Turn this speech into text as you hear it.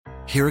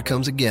Here it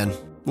comes again.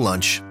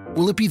 Lunch.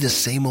 Will it be the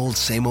same old,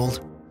 same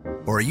old?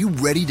 Or are you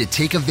ready to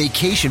take a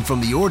vacation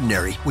from the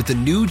ordinary with the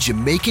new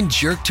Jamaican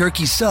Jerk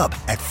Turkey Sub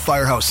at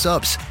Firehouse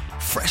Subs?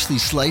 Freshly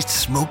sliced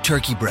smoked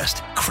turkey breast,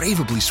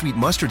 craveably sweet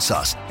mustard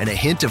sauce, and a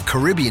hint of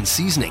Caribbean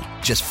seasoning.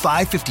 Just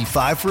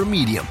 $5.55 for a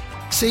medium.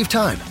 Save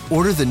time.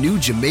 Order the new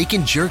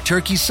Jamaican Jerk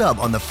Turkey Sub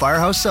on the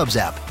Firehouse Subs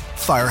app.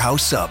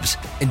 Firehouse Subs.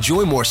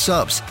 Enjoy more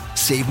subs.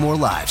 Save more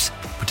lives.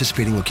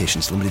 Participating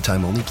locations. Limited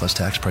time only, plus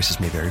tax. Prices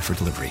may vary for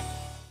delivery.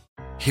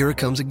 Here it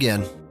comes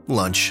again.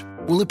 Lunch.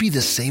 Will it be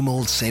the same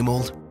old, same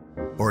old?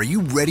 Or are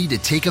you ready to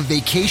take a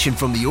vacation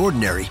from the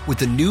ordinary with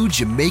the new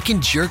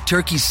Jamaican Jerk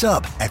Turkey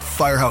Sub at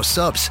Firehouse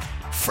Subs?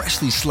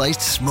 Freshly sliced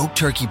smoked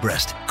turkey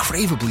breast,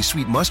 craveably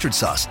sweet mustard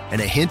sauce,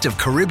 and a hint of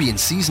Caribbean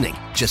seasoning.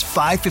 Just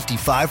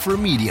 $5.55 for a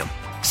medium.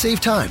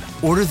 Save time.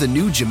 Order the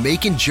new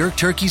Jamaican Jerk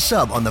Turkey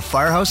Sub on the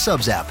Firehouse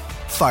Subs app.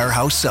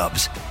 Firehouse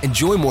Subs.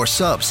 Enjoy more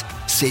subs.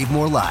 Save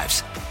more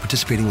lives.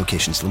 Participating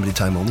locations. Limited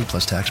time only,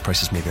 plus tax.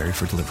 Prices may vary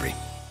for delivery.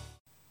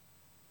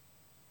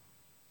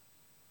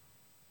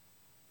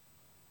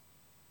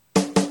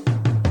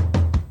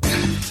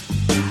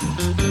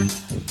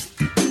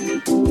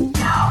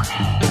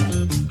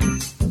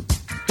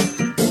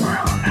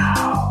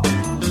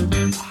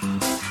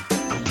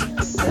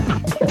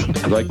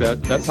 Like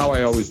that. That's how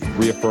I always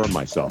reaffirm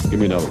myself. Give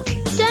me another.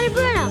 Tony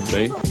Bruno.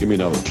 See? Give me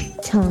another.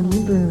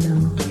 Tony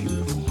Bruno.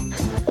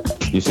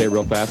 You say it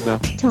real fast now?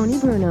 Tony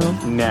Bruno.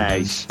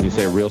 Nice. You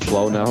say it real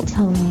slow now?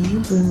 Tony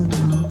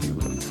Bruno.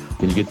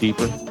 Can you get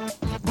deeper?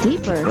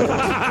 Deeper.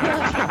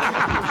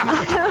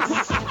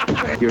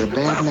 You're a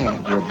bad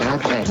man. You're a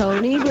bad man.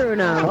 Tony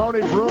Bruno.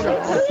 Tony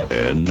Bruno.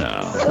 And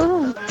now.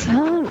 Oh,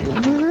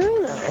 Tony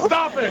Bruno.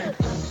 Stop it!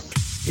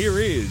 Here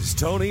is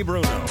Tony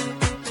Bruno.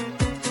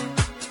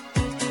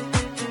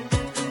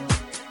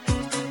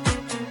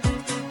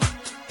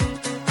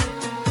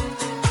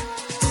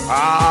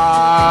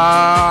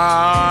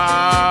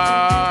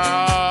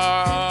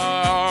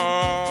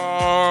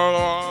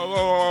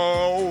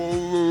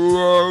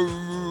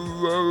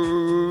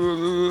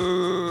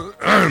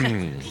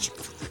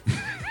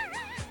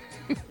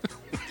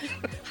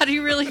 How do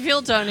you really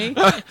feel, Tony?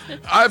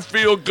 I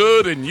feel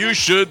good, and you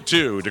should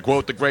too, to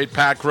quote the great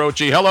Pat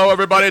Croce. Hello,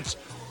 everybody. It's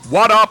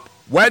What Up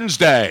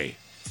Wednesday.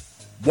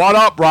 What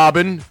up,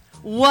 Robin?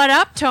 What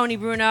up, Tony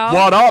Bruno?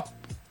 What up?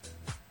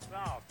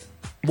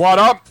 What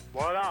up?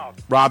 What up?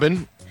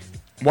 Robin?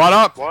 What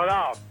up? What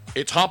up?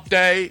 It's Hump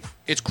Day.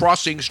 It's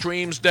Crossing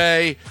Streams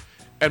Day.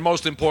 And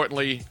most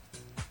importantly,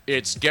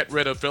 it's Get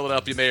Rid of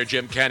Philadelphia Mayor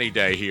Jim Kenney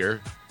Day here.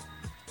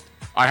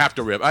 I have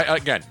to rib. I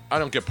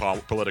don't get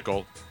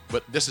political,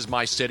 but this is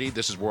my city.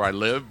 This is where I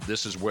live.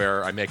 This is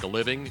where I make a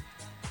living.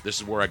 This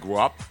is where I grew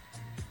up.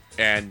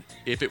 And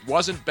if it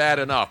wasn't bad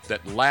enough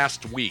that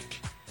last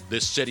week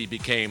this city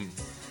became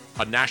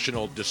a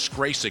national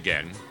disgrace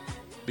again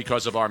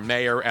because of our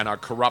mayor and our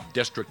corrupt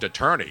district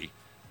attorney,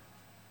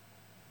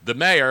 the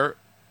mayor,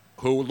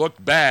 who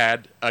looked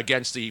bad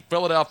against the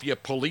Philadelphia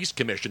Police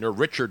Commissioner,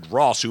 Richard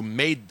Ross, who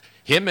made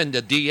him and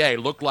the DA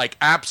look like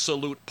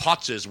absolute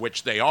putzes,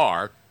 which they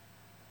are,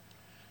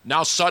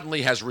 now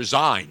suddenly has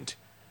resigned,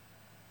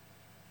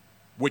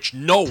 which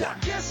no one,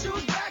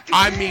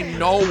 I mean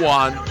no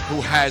one who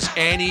has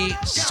any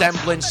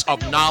semblance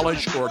of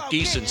knowledge or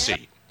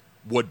decency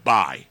would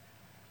buy.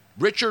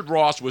 Richard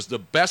Ross was the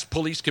best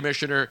police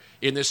commissioner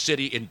in this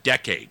city in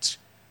decades.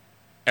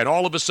 And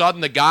all of a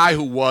sudden, the guy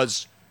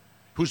who's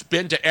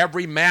been to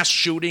every mass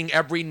shooting,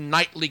 every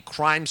nightly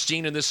crime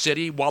scene in this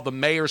city while the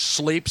mayor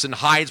sleeps and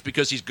hides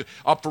because he's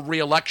up for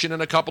re-election in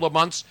a couple of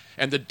months,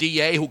 and the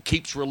DA who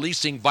keeps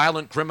releasing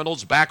violent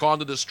criminals back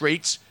onto the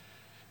streets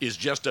is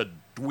just a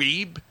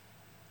dweeb.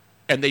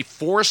 And they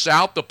force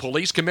out the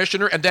police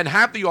commissioner and then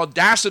have the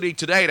audacity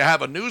today to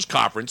have a news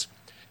conference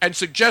and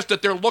suggest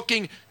that they're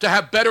looking to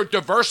have better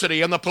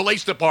diversity in the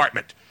police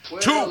department.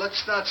 Well,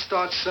 let's not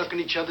start sucking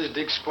each other's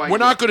dicks quite We're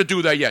not going to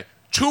do that yet.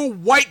 Two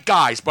white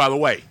guys, by the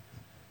way.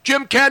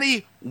 Jim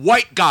Kenney,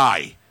 white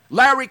guy.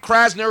 Larry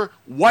Krasner,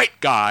 white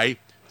guy,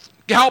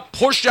 help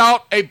push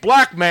out a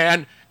black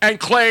man and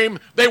claim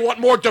they want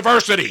more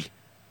diversity.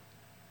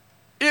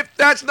 If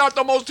that's not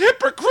the most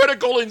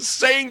hypocritical,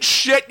 insane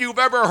shit you've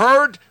ever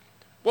heard,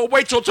 well,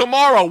 wait till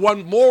tomorrow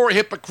when more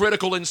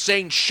hypocritical,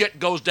 insane shit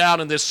goes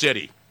down in this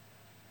city.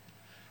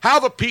 How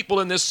the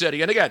people in this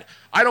city, and again,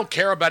 I don't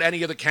care about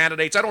any of the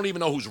candidates. I don't even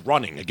know who's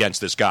running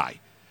against this guy.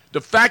 The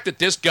fact that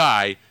this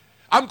guy,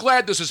 I'm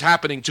glad this is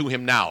happening to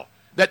him now.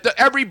 That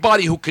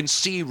everybody who can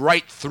see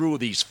right through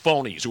these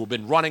phonies who have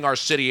been running our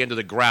city into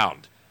the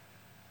ground.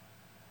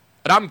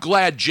 And I'm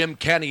glad Jim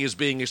Kenney is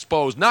being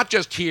exposed, not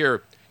just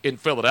here in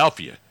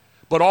Philadelphia,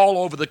 but all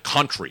over the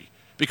country,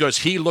 because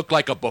he looked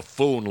like a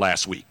buffoon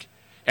last week.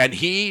 And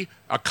he,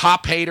 a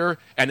cop hater,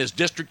 and his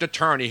district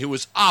attorney, who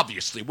is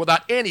obviously,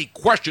 without any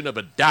question of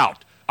a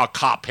doubt, a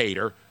cop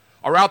hater,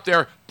 are out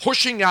there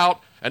pushing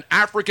out an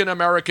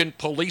African-American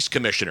police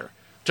commissioner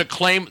to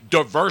claim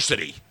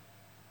diversity.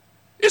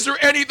 Is there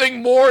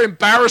anything more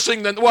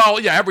embarrassing than,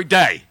 well, yeah, every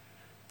day.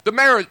 The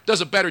mayor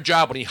does a better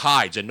job when he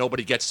hides and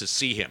nobody gets to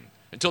see him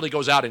until he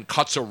goes out and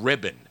cuts a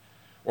ribbon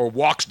or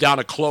walks down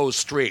a closed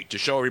street to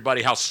show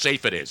everybody how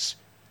safe it is.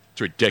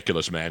 It's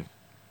ridiculous, man.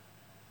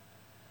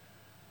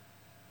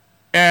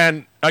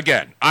 And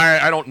again,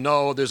 I don't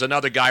know. There's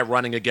another guy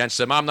running against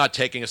him. I'm not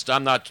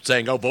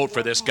saying, oh, vote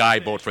for this guy,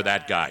 vote for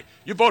that guy.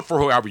 You vote for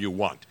whoever you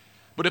want.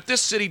 But if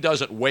this city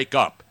doesn't wake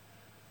up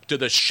to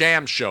the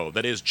sham show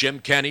that is Jim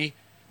Kenney,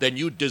 then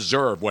you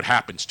deserve what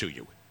happens to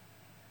you.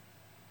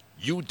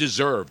 You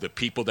deserve the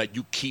people that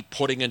you keep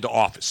putting into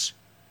office.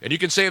 And you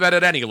can say that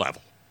at any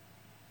level.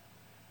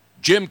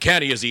 Jim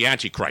Kenney is the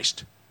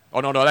Antichrist.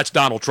 Oh, no, that's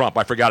Donald Trump.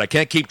 I forgot. I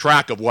can't keep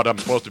track of what I'm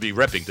supposed to be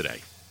ripping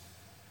today.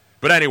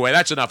 But anyway,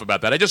 that's enough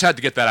about that. I just had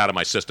to get that out of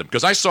my system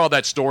because I saw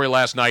that story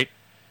last night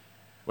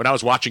when I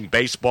was watching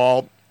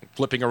baseball,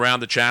 flipping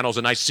around the channels,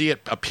 and I see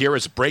it appear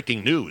as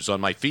breaking news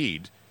on my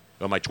feed,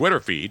 on my Twitter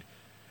feed,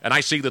 and I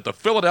see that the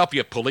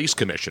Philadelphia police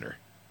commissioner,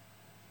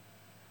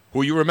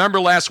 who you remember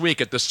last week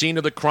at the scene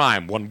of the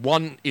crime when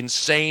one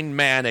insane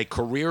man, a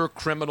career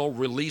criminal,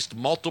 released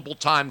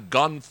multiple-time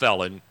gun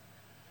felon,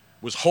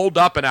 was holed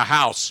up in a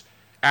house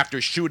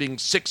after shooting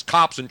 6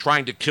 cops and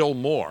trying to kill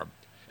more.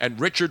 And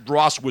Richard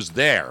Ross was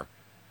there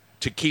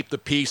to keep the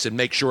peace and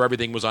make sure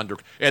everything was under.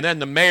 And then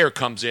the mayor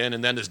comes in,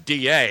 and then this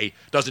DA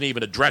doesn't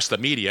even address the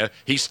media.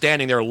 He's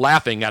standing there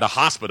laughing at a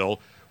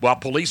hospital while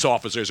police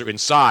officers are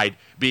inside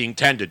being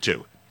tended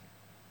to.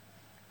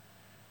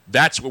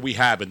 That's what we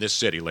have in this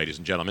city, ladies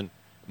and gentlemen.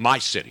 My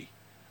city.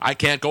 I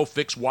can't go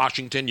fix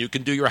Washington. You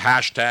can do your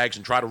hashtags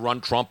and try to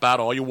run Trump out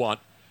all you want.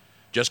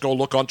 Just go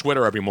look on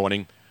Twitter every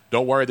morning.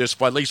 Don't worry, there's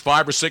at least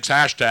 5 or 6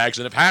 hashtags.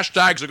 And if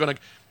hashtags are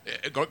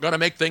going to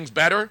make things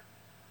better,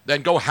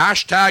 then go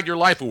hashtag your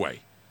life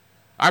away.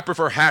 I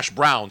prefer hash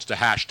browns to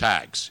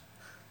hashtags.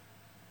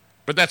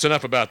 But that's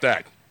enough about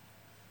that.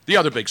 The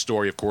other big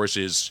story, of course,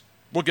 is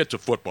we'll get to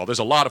football. There's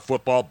a lot of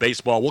football,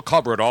 baseball. We'll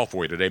cover it all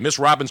for you today. Miss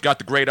Robbins got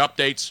the great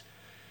updates.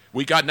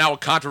 We got now a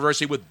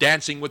controversy with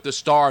Dancing with the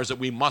Stars that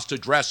we must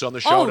address on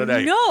the show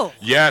today. No.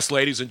 Yes,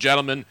 ladies and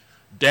gentlemen,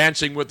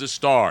 Dancing with the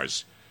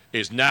Stars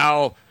is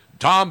now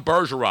Tom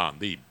Bergeron,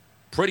 the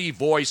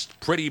pretty-voiced,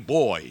 pretty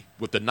boy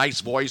with the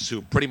nice voice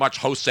who pretty much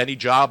hosts any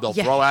job they'll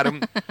throw at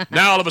him.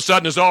 Now all of a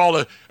sudden is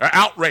all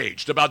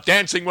outraged about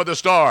Dancing with the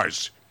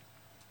Stars.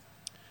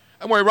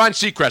 And where Ryan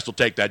Seacrest will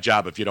take that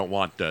job if you don't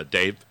want,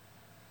 Dave.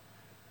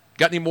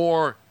 Got any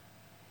more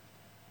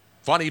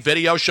funny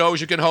video shows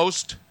you can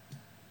host?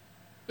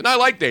 And I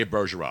like Dave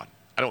Bergeron.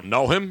 I don't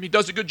know him. He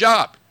does a good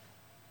job.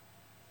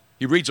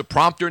 He reads a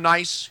prompter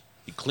nice.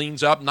 He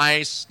cleans up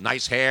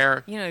nice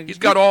hair. You know, he's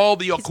got all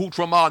the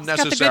accoutrement got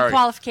the necessary good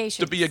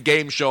qualifications to be a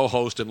game show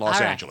host in Los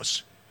All right.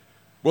 Angeles.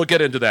 We'll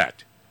get into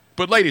that.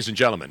 But ladies and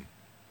gentlemen.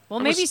 Well,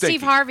 I was maybe Steve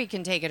thinking- Harvey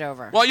can take it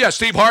over. Well, yeah,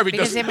 Steve Harvey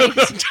Because does. it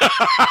makes-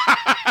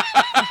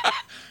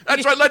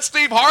 That's right. Let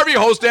Steve Harvey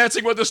host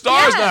Dancing with the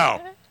Stars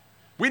now.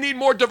 We need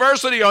more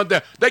diversity on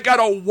there. They got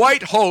a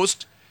white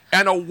host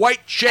and a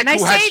white chick And I who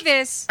say has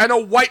this- and a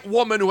white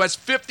woman who has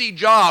 50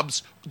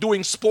 jobs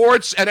doing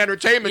sports and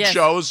entertainment Yes.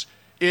 shows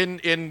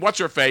in what's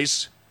her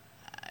face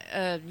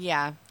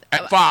Yeah.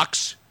 at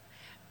Fox.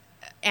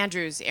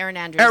 Aaron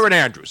Andrews. Erin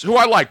Andrews, who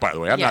I like, by the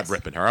way. I'm Yes. not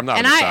ripping her. I'm not.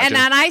 And a I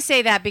misogynist.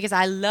 say that because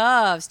I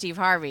love Steve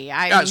Harvey.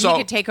 He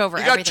could take over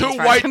you got everything. 2 as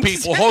far as white I'm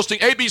people concerned. hosting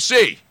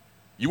ABC.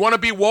 You want to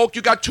be woke?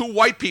 You got 2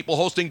 white people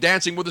hosting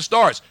Dancing with the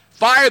Stars.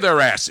 Fire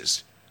their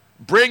asses.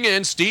 Bring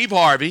in Steve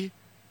Harvey,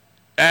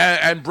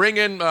 and bring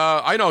in.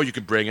 I know you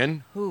can bring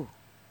in Who?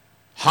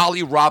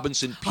 Holly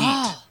Robinson Pete,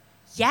 Oh,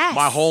 yes.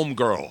 my home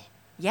girl.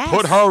 Yes.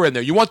 Put her in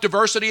there. You want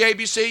diversity,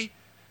 ABC?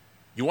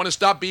 You want to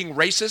stop being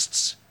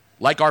racists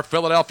like our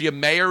Philadelphia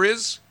mayor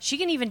is? She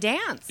can even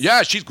dance.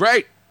 Yeah, she's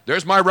great.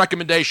 There's my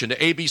recommendation to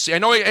ABC. I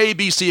know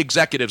ABC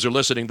executives are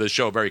listening to the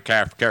show very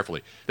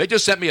carefully. They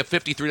just sent me a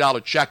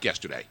 $53 check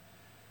yesterday.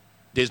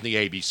 Disney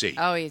ABC.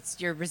 Oh, it's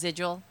your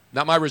residual?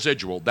 Not my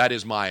residual. That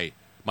is my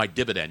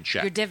dividend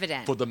check. Your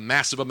dividend. For the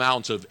massive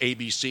amounts of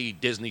ABC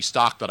Disney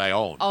stock that I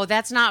own. Oh,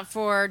 that's not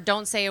for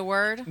Don't Say a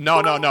Word?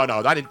 No.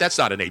 That's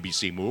not an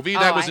ABC movie.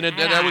 That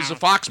was a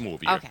Fox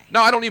movie. Okay.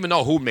 No, I don't even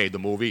know who made the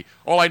movie.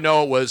 All I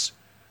know was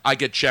I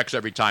get checks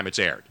every time it's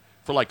aired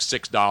for like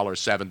 $6,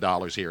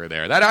 $7 here or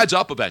there. That adds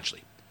up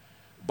eventually.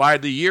 By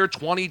the year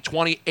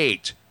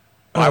 2028,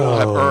 I will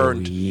have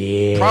earned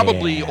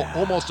probably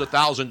almost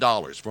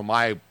 $1,000 for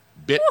my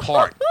bit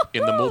part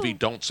in the movie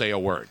Don't Say a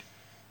Word.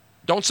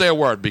 Don't say a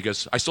word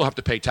because I still have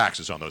to pay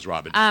taxes on those,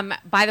 Robin.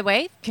 By the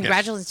way,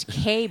 congratulations to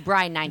K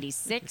Bryan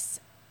 96.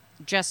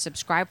 Just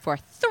subscribed for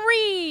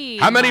 3.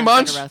 How many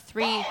months? In a row.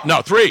 3.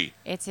 No, 3.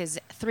 It's his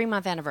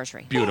 3-month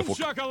anniversary. Beautiful.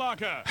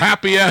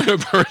 Happy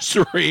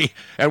anniversary,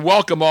 and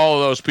welcome all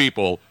of those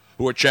people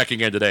who are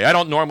checking in today. I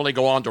don't normally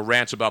go on to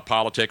rants about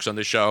politics on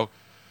this show,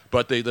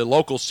 but the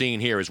local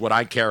scene here is what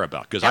I care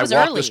about because I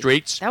walk the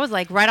streets. That was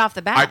like right off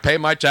the bat. I pay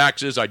my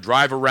taxes. I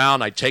drive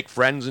around. I take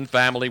friends and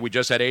family. We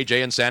just had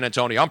AJ in San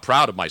Antonio. I'm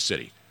proud of my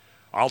city.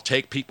 I'll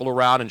take people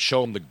around and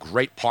show them the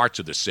great parts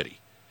of the city.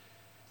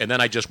 And then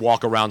I just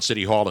walk around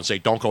City Hall and say,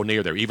 don't go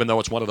near there, even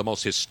though it's one of the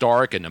most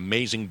historic and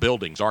amazing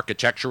buildings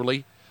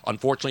architecturally.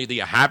 Unfortunately,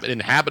 the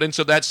inhabitants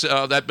of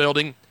that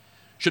building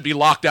should be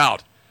locked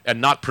out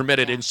and not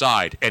permitted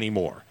inside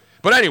anymore.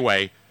 But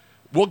anyway,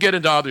 we'll get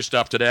into other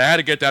stuff today. I had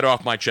to get that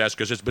off my chest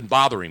because it's been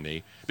bothering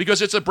me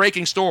because it's a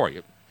breaking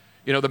story.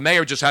 You know, the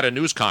mayor just had a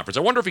news conference.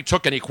 I wonder if he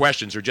took any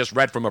questions or just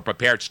read from a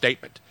prepared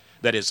statement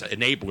that his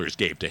enablers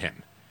gave to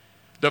him.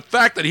 The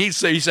fact that he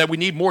said we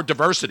need more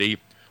diversity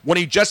when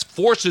he just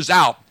forces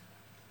out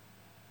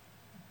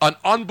an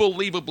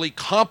unbelievably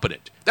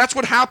competent. That's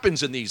what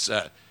happens in these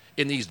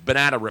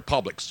banana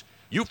republics.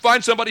 You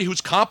find somebody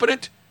who's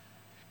competent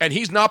and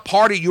he's not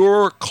part of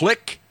your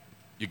clique,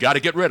 you got to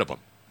get rid of him.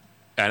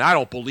 And I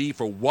don't believe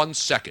for 1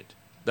 second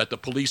that the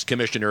police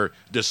commissioner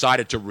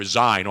decided to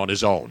resign on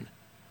his own.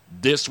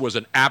 This was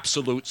an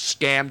absolute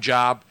scam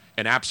job,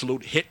 an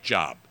absolute hit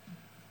job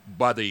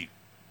by the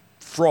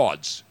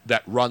frauds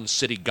that run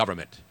city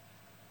government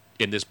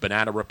in this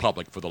banana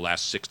republic for the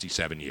last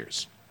 67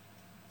 years.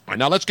 All right,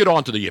 now let's get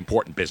on to the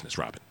important business,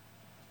 Robin.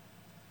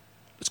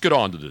 Let's get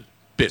on to the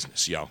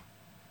business, yo.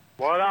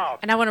 What up?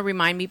 And I want to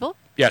remind people.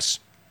 Yes.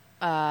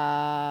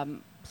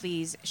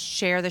 Please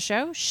share the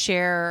show.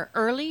 Share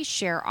early,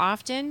 share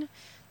often.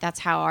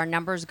 That's how our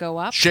numbers go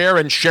up. Share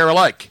and share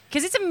alike.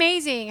 Because it's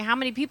amazing how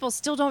many people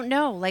still don't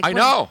know. Like I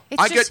know.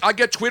 I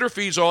get Twitter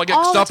feeds. I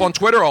get stuff on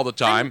Twitter all the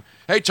time.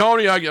 Hey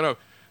Tony,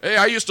 hey,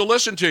 I used to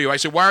listen to you. I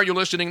said, why are you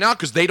listening now?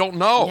 Because they don't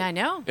know. Yeah, I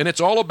know. And it's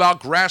all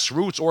about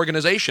grassroots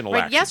organizational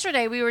action.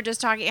 Yesterday we were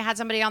just talking. I had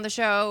somebody on the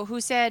show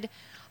who said,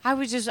 I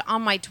was just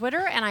on my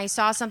Twitter and I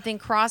saw something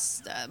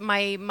cross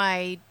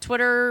my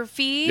Twitter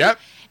feed. Yep.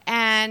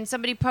 And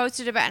somebody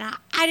posted about, and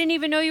I didn't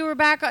even know you were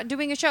back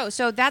doing a show.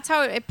 So that's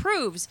how it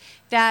proves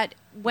that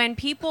when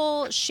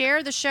people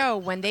share the show,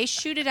 when they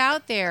shoot it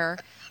out there,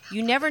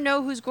 you never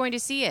know who's going to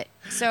see it.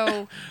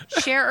 So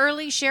share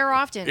early, share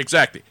often.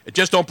 Exactly.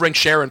 Just don't bring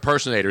Cher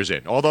impersonators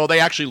in. Although they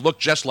actually look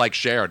just like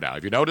Cher now.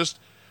 Have you noticed?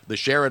 The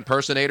Cher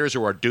impersonators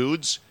who are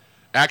dudes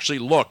actually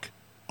look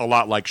a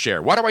lot like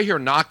Cher. Why do I hear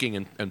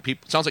knocking and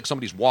people? It sounds like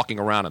somebody's walking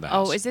around in the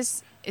house. Oh, is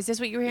this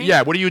what you were hearing?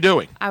 Yeah, what are you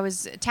doing? I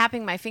was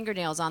tapping my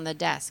fingernails on the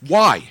desk.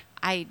 Why?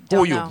 I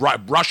don't know.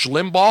 Rush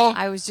Limbaugh?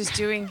 I was just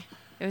doing.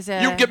 It was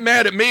You get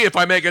mad at me if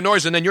I make a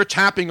noise and then you're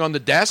tapping on the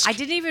desk? I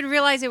didn't even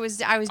realize it was.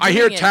 I was. I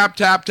hear tap,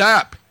 tap,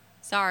 tap.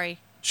 Sorry.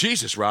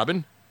 Jesus,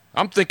 Robin.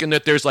 I'm thinking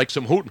that there's like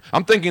some hoot.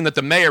 I'm thinking that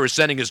the mayor is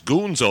sending his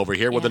goons over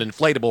here with an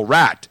inflatable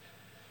rat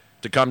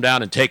to come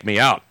down and take me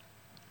out.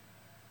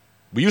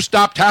 Will you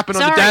stop tapping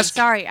on the desk?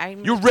 Sorry,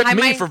 you ripped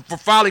me for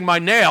filing my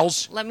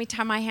nails. Let me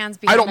tie my hands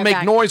behind I don't my make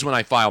back. noise when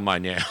I file my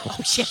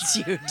nails. Yes,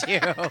 you do.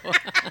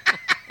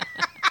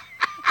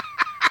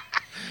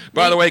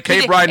 By the way,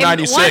 K Bride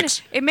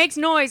 96. It makes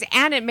noise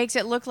and it makes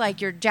it look like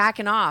you're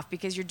jacking off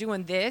because you're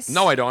doing this.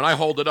 No, I don't. I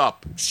hold it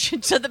up.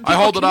 So I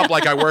hold it up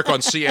like I work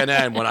on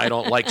CNN when I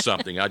don't like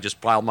something. I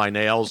just file my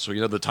nails,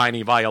 the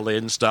tiny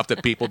violin stuff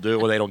that people do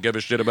when they don't give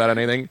a shit about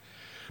anything.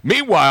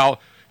 Meanwhile,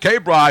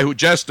 K-Bry, who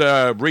just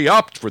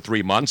re-upped for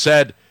 3 months,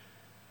 said,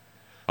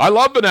 I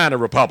love Banana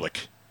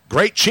Republic.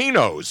 Great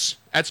chinos.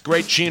 That's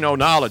great chino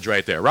knowledge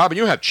right there. Robin,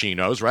 you have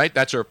chinos, right?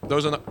 Those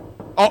are the...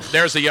 Oh,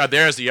 there's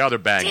the other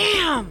bang.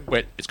 Damn.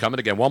 Wait, it's coming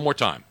again. One more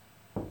time.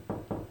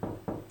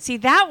 See,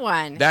 that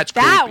one. That's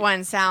that creepy.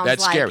 one sounds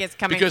that's like scary. it's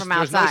coming because from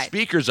outside. There's no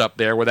speakers up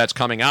there where that's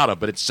coming out of,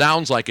 but it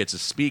sounds like it's a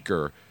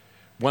speaker.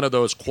 One of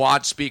those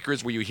quad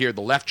speakers where you hear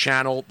the left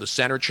channel, the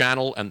center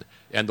channel, and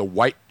the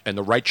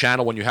right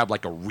channel when you have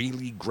like a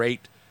really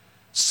great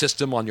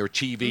system on your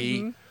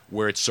TV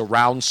where it's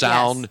surround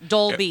sound. Yes.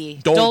 Dolby.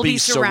 Dolby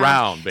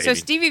surround, baby. So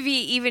Stevie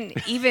V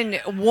even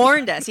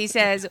warned us. He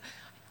says,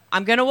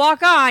 I'm going to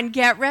walk on,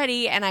 get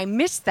ready, and I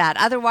missed that.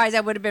 Otherwise,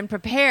 I would have been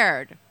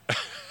prepared.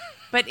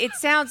 But it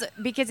sounds,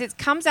 because it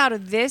comes out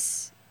of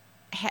this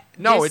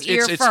No, this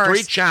ear it's first,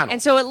 3 channels.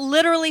 And so it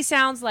literally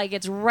sounds like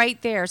it's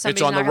right there.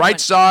 It's on the right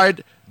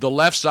side, the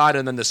left side,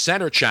 and then the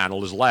center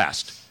channel is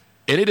last.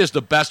 And it is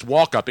the best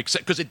walk-up,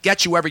 except because it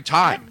gets you every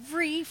time.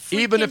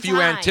 Even if you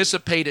time.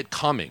 anticipate it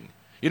coming.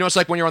 It's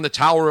like when you're on the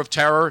Tower of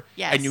Terror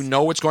Yes. and you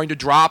know it's going to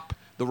drop,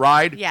 the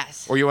ride.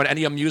 Yes. Or you're at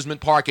any amusement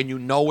park and you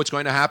know what's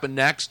going to happen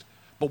next.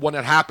 But when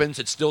it happens,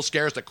 it still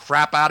scares the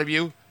crap out of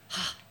you.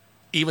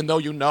 Even though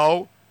you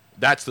know,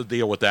 that's the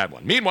deal with that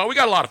one. Meanwhile, we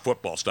got a lot of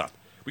football stuff.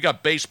 We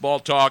got baseball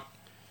talk,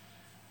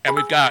 and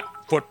we've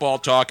got football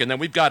talk, and then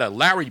we've got a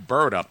Larry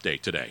Bird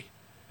update today.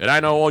 And I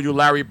know all you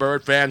Larry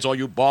Bird fans, all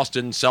you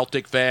Boston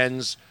Celtic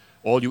fans,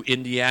 all you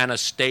Indiana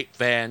State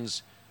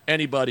fans,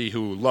 anybody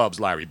who loves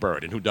Larry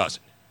Bird and who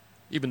doesn't,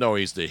 even though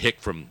he's the hick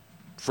from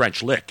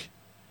French Lick,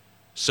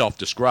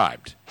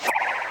 self-described.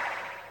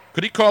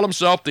 Could he call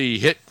himself the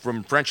hick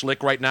from French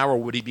Lick right now, or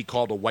would he be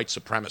called a white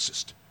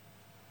supremacist?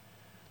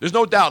 There's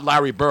no doubt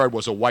Larry Bird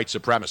was a white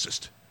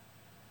supremacist,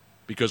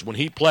 because when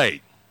he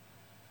played,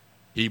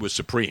 he was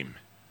supreme.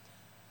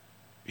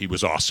 He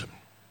was awesome.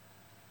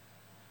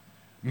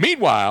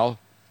 Meanwhile,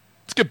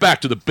 let's get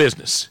back to the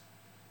business.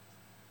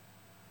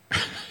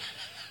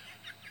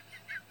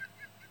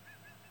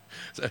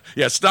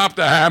 Yeah, stop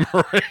the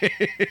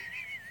hammering.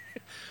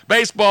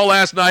 Baseball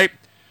last night,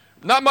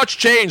 not much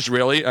changed,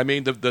 really. I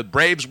mean, the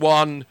Braves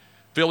won,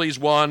 Phillies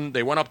won.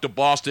 They went up to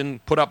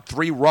Boston, put up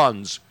 3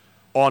 runs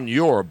on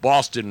your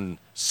Boston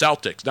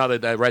Celtics. Now,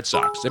 the Red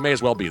Sox. They may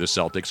as well be the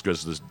Celtics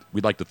because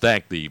we'd like to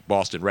thank the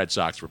Boston Red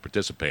Sox for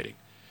participating.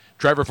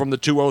 Trevor from the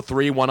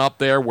 203 went up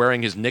there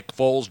wearing his Nick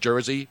Foles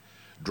jersey.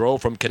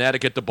 Drove from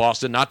Connecticut to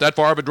Boston. Not that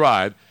far of a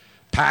drive.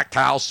 Packed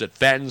house at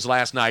Fens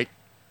last night.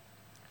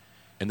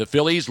 And the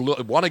Phillies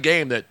won a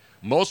game that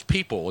most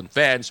people and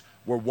fans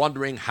were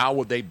wondering how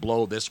would they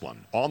blow this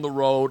one. On the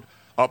road,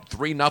 up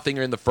 3-0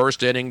 in the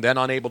first inning, then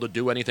unable to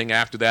do anything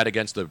after that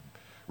against the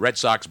Red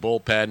Sox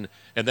bullpen.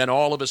 And then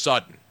all of a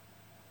sudden,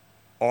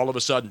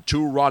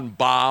 2-run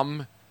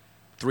bomb,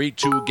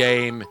 3-2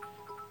 game.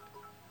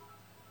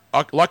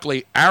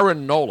 Luckily,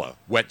 Aaron Nola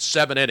went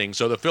 7 innings,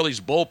 so the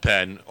Phillies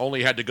bullpen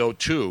only had to go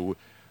 2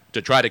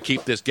 to try to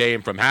keep this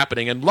game from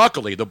happening. And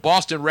luckily, the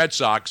Boston Red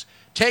Sox,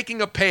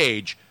 taking a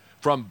page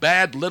from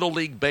bad Little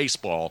League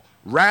baseball,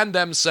 ran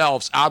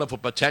themselves out of a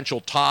potential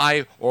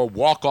tie or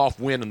walk-off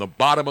win in the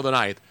bottom of the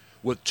ninth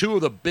with 2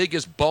 of the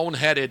biggest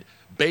boneheaded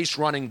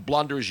base-running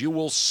blunders you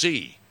will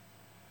see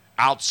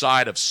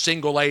outside of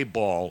single-A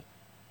ball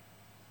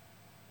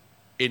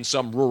in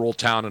some rural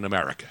town in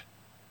America.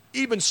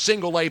 Even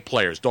single-A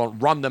players don't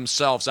run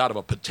themselves out of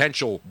a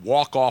potential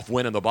walk-off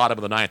win in the bottom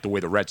of the ninth the way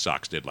the Red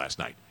Sox did last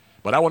night.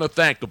 But I want to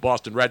thank the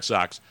Boston Red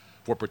Sox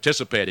for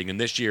participating in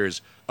this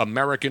year's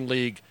American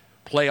League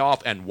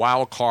playoff and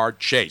wild card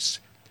chase.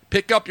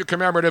 Pick up your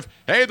commemorative.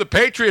 Hey, the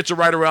Patriots are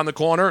right around the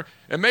corner,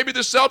 and maybe the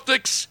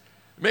Celtics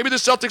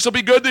will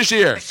be good this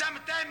year.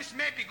 Sometimes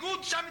may be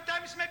good,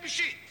 sometimes may be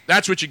shit.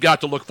 That's what you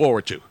got to look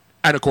forward to.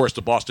 And, of course,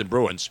 the Boston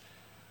Bruins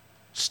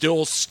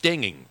still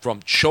stinging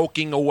from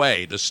choking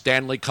away the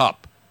Stanley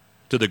Cup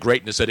to the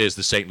greatness that is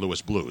the St.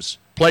 Louis Blues.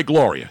 Play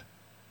Gloria.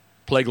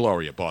 Play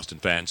Gloria, Boston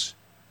fans.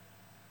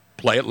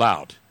 Play it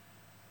loud.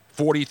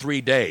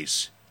 43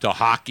 days to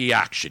hockey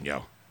action,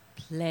 yo.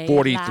 Play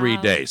 43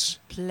 loud, days.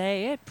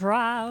 Play it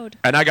proud.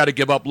 And I got to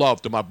give up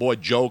love to my boy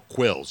Joe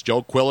Quills.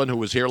 Joe Quillen, who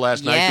was here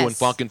last night doing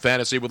Funk and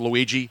Fantasy with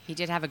Luigi. He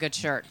did have a good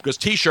shirt. Because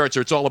T-shirts,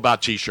 it's all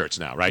about T-shirts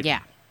now, right?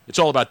 Yeah. It's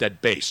all about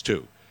that bass,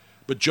 too.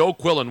 But Joe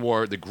Quillen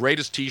wore the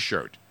greatest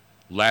T-shirt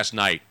last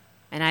night.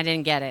 And I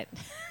didn't get it.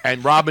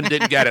 And Robin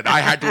didn't get it.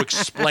 I had to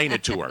explain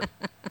it to her.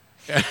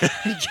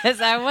 Because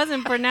I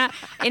wasn't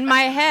in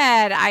my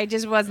head, I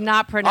just was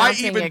not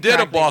pronouncing it I even correctly. did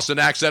a Boston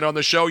accent on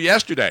the show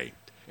yesterday.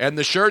 And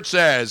the shirt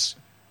says,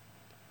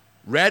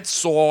 Red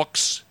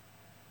Sox.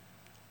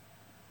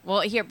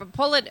 Well, here, but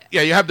pull it.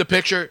 Yeah, you have the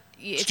picture?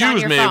 It's on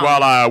Excuse your me phone.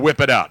 while I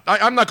whip it out.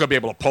 I'm not going to be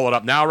able to pull it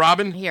up now,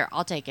 Robin. Here,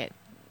 I'll take it.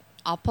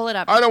 I'll pull it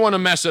up. I don't want to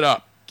mess it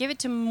up. Give it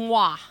to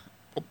moi.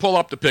 We'll pull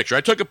up the picture.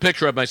 I took a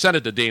picture of it and I sent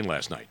it to Dean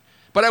last night.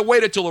 But I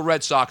waited till the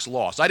Red Sox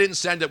lost. I didn't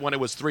send it when it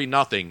was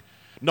 3-0,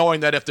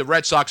 knowing that if the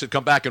Red Sox had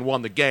come back and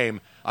won the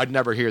game, I'd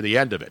never hear the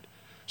end of it.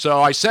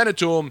 So I sent it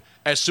to him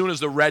as soon as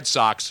the Red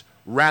Sox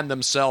ran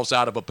themselves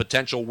out of a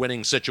potential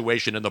winning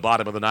situation in the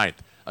bottom of the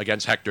ninth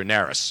against Hector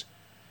Neris.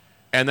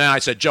 And then I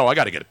said, Joe, I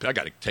got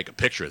to take a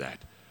picture of that.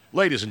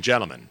 Ladies and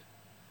gentlemen,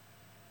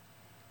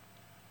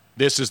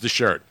 this is the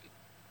shirt,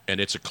 and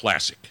it's a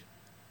classic.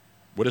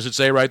 What does it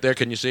say right there?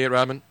 Can you see it,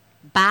 Robin?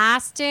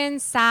 Boston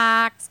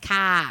Sox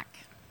cock.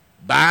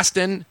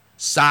 Boston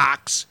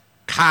Sox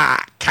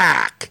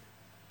cock.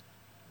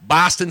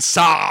 Boston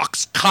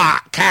Sox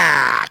cock.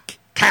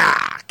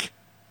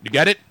 You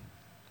get it?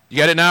 You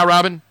get it now,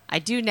 Robin? I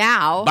do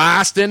now.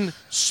 Boston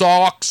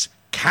Sox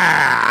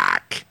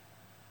cock.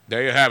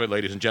 There you have it,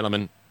 ladies and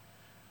gentlemen.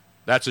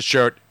 That's a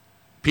shirt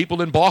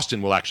people in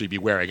Boston will actually be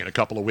wearing in a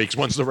couple of weeks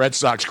once the Red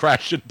Sox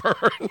crash and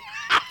burn.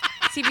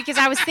 See, because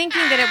I was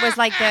thinking that it was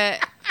like the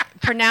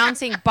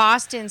pronouncing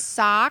Boston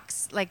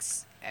Sox, like.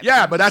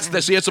 Yeah, but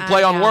it's a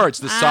play on words.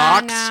 The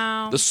Sox,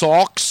 the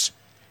Sox,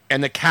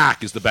 and the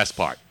cack is the best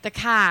part. The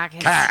cock.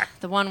 Cack.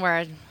 The one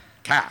word.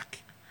 Cack.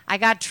 I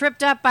got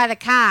tripped up by the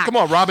cock. Come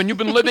on, Robin. You've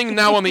been living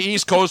now on the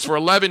East Coast for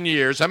 11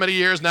 years. How many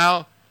years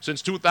now?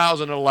 Since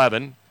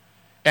 2011.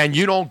 And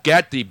you don't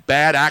get the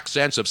bad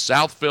accents of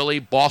South Philly,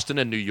 Boston,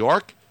 and New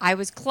York? I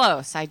was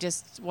close. I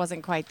just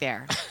wasn't quite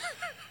there.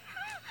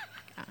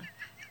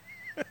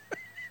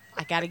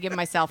 I got to give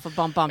myself a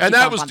bump. And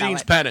that was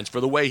Dean's penance for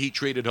the way he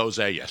treated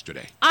Jose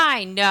yesterday.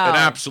 I know. An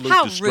absolute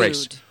How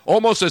disgrace. Rude.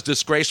 Almost as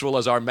disgraceful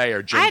as our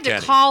mayor, Jim I had Kenney.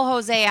 to call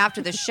Jose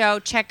after the show,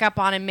 check up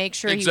on him, make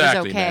sure he was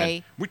okay.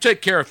 Man. We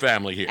take care of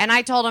family here. And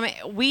I told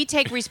him, we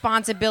take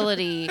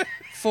responsibility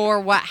for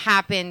what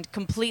happened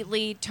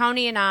completely.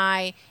 Tony and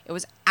I, it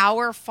was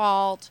our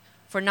fault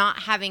for not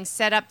having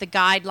set up the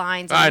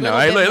guidelines. I know.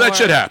 That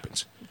shit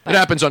happens. But it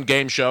happens on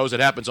game shows. It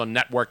happens on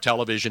network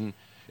television.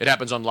 It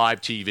happens on live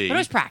TV. But it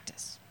was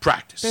practice.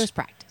 Practice. It was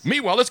practice.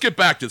 Meanwhile, let's get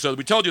back to this. So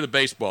we told you the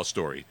baseball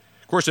story.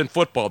 Of course, in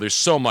football, there's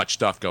so much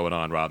stuff going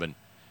on, Robin.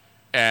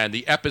 And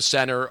the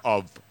epicenter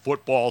of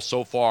football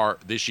so far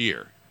this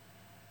year.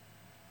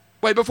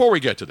 Wait, before we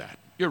get to that,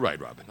 you're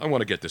right, Robin. I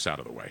want to get this out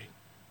of the way.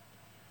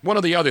 One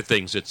of the other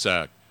things that's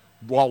all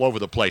over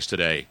the place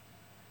today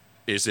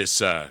is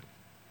this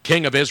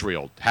King of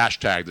Israel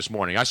hashtag this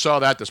morning. I saw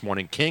that this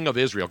morning, King of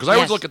Israel, because I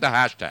always look at the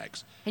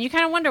hashtags. And you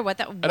kind of wonder what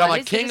And I'm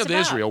like, King of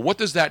Israel, what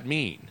does that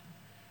mean?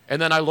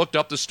 And then I looked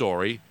up the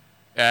story,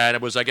 And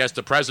it was, I guess,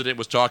 the president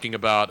was talking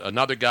about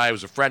another guy who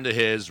was a friend of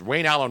his,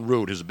 Wayne Allen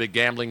Root, who's a big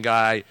gambling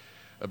guy,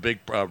 a big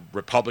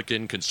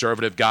Republican,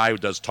 conservative guy who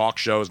does talk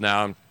shows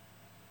now.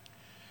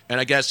 And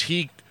I guess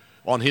he,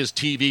 on his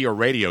TV or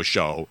radio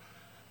show,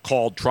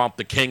 called Trump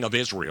the king of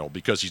Israel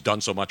because he's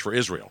done so much for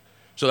Israel.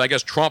 So I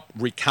guess Trump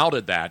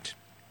recounted that.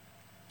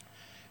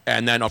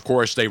 And then, of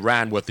course, they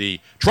ran with the,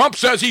 Trump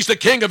says he's the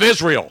king of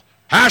Israel.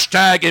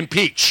 Hashtag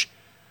impeach.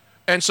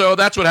 And so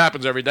that's what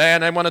happens every day.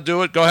 And they want to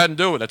do it, go ahead and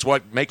do it. That's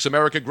what makes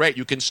America great.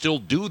 You can still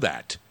do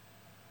that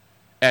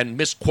and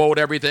misquote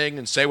everything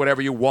and say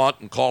whatever you want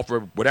and call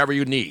for whatever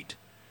you need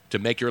to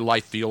make your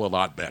life feel a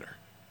lot better.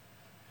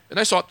 And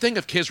I saw, think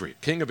of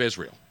king of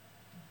Israel.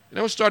 And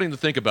I was starting to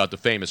think about the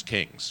famous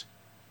kings.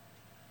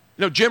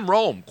 You know, Jim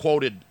Rome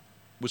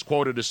was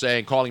quoted as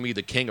saying, calling me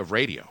the king of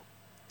radio.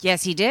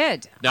 Yes, he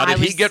did. Now, did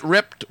he get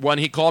ripped when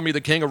he called me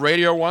the king of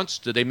radio once?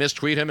 Did they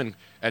mistweet him and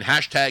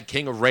hashtag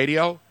king of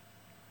radio,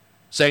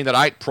 saying that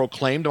I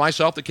proclaimed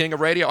myself the king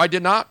of radio? I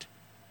did not.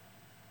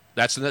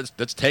 That's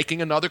taking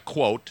another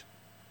quote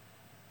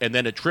and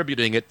then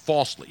attributing it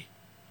falsely,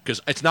 because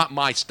it's not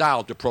my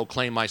style to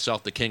proclaim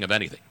myself the king of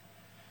anything,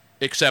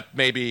 except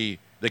maybe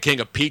the king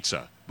of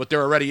pizza. But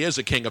there already is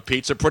a king of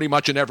pizza pretty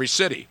much in every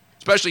city,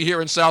 especially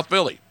here in South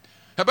Philly.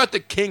 How about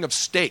the king of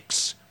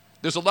steaks?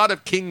 There's a lot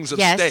of kings of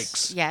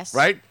steaks. Yes.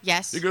 Right?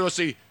 Yes. You're going to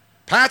see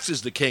Pat's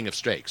is the king of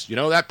steaks. You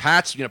know that?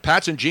 Pat's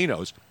and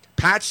Geno's.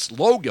 Pat's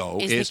logo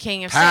is the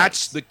king of Pat's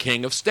steaks. the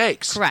king of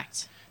steaks.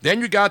 Correct.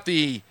 Then you got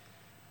the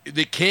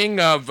king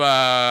of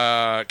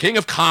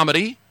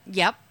comedy.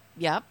 Yep.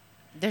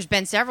 There's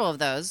been several of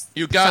those.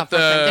 You got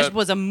there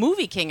was a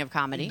movie King of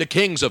Comedy. The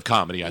kings of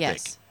comedy, I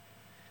yes. think.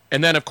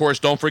 And then, of course,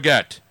 don't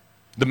forget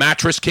the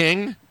mattress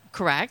king.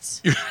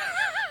 Correct.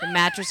 The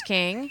mattress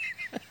king.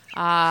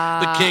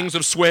 The kings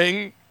of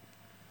swing.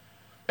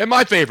 And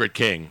my favorite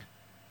king,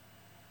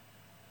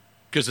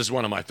 because this is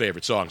one of my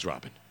favorite songs,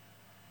 Robin.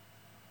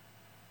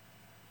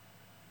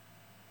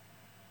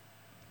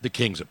 The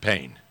Kings of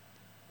Pain.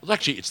 Well,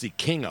 actually, it's the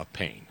King of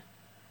Pain.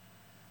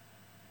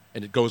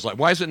 And it goes like,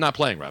 why is it not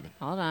playing, Robin?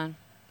 Hold on.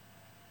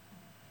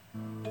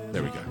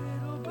 There we go.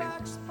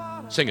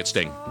 Sing it,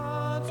 Sting.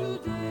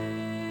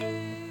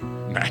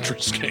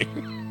 Mattress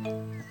King.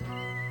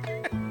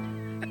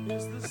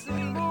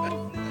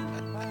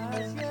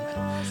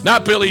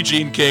 Not Billie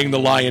Jean King, the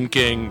Lion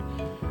King,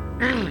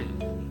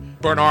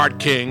 Bernard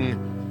King,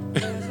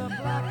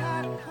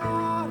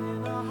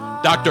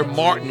 Dr.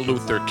 Martin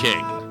Luther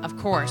King. Of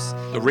course.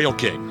 The real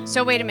king.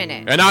 So wait a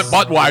minute. And not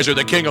Budweiser,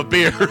 the king of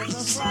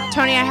beers.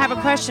 Tony, I have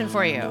a question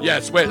for you.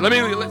 Yes, wait,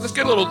 let's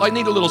get a little, I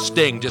need a little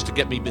sting just to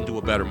get me into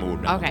a better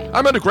mood now. Okay.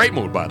 I'm in a great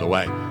mood, by the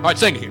way. All right,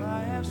 sing it.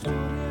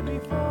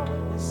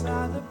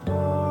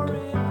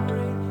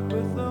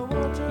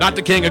 Not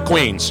the king of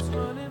Queens.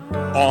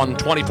 On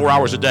 24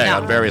 hours a day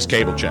on various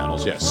cable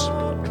channels, yes.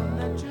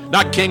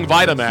 Not King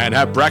Vitaman,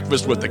 have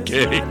breakfast with the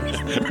king.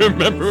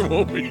 Remember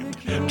when we...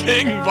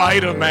 King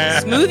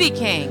Vitaman. Smoothie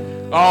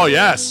King. Oh,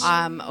 yes.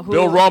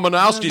 Bill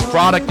Romanowski's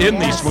product in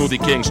these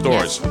Smoothie King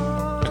stores.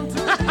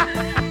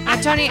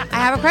 Now, Tony, I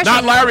have a question.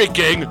 Not Larry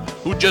King,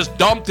 who just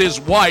dumped his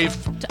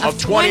wife of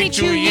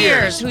 22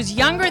 years. Who's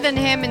younger than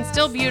him and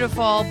still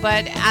beautiful,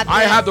 but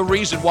I have the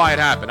reason why it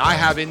happened. I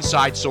have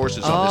inside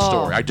sources on this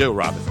story. I do,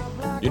 Robin.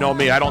 You know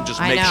me, I don't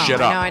just make shit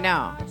up. I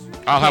know.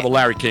 I'll have a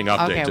Larry King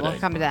update today. Okay, we'll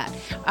come to that.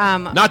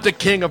 Not the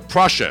king of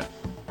Prussia.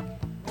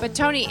 But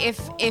Tony,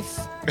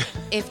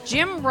 if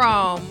Jim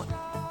Rome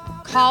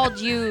called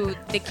you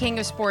the king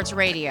of sports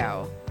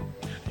radio,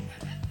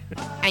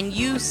 and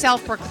you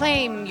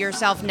self-proclaim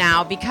yourself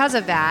now because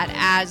of that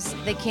as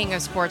the king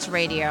of sports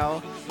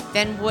radio,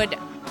 then would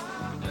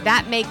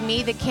that make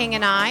me the king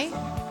and I?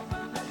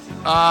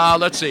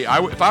 Let's see.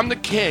 If I'm the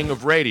king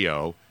of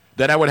radio,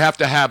 then I would have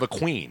to have a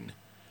queen.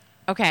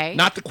 Okay.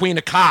 Not the queen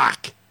of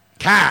cock.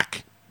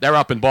 Cack. They're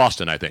up in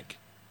Boston, I think.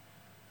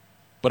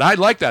 But I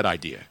like that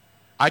idea.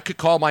 I could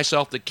call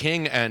myself the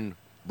king and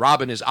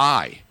Robin is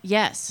I.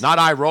 Yes. Not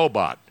I,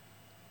 Robot.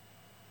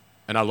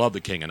 And I love the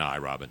king and I,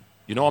 Robin.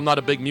 You know I'm not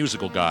a big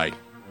musical guy.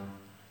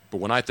 But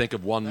when I think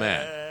of one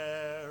man,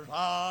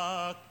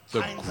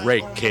 the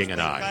great king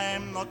and I.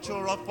 I'm not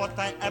sure of what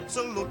I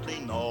absolutely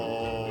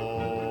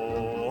know.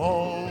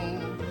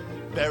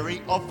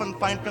 Very often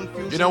find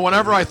confusion. You know,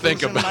 whenever I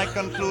think about I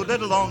concluded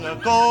long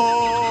ago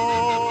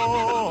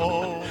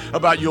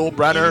about Yul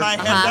Brynner,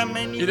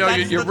 you know,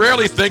 you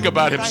rarely think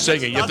about him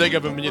singing. You think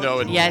of him, you know,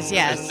 in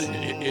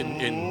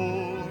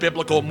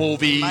biblical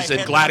movies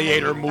and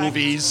gladiator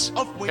movies,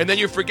 and then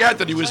you forget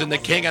that he was in The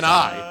King and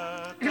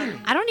I.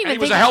 I don't even. And he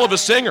was a hell of a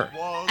singer,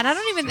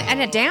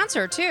 and a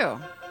dancer too.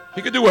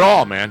 He could do it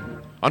all,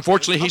 man.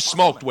 Unfortunately, he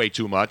smoked way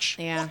too much.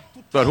 Yeah.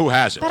 But who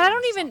hasn't? But I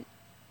don't even.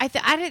 I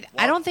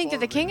don't think that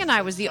The King and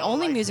I was the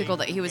only musical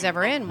that he was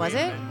ever in, was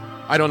it?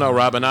 I don't know,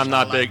 Robin. I'm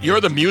not big. You're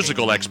the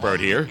musical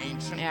expert here.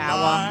 Yeah,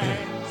 well.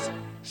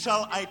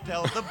 Shall I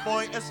tell the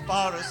boy as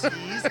far as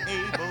he's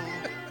able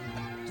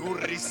to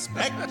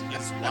respect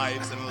his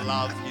wives and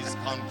love his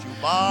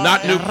concubines?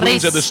 Not New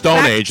Queens of the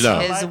Stone Age, no.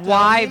 His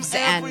wives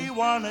and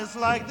everyone is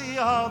like the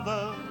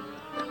other.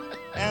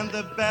 And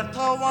the better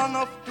one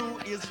of two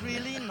is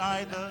really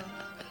neither.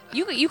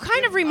 You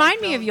kind of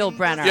remind me of Yul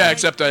Brynner. Yeah,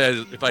 except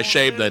if I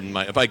shaved, then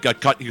if I got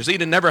cut, because he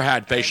never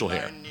had facial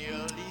hair.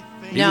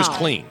 He was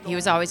clean. He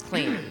was always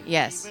clean.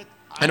 Yes.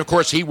 And of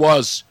course, he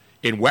was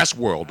in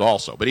Westworld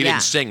also, but he Yeah.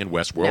 didn't sing in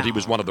Westworld. No. He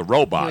was one of the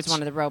robots. He was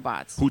one of the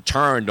robots. Who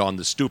turned on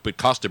the stupid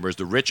customers,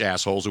 the rich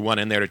assholes who went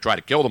in there to try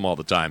to kill them all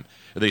the time.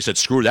 And they said,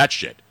 "Screw that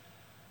shit.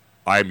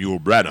 I'm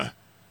Yul Brynner.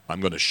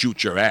 I'm going to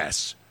shoot your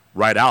ass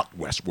right out,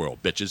 Westworld,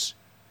 bitches."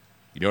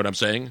 You know what I'm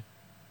saying?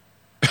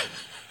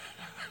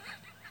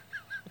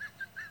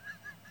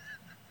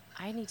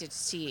 I need to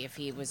see if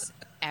he was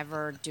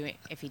ever doing,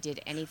 if he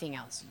did anything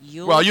else.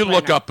 Well, you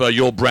look up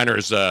Yul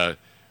Brynner's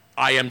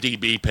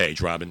IMDb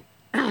page, Robin.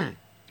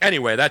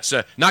 Anyway, that's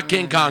not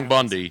King Kong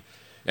Bundy,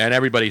 and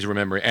everybody's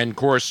remembering. And, of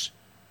course,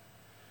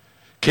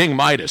 King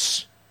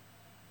Midas,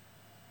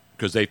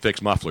 because they fix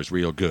mufflers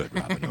real good,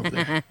 Robin, over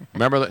there.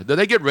 Remember, did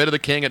they get rid of the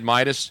king at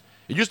Midas?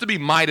 It used to be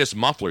Midas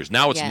mufflers.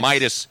 Now it's Yes.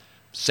 Midas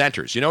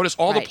centers. You notice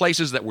all the Right.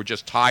 places that were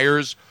just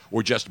tires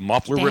or just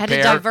muffler They had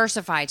repair. to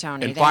diversify,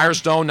 Tony. And They had-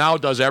 Firestone now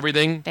does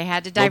everything. They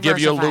had to They'll give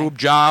you a diversify. lube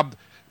job.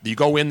 You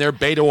go in there,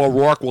 Beto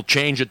O'Rourke will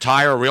change a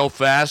tire real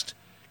fast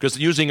because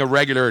using a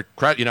regular,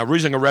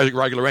 using a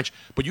regular wrench.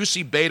 But you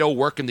see Beto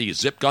working the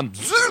zip gun.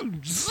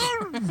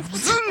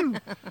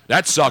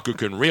 That sucker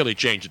can really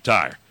change a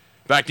tire.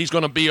 In fact, he's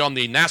going to be on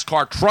the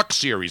NASCAR Truck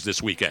Series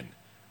this weekend,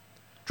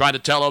 trying to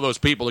tell all those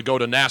people to go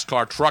to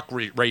NASCAR truck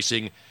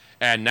racing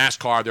and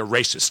NASCAR, they're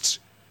racists,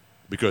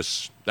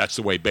 because that's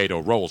the way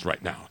Beto rolls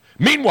right now.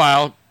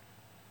 Meanwhile,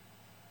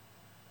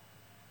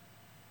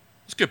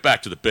 let's get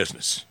back to the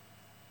business.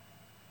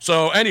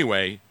 So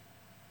anyway,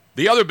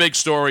 the other big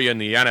story in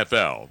the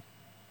NFL,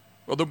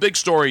 well, the big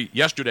story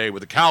yesterday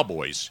with the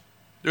Cowboys,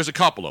 there's a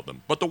couple of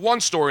them. But the one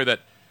story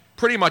that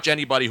pretty much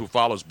anybody who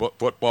follows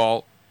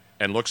football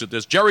and looks at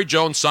this, Jerry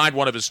Jones signed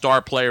one of his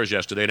star players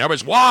yesterday, and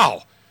everybody's,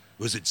 wow,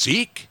 was it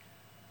Zeke?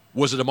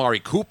 Was it Amari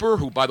Cooper,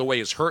 who, by the way,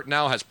 is hurt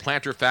now, has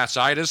plantar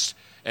fasciitis,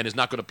 and is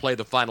not going to play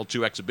the final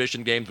two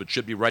exhibition games, but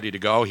should be ready to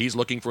go. He's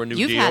looking for a new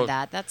You've deal. had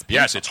that. That's painful.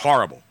 Yes, it's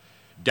horrible.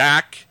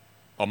 Dak,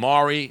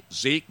 Amari,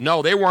 Zeke,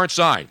 no, they weren't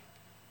signed.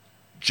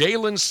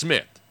 Jalen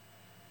Smith.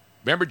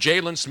 Remember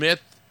Jalen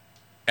Smith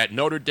at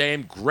Notre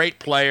Dame? Great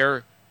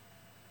player.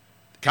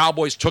 The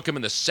Cowboys took him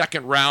in the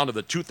second round of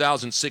the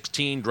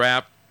 2016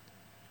 draft.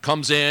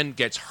 Comes in,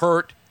 gets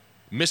hurt,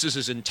 misses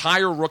his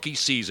entire rookie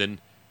season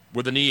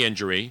with a knee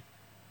injury.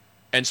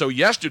 And so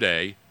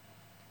yesterday,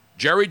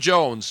 Jerry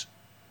Jones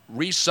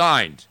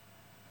re-signed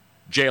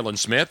Jalen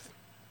Smith,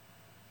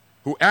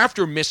 who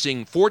after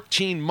missing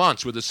 14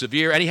 months with a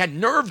severe, and he had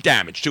nerve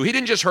damage too. He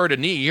didn't just hurt a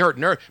knee, he hurt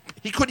nerve.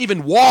 He couldn't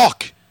even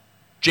walk,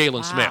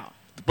 Jalen Smith.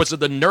 Because of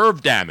the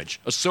nerve damage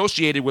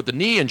associated with the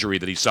knee injury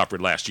that he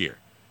suffered last year.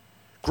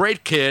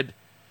 Great kid.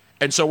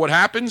 And so what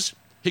happens?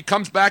 He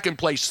comes back and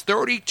plays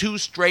 32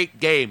 straight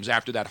games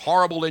after that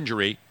horrible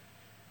injury,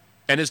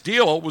 and his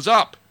deal was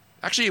up.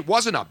 Actually, it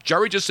wasn't up.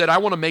 Jerry just said, I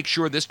want to make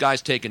sure this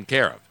guy's taken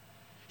care of.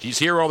 He's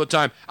here all the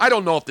time. I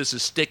don't know if this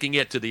is sticking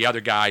it to the other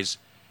guys,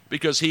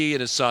 because he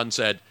and his son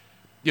said,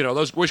 we're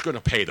going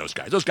to pay those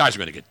guys. Those guys are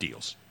going to get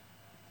deals.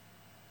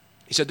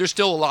 He said, there's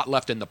still a lot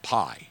left in the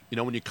pie,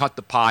 when you cut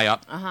the pie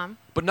up.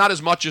 But not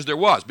as much as there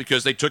was,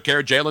 because they took care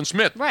of Jalen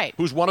Smith, right,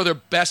 who's one of their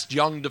best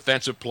young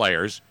defensive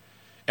players.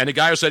 And the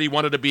guy who said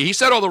he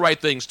said all the right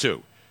things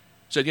too.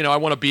 Said, I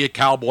want to be a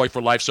Cowboy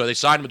for life. So they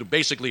signed him to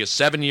basically a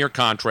 7-year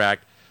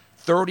contract,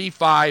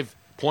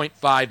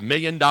 $35.5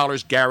 million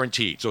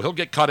guaranteed. So he'll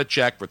get cut a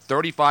check for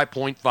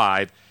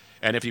 $35.5,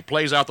 and if he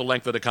plays out the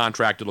length of the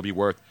contract, it'll be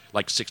worth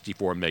like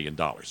 $64 million.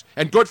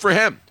 And good for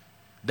him.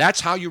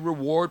 That's how you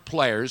reward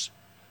players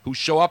who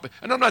show up.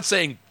 And I'm not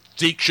saying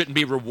Zeke shouldn't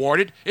be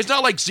rewarded. It's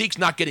not like Zeke's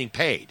not getting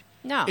paid.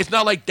 No. It's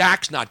not like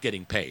Dak's not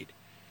getting paid.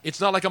 It's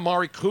not like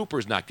Amari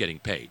Cooper's not getting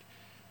paid.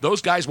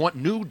 Those guys want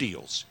new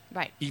deals,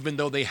 right, even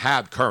though they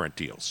have current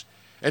deals.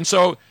 And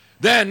so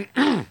then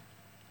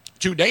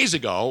 2 days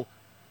ago,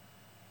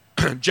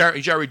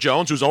 Jerry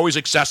Jones, who's always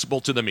accessible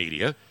to the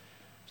media,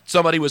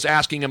 somebody was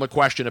asking him a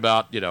question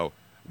about,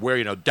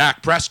 where,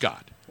 Dak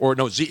Prescott, or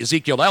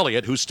Ezekiel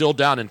Elliott, who's still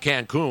down in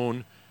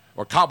Cancun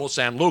or Cabo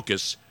San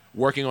Lucas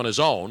working on his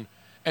own.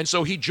 And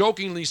so he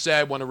jokingly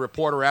said, when a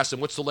reporter asked him,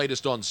 what's the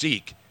latest on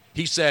Zeke?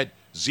 He said,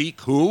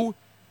 Zeke who?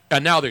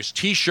 And now there's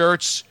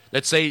T-shirts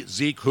that say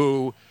Zeke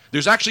who.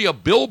 There's actually a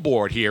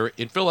billboard here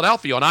in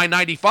Philadelphia on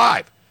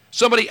I-95.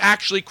 Somebody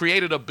actually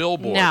created a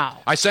billboard. No.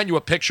 I sent you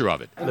a picture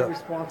of it. Any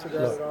response to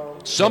that at all?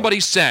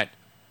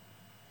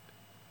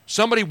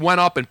 Somebody went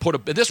up and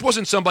this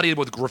wasn't somebody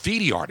with a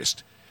graffiti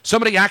artist.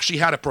 Somebody actually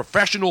had a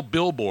professional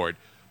billboard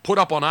put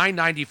up on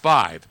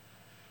I-95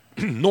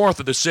 north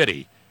of the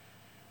city,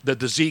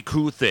 the Zeke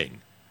who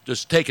thing,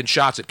 just taking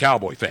shots at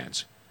Cowboy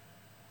fans.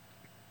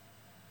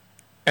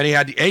 And he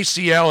had the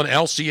ACL and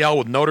LCL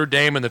with Notre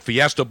Dame in the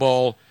Fiesta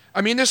Bowl.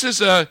 I mean, this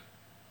is a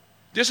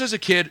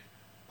kid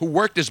who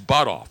worked his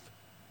butt off,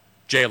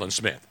 Jalen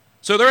Smith.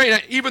 So there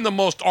ain't even the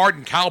most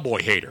ardent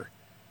Cowboy hater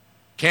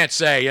can't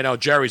say,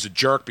 Jerry's a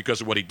jerk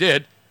because of what he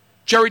did.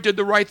 Jerry did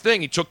the right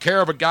thing. He took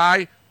care of a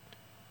guy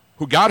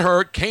who got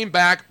hurt, came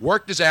back,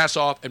 worked his ass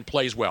off, and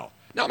plays well.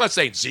 Now, I'm not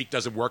saying Zeke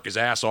doesn't work his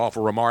ass off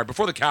or Amari.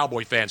 Before the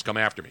Cowboy fans come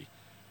after me,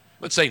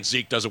 I'm not saying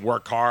Zeke doesn't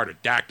work hard or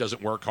Dak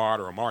doesn't work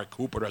hard or Amari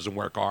Cooper doesn't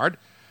work hard.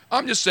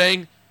 I'm just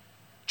saying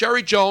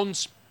Jerry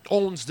Jones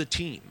owns the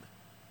team.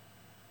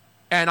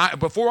 And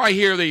before I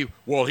hear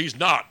well, he's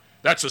not.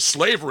 That's a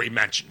slavery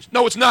mention.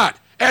 No, it's not.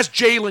 Ask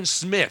Jalen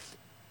Smith.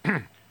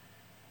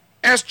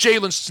 Ask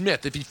Jalen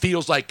Smith if he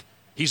feels like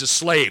he's a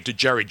slave to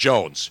Jerry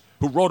Jones,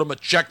 who wrote him a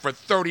check for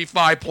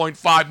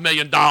 $35.5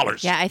 million.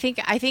 Yeah, I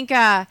think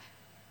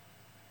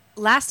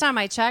last time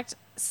I checked,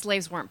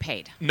 slaves weren't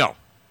paid. No,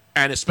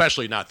 and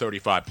especially not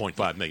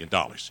 $35.5 million.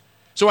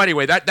 So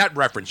anyway, that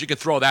reference, you can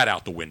throw that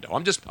out the window.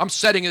 I'm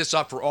setting this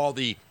up for all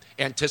the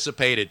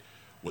anticipated,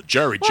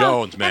 Jerry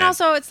Jones, man. And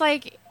also, it's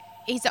like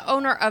he's the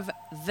owner of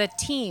the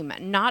team,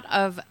 not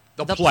of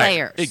the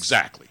players.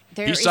 Exactly.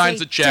 There he is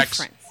signs a the checks.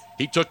 difference.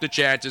 He took the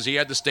chances. He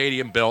had the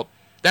stadium built.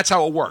 That's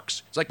how it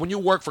works. It's like when you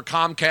work for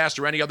Comcast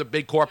or any other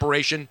big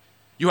corporation,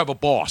 you have a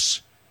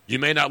boss. You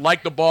may not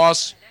like the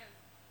boss.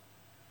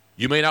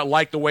 You may not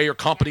like the way your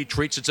company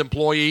treats its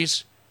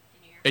employees.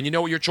 And you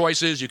know what your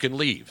choice is? You can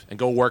leave and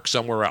go work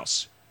somewhere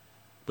else.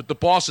 But the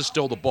boss is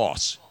still the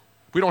boss.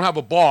 If we don't have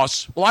a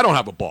boss, well, I don't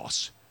have a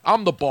boss.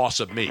 I'm the boss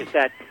of me. Is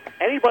that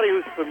anybody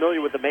who's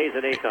familiar with the Mays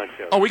and Aton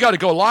show? Oh, we got to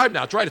go live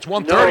now. That's right. It's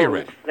 1:30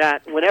 already.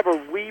 That whenever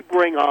we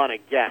bring on a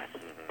guest,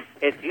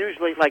 it's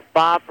usually like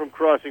Bob from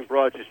Crossing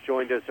Broad just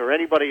joined us, or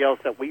anybody else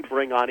that we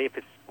bring on. If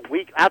it's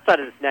week outside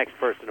of this next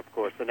person, of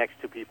course, the next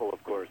two people,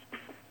 of course.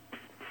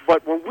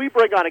 But when we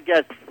bring on a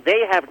guest,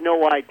 they have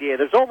no idea.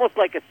 There's almost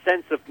like a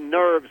sense of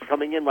nerves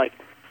coming in, like,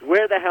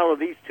 where the hell are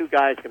these two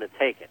guys going to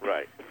take it?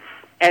 Right.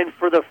 And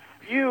for the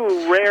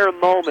few rare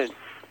moments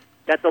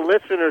that the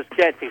listeners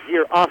get to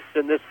hear us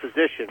in this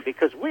position,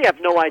 because we have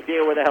no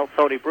idea where the hell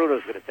Tony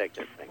Bruno's going to take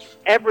this thing.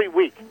 Every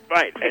week.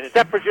 Right.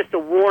 Except for just a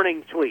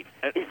warning tweet.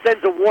 He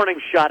sends a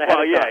warning shot ahead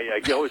of time. Yeah,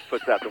 he always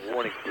puts out the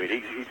warning tweet.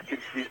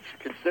 He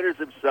considers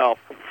himself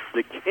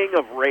the king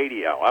of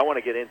radio. I want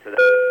to get into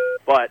that.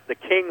 But the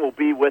king will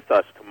be with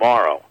us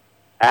tomorrow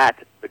at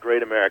the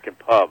Great American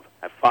Pub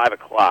at 5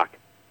 o'clock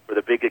for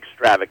the big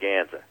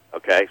extravaganza.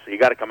 Okay? So you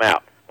got to come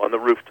out on the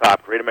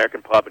rooftop, Great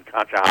American Pub in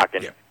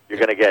Conshohocken. Yeah. You're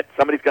going to get,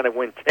 somebody's going to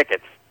win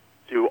tickets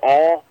to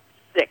all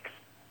 6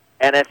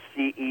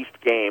 NFC East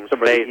games for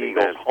the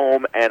Eagles,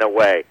 home and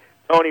away.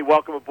 Tony,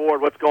 welcome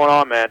aboard. What's going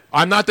on, man?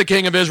 I'm not the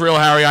king of Israel,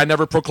 Harry. I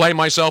never proclaimed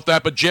myself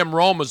that, but Jim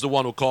Rome was the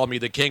one who called me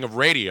the king of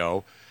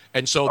radio.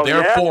 And so,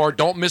 therefore,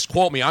 don't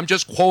misquote me. I'm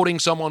just quoting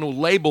someone who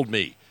labeled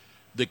me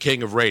the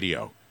king of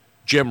radio,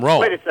 Jim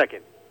Rome. Wait a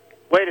second.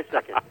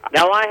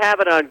 Now, I have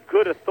it on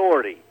good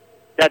authority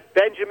that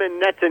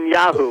Benjamin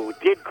Netanyahu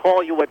did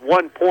call you at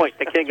one point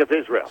the king of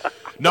Israel.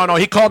 No,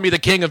 he called me the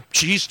king of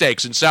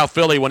cheesesteaks in South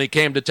Philly when he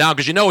came to town,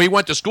 because, he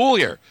went to school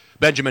here,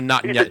 Benjamin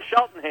Netanyahu. He's a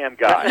Cheltenham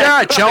guy.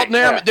 Yeah,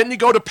 Cheltenham. Yeah. Didn't he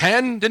go to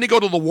Penn? Didn't he go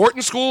to the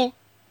Wharton School?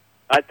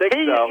 I think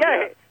so,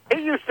 yeah.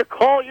 He used to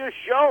call your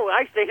show.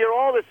 I used to hear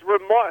all this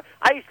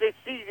I used to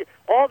see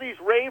all these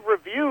rave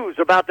reviews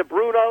about the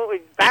Bruno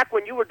back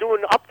when you were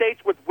doing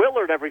updates with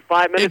Willard every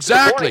 5 minutes.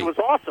 Exactly. It was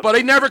awesome. But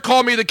he never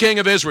called me the king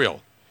of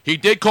Israel. He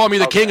did call me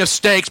the king of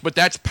steaks, but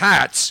that's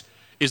Pat's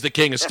is the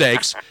king of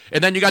steaks.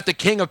 And then you got the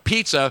king of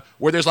pizza,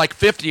 where there's like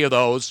 50 of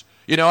those.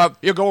 You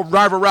go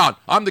drive around.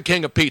 I'm the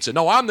king of pizza.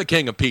 No, I'm the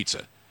king of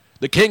pizza.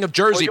 The king of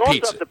Jersey you also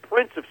pizza. have the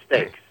prince of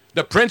steaks.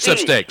 The prince of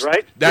steaks.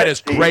 Right? That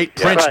is great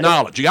prince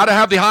knowledge. You got to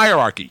have the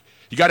hierarchy.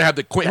 You got to have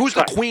the queen. Who's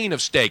the queen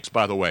of steaks,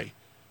 by the way?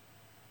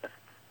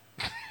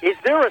 Is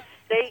there a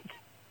steak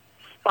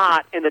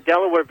spot in the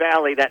Delaware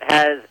Valley that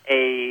has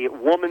a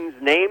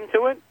woman's name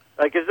to it?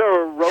 Like, is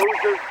there a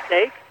Roser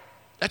steak?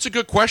 That's a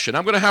good question.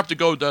 I'm going to have to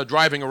go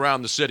driving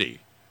around the city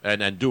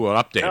and do an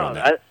update on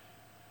that.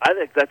 I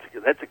think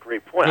that's a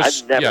great point.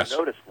 I've never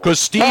noticed. Because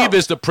Steve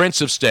is the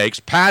prince of steaks.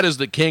 Pat is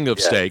the king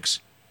of steaks.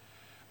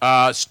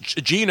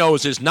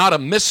 Gino's is not a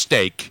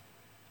mistake.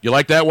 You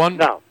like that one?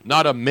 No.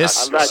 Not a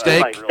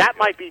mistake? That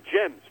might be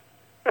Jim's.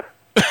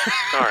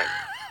 Sorry.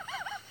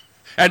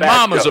 And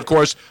Mama's, of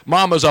course.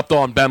 Mama's up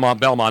on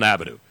Belmont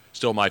Avenue.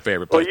 Still my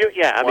favorite place.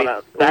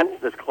 Well,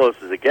 that's as close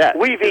as it gets.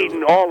 We've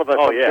eaten, all of us,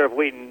 I'm sure, have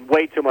eaten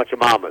way too much of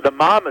Mama's. The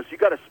Mama's, you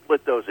got to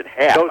split those in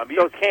half.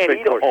 Those can't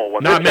eat a whole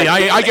one. Not me.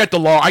 I get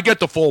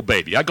the full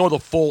baby. I go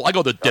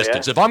the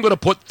distance. If I'm going to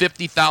put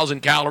 50,000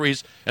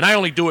 calories, and I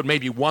only do it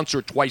maybe once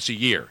or twice a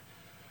year,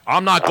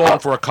 I'm not going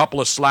for a couple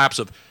of slaps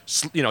of,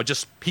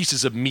 just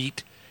pieces of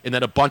meat and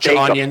then a bunch of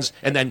onions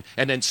and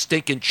then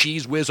stinking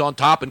cheese whiz on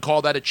top and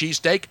call that a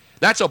cheesesteak.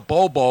 That's a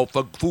Bobo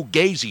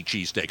Fugazi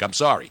cheesesteak. I'm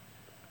sorry.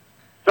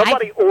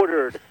 Somebody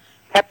ordered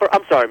pepper.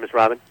 I'm sorry, Miss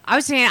Robin. I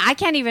was saying I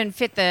can't even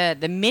fit the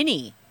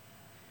mini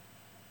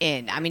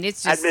in. I mean,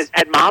 it's just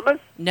at Mama's.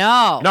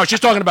 No, she's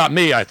talking about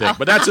me, I think.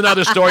 But that's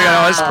another story.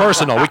 It's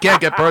personal. We can't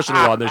get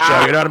personal on this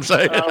show. You know what I'm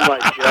saying? Oh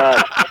my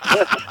God!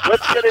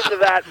 Let's get into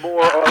that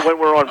more when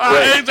we're on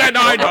break.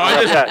 I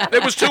know.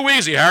 It was too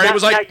easy, Harry. It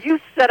was like now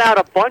you set out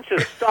a bunch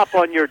of stuff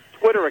on your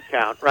Twitter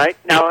account, right?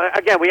 Now,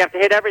 again, we have to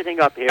hit everything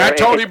up here. At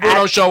Tony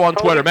Bruno Show on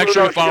Twitter. Make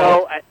sure you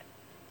follow.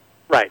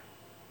 Right.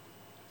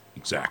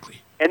 Exactly.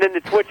 and then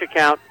the Twitch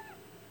account,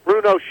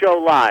 Bruno Show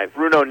Live.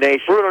 Bruno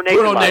Nation.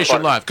 Bruno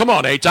Nation Live. Come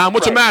on, Aton.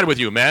 What's the matter with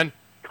you, man?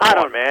 I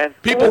don't, man.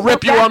 People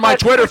rip you on my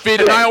Twitter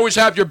feed, and I always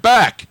have your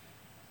back.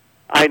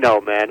 I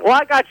know, man. Well,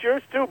 I got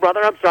yours too,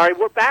 brother. I'm sorry.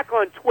 We're back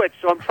on Twitch,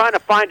 so I'm trying to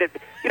find it.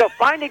 You know,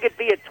 finding it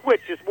via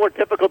Twitch is more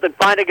difficult than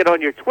finding it on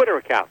your Twitter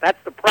account.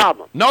 That's the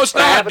problem. No, it's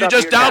not. You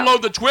just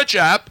download the Twitch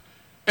app,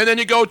 and then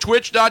you go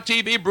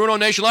twitch.tv, Bruno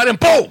Nation Live, and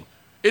boom!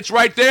 It's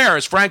right there,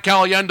 as Frank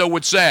Caliendo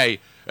would say.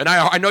 And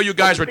I know you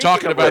guys were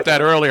talking about that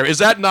earlier. Is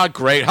that not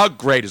great? How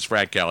great is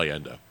Frank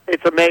Caliendo?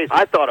 It's amazing.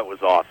 I thought it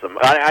was awesome.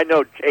 I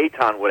know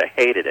Aton would have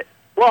hated it.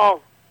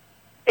 Well,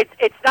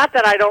 it's not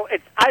that I don't.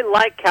 I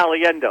like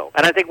Caliendo,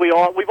 and I think we've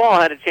all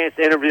had a chance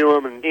to interview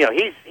him, and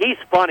he's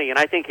funny, and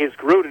I think his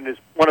Gruden is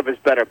one of his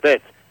better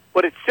bits.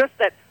 But it's just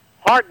that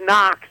Hard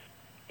Knocks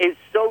is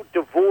so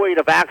devoid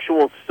of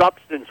actual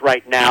substance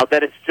right now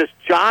that it's just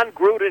John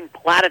Gruden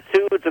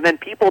platitudes and then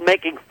people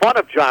making fun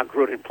of John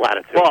Gruden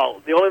platitudes. Well,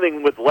 the only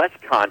thing with less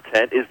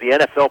content is the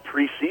NFL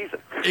preseason.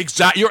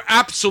 Exactly. You're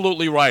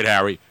absolutely right,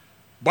 Harry.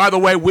 By the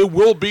way, we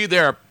will be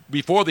there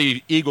before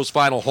the Eagles'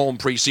 final home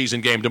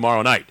preseason game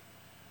tomorrow night.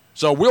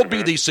 So we'll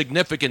be the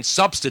significant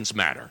substance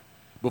matter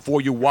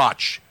before you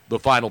watch the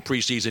final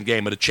preseason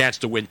game and a chance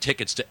to win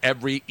tickets to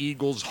every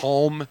Eagles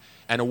home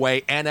and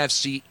away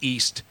NFC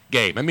East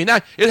game. I mean,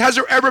 has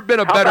there ever been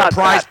a better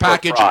prize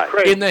package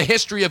in the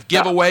history of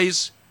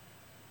giveaways?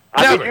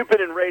 I mean, you've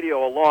been in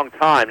radio a long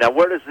time. Now,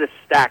 where does this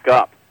stack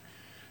up?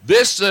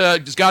 This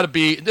has got to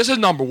be, this is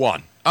number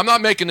one. I'm not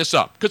making this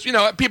up because,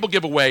 people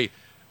give away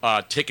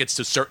tickets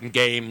to certain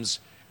games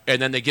and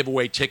then they give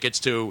away tickets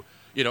to,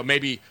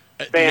 maybe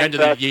at the end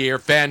of the year,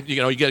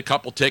 you get a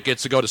couple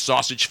tickets to go to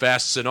Sausage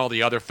Fests and all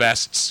the other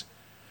fests,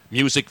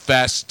 Music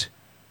Fest,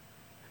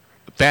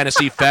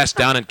 Fantasy Fest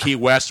down in Key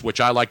West,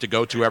 which I like to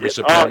go to every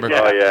September.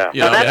 Oh,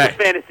 yeah. That's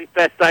the Fantasy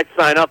Fest I'd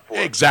sign up for.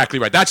 Exactly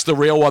right. That's the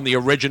real one, the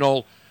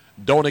original.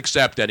 Don't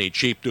accept any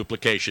cheap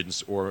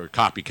duplications or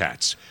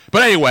copycats.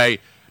 But anyway,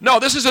 no,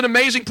 this is an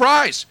amazing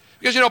prize.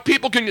 Because,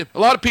 a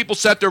lot of people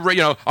set their, I'm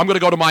going to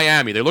go to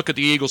Miami. They look at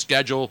the Eagles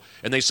schedule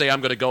and they say,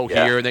 I'm going to go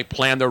here, and they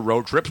plan their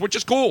road trips, which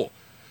is cool.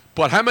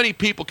 But how many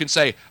people can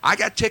say, I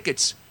got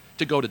tickets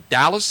to go to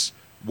Dallas,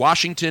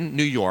 Washington,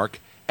 New York,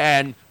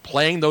 and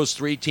playing those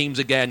three teams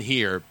again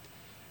here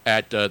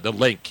at the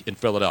Link in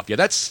Philadelphia?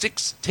 That's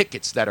 6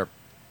 tickets that are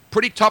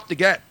pretty tough to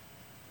get.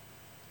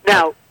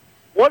 Now,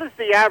 what does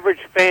the average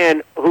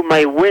fan who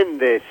may win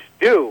this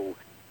do?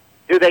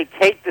 Do they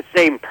take the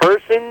same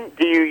person?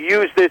 Do you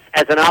use this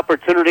as an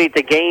opportunity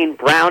to gain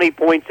brownie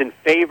points in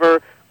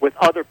favor with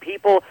other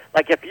people?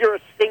 Like, if you're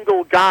a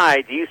single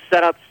guy, do you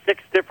set up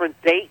 6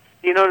 different dates?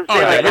 You know what I'm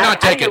saying?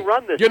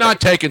 You're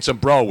not taking some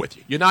bro with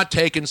you. You're not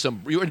taking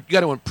some. You got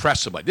to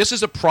impress somebody. This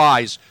is a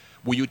prize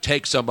where you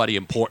take somebody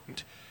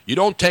important. You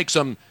don't take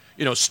some,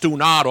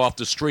 stunad off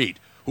the street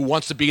who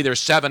wants to be there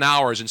 7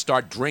 hours and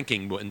start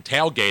drinking and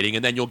tailgating,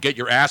 and then you'll get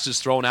your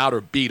asses thrown out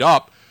or beat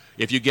up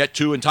if you get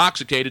too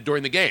intoxicated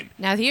during the game.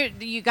 Now here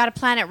you got to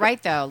plan it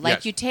right though.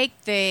 Like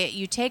Yes.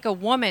 you take a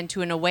woman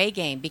to an away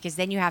game because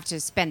then you have to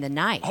spend the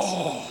night.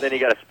 Oh, Then you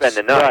got to spend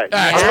the night.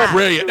 that's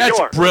brilliant. That's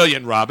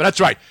brilliant, Robin. That's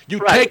right.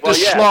 You take the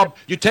schlub.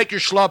 You take your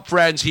schlub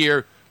friends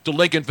here to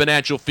Lincoln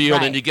Financial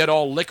Field, and you get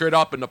all liquored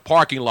up in the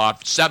parking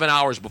lot 7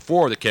 hours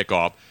before the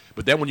kickoff.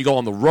 But then when you go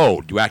on the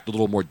road, you act a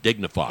little more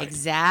dignified.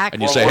 Exactly.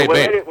 And you say, "Hey,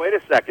 babe." Wait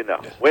a second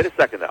though. Wait a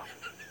second though.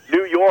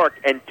 New York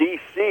and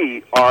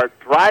D.C. are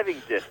driving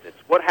distance.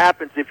 What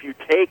happens if you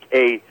take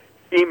a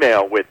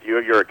female with you?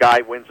 You're a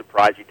guy, wins a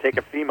prize. You take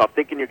a female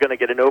thinking you're going to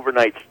get an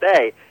overnight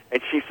stay,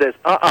 and she says,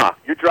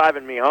 you're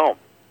driving me home.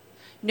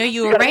 No,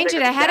 you arrange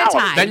it ahead of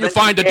time. Then you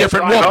find a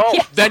different woman.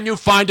 Yes. Then you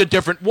find a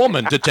different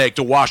woman to take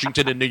to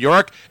Washington and New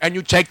York, and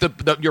you take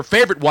your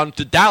favorite one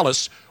to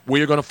Dallas, where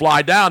you're going to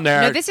fly down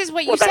there. No, this is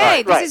what you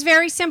say. This is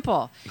very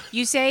simple.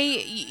 You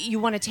say you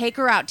want to take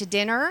her out to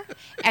dinner,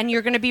 and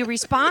you're going to be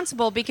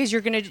responsible because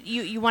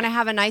you want to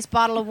have a nice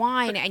bottle of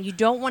wine, and you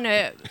don't want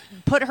to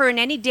put her in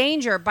any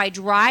danger by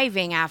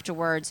driving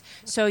afterwards.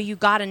 So you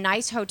got a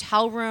nice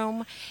hotel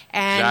room,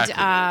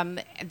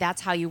 and that's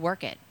how you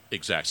work it.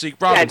 Exactly. See,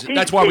 Robin,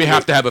 that's why we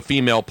have to have a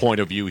female point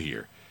of view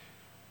here.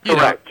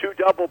 Correct. 2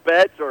 double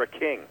beds or a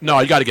king? No,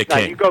 you got to get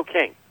king. No, you go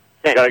king.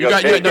 You got to go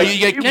king.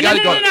 You got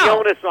to go. The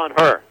onus on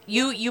her.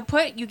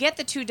 You get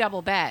the 2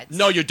 double beds.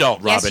 No, you don't,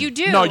 Robin. Yes, you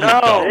do. No, you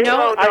don't.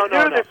 No. I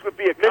knew this would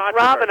be a controversy.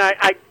 Robin,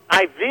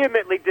 I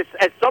vehemently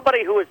as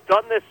somebody who has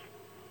done this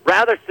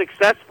rather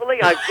successfully,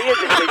 I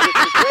vehemently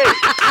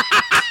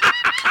disagree.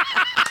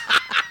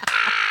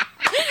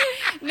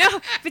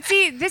 No, but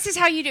see, this is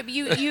how you do.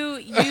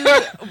 You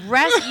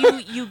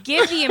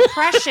give the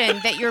impression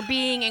that you're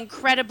being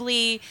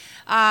incredibly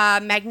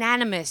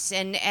magnanimous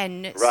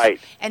and right.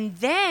 And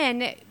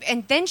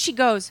then she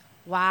goes,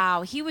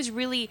 "Wow, he was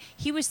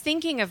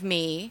thinking of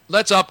me."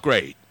 Let's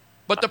upgrade.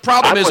 But the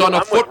problem is on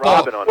a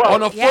football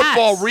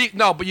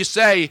no, but you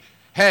say,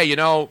 "Hey,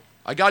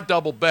 I got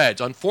double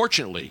beds."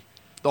 Unfortunately,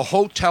 the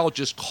hotel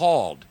just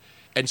called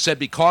and said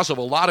because of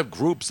a lot of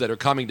groups that are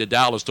coming to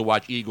Dallas to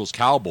watch Eagles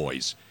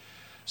Cowboys,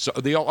 So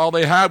all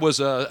they had was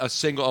a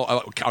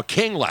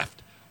king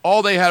left.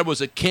 All they had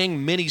was a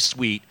king mini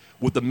suite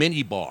with a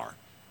mini bar.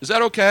 Is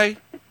that okay?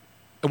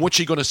 And what's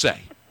she going to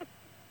say?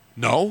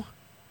 No?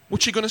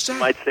 What's she going to say?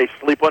 Might say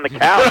sleep on the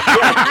couch.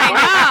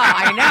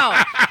 I know.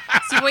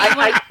 See what you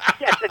want.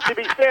 Yes, and to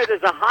be fair,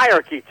 there's a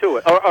hierarchy to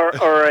it,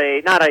 or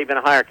a not even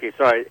a hierarchy.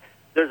 Sorry,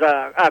 there's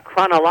a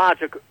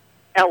chronological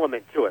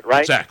element to it,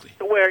 right? Exactly.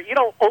 To where you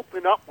don't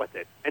open up with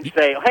it and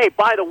say, "Hey,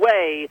 by the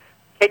way,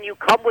 can you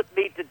come with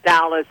me to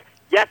Dallas?"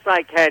 Yes,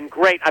 I can.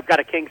 Great, I've got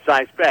a king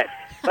size bed.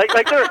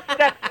 Like there are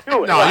steps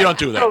to it. No, you don't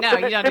do that. So, No,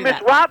 you don't to do Ms.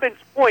 that. Robin's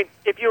point,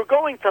 if you're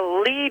going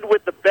to lead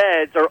with the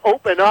beds or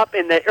open up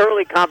in the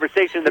early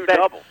conversation in the bed,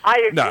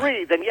 I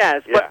agree. Then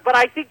yes, but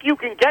I think you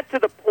can get to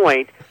the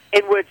point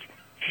in which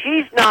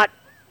she's not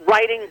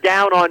writing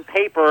down on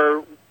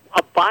paper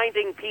a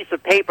binding piece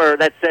of paper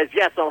that says,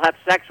 yes, I'll have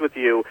sex with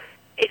you.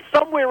 It's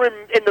somewhere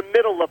in the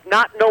middle of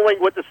not knowing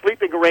what the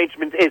sleeping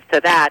arrangement is to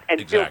that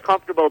and feel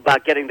comfortable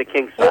about getting the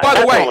king size. Well,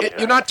 by the way,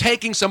 you're not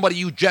taking somebody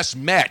you just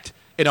met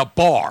in a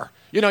bar.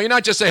 You're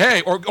not just saying,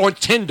 hey, or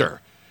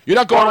Tinder. You're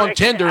not going on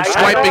Tinder and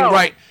swiping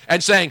right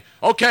and saying,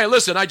 okay,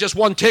 listen, I just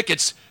won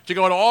tickets to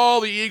go to all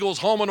the Eagles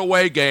home and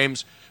away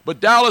games, but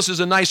Dallas is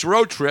a nice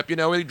road trip.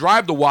 We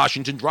drive to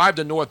Washington, drive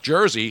to North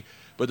Jersey,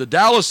 but the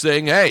Dallas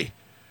thing, hey,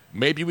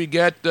 maybe we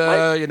get,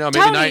 maybe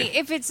Tony,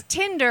 if it's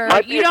Tinder,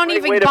 you don't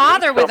even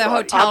bother with a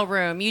hotel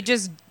room. You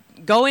just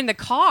go in the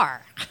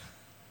car.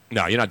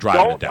 No, you're not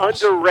driving to Dallas.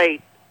 Don't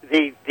underrate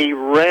the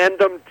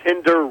random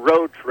Tinder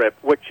road trip,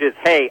 which is,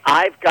 hey,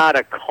 I've got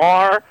a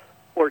car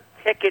or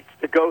tickets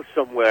to go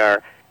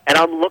somewhere, and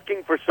I'm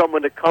looking for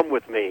someone to come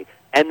with me.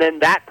 And then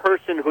that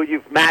person who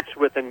you've matched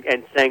with and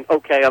saying,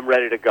 okay, I'm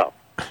ready to go.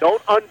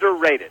 Don't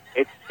underrate it.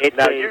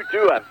 Now, you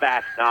do have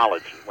vast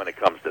knowledge when it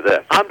comes to this.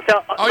 I'm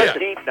telling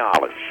deep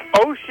knowledge.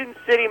 Ocean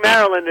City,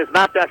 Maryland is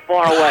not that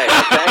far away,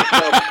 okay?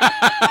 So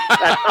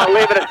I'll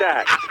leave it at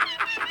that.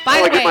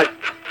 By the way,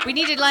 we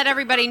need to let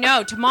everybody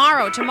know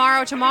tomorrow.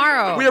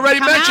 We already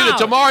mentioned it.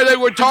 Tomorrow they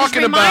were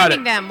talking about it.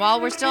 Reminding them while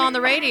we're still on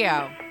the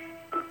radio.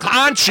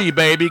 Conchi,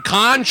 baby,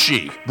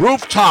 Conchi.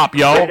 Rooftop,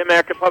 yo. Great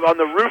American Pub on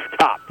the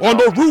rooftop. On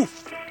the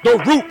roof. The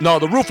roof. No,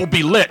 the roof will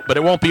be lit, but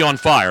it won't be on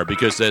fire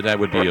because that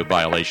would be a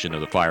violation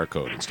of the fire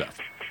code and stuff.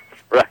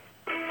 Right.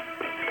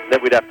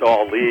 Then we'd have to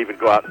all leave and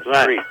go out in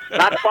the street.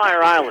 Not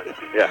Fire Island.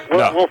 Yeah.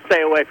 We'll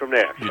stay away from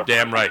there. You're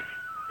damn right.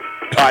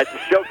 All right, the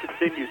show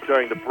continues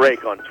during the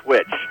break on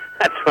Twitch.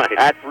 That's right.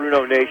 At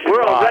Bruno Nation We're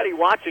Live. already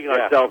watching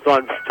ourselves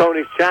on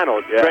Tony's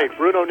channel. It's great.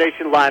 Bruno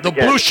Nation Live The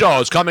again. Blue Show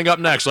is coming up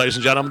next, ladies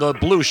and gentlemen. The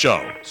Blue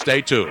Show.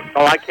 Stay tuned.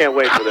 Oh, I can't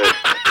wait for this.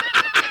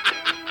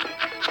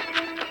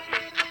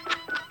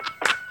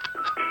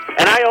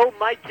 And I owe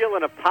Mike Gill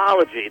an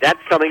apology. That's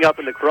coming up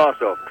in the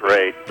crossover.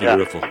 Great.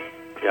 Beautiful.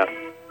 Yeah.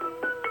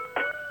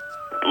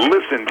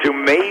 Listen to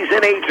Mays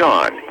and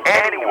Aton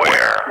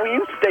anywhere. Will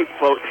you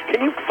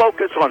can you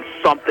focus on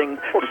something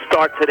to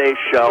start today's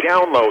show?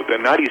 Download the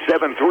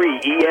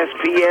 97.3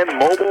 ESPN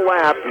mobile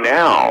app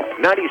now.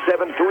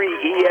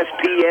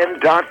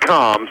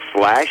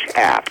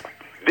 97.3ESPN.com/app.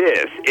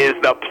 This is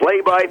the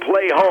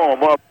play-by-play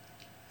home of...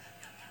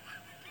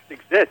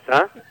 Exists,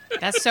 huh?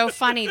 That's so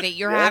funny that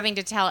you're having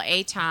to tell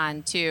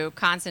Aton to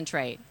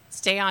concentrate.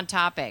 Stay on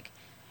topic.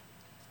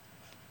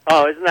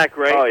 Oh, isn't that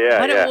great? Oh,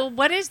 yeah, Well,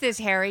 what is this,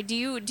 Harry? Do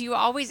you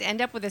always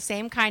end up with the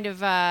same kind of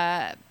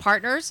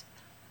partners?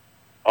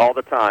 All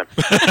the time.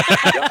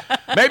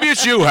 Maybe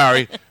it's you,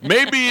 Harry.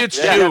 Maybe it's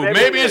Yeah, you. maybe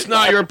Maybe it it's is.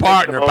 not your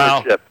partner,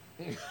 pal.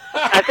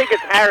 I think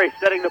it's Harry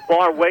setting the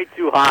bar way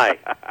too high.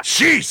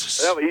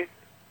 Jesus. No,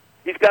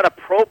 he's got a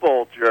Pro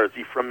Bowl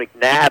jersey from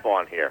McNabb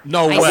on here.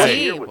 No I way. What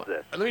see. year was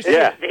this? Let me see.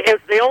 Yeah.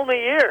 It's the only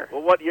year.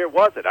 Well, what year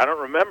was it? I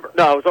don't remember.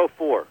 No, it was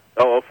 04.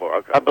 Oh, 04.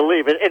 Okay. I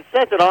believe it. It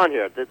says it on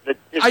here.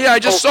 I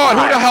just saw it.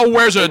 Who the hell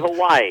wears in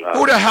Hawaii?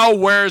 Who the hell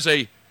wears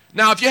a...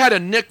 Now, if you had a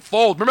Nick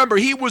Foles, remember,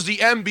 he was the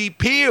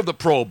MVP of the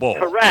Pro Bowl.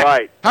 Correct.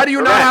 Right. How do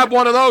you not have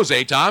one of those,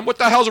 Aton? What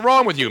the hell's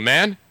wrong with you,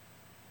 man?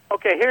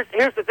 Okay,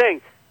 here's the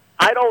thing.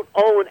 I don't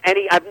own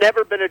any. I've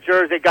never been a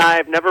jersey guy.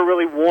 I've never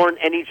really worn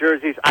any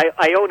jerseys.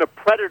 I own a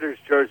Predators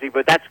jersey,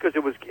 but that's because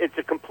it's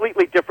a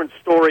completely different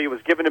story. It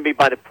was given to me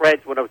by the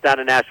Preds when I was down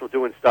in Nashville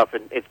doing stuff,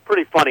 and it's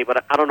pretty funny,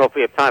 but I don't know if we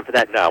have time for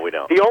that. No, we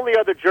don't. The only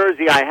other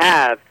jersey I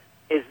have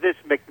is this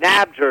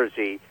McNabb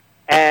jersey,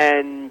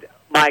 and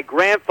my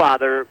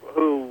grandfather,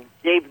 who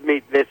gave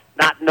me this,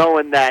 not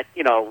knowing that,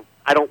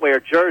 I don't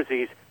wear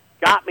jerseys,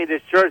 got me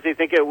this jersey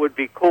thinking it would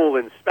be cool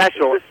and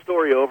special. Is this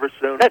story over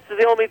soon? That's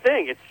the only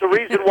thing. It's the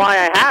reason why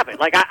I have it.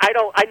 Like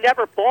I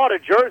never bought a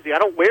jersey. I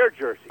don't wear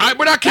jerseys.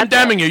 We're not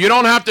condemning you. You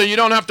don't have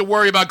to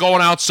worry about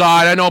going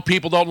outside. I know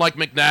people don't like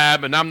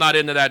McNabb, and I'm not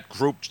into that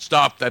group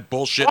stuff, that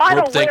bullshit I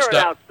group don't thing wear it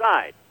stuff.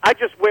 outside. I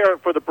just wear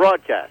it for the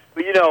broadcast.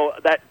 But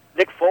that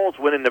Nick Foles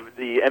winning the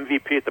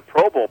MVP at the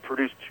Pro Bowl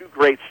produced two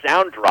great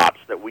sound drops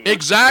that we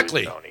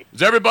Exactly. used to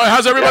use, Tony.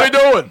 How's everybody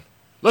doing?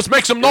 Let's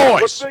make some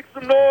noise. Let's make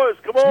some noise.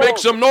 Come on. Let's make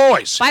some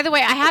noise. By the way,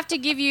 I have to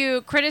give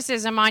you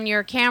criticism on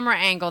your camera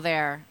angle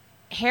there.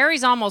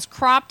 Harry's almost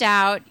cropped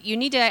out. You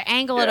need to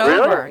angle it really?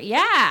 over.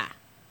 Yeah.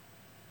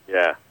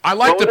 Yeah. I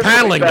like the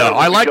paneling, though.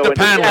 I like the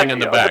paneling in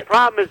the The back.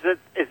 problem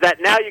is that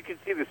now you can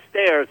see the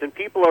stairs, and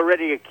people are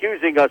already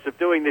accusing us of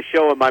doing the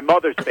show in my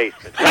mother's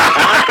basement.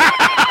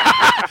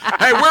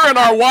 Hey, we're in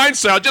our wine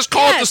cellar. Just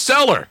call it the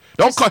cellar.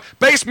 Don't call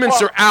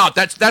basements are out.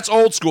 That's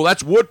old school.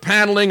 That's wood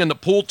paneling and the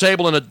pool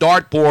table and a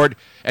dartboard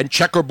and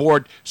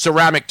checkerboard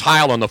ceramic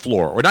tile on the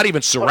floor, or not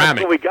even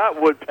ceramic. Well, we got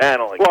wood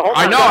paneling. Well, hold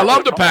I on, know. I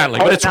love the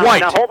paneling, but it's now,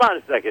 white. Now, hold on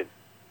a second.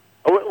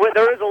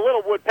 There is a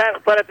little wood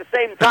panel, but at the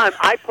same time,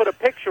 I put a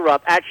picture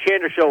up at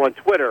Shander Show on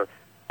Twitter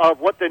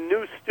of what the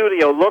new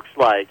studio looks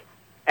like,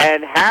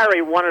 and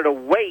Harry wanted to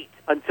wait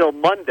until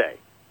Monday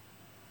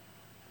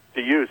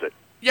to use it.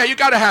 Yeah, you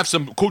got to have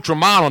some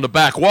accoutrement on the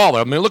back wall.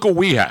 I mean, look what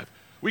we have.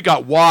 We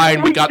got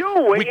wine. We got.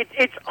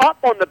 It's up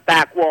on the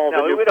back wall.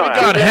 No, we don't We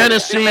got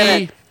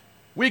Hennessy.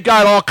 We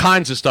got all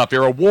kinds of stuff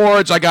here.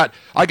 Awards. I got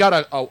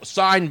a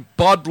signed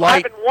Bud I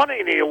Light. haven't won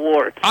any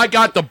awards. I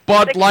got the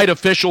Bud Light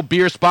official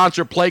beer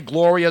sponsor, Play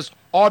Glorious,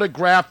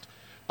 autographed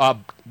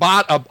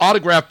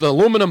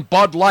aluminum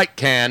Bud Light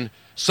can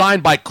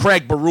signed by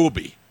Craig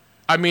Berube.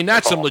 I mean,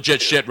 that's some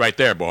legit shit right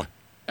there, boy.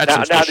 That's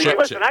some Now, shit.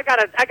 listen, I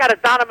got a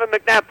Donovan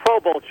McNabb Pro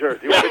Bowl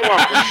jersey. What do you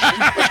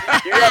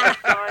want? Do you have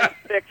a signed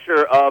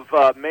picture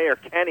of Mayor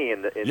Kenny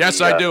in the?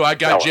 Yes, I do. I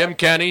got Jim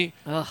Kenny,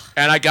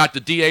 and I got the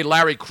DA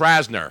Larry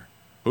Krasner,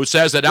 who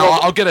says that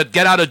I'll get a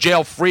get out of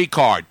jail free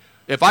card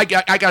if I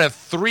got a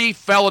 3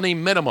 felony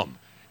minimum.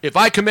 If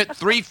I commit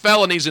 3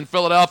 felonies in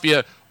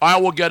Philadelphia, I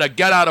will get a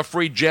get out of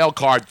free jail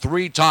card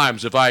 3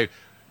 times if I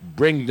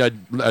bring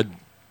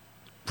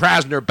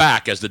Krasner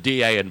back as the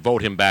DA and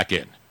vote him back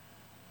in.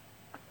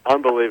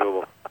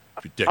 Unbelievable.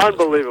 Ridiculous.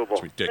 Unbelievable.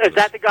 It's ridiculous. Is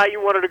that the guy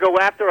you wanted to go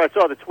after? I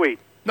saw the tweet.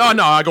 No,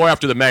 I go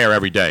after the mayor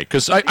every day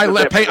because I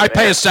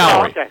pay his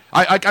salary. Oh, okay.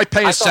 I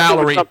pay his I thought there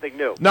salary. was something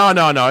new.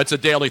 No, it's a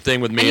daily thing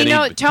with me, And you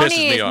know, he pisses Tony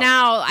me is off.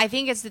 now, I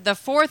think it's the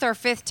 4th or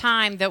 5th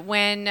time that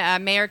when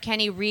Mayor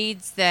Kenny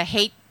reads the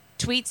hate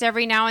tweets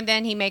every now and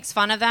then, he makes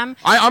fun of them.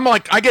 I'm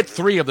like, I get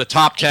 3 of the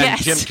top 10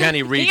 Yes. Jim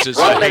Kenny reads his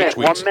One hate minute.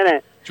 tweets. 1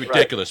 minute. It's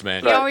ridiculous,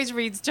 man. He always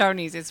reads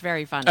Tony's. It's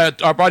very funny.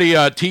 Our buddy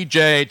T.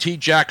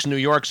 Jacks, New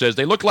York, says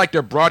they look like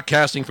they're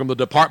broadcasting from the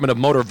Department of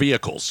Motor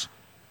Vehicles.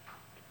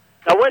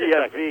 Now, wait a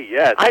second. DMV,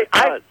 yes.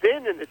 I've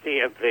been in the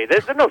DMV.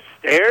 There's no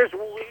stairs.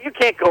 You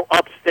can't go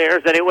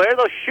upstairs anywhere.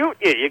 They'll shoot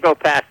you. You go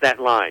past that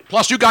line.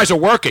 Plus, you guys are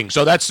working,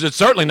 so it's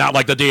certainly not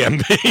like the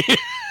DMV.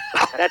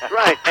 That's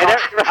right. And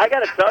I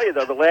got to tell you,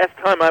 though, the last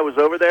time I was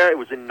over there, it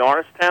was in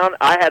Norristown.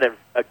 I had a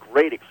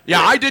great experience.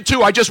 Yeah, I did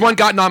too. I just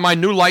gotten on my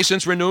new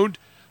license renewed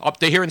up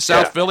to here in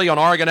South Philly on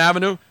Oregon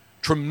Avenue.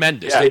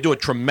 Tremendous. Yeah. They do a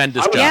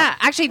tremendous job. Yeah,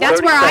 actually,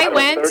 that's where I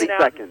went. 30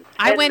 seconds.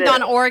 I 10 went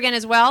minutes. on Oregon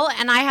as well,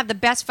 and I have the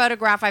best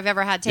photograph I've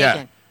ever had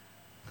taken.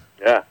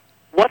 Yeah.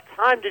 What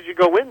time did you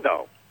go in,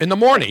 though? In the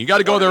morning. You got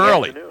to go there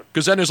early afternoon.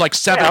 because then there's like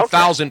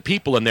 7,000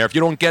 people in there. If you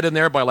don't get in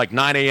there by like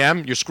 9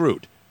 a.m., you're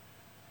screwed.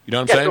 You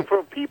know what I'm saying?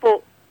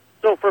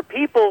 So for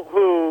people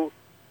who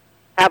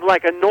have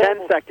like a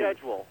normal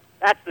schedule,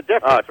 that's the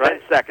difference, right?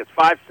 10 seconds,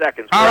 5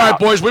 seconds. All we're right, out.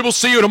 boys, we will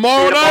see you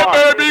tomorrow See you tomorrow. night,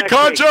 See you baby. next week.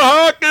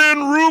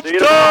 Conshohocken See you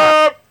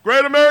tomorrow. Rooftop.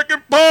 Great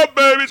American Pub,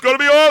 baby. It's going to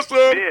be awesome.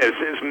 This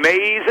is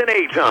Mays and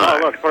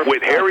Aton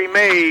with Harry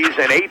Mays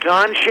and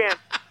Aton Shan.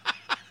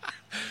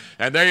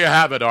 And there you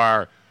have it,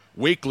 our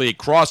weekly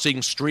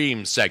Crossing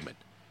Streams segment.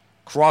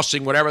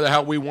 Crossing whatever the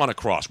hell we want to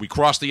cross. We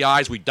cross the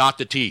I's, we dot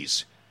the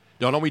T's.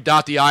 Don't we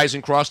dot the I's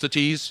and cross the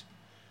T's?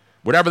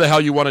 Whatever the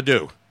hell you want to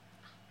do,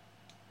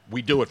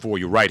 we do it for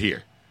you right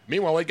here.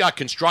 Meanwhile, we got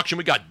construction.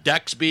 We got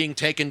decks being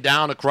taken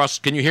down across.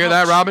 Can you hear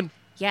that, Robin?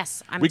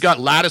 Yes. We got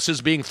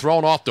lattices being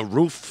thrown off the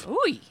roof. Ooh.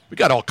 We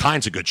got all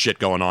kinds of good shit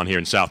going on here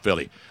in South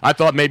Philly. I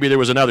thought maybe there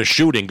was another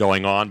shooting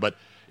going on, but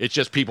it's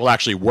just people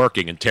actually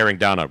working and tearing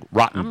down a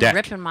rotten I'm deck.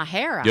 ripping my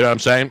hair out. You know what I'm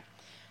saying?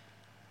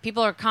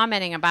 People are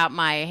commenting about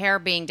my hair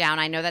being down.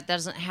 I know that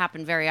doesn't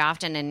happen very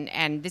often,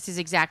 and this is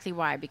exactly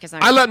why. Because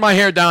I let my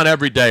hair down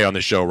every day on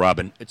the show,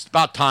 Robin. It's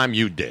about time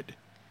you did.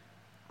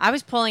 I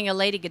was pulling a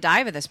Lady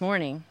Godiva this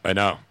morning. I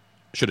know.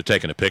 Should have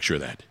taken a picture of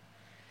that.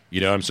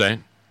 You know what I'm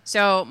saying?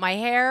 So my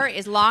hair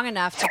is long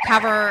enough to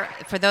cover,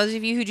 for those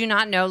of you who do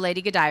not know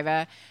Lady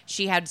Godiva,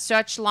 she had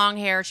such long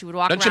hair, she would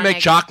walk Doesn't around she make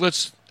naked.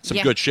 chocolates? Some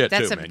Yeah, good shit,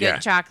 that's too, some man. good Yeah.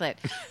 chocolate.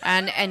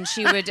 And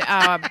she would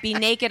be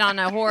naked on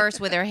a horse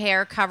with her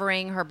hair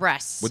covering her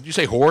breasts. What did you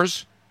say,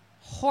 whores?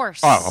 Horse.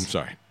 Oh, I'm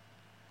sorry.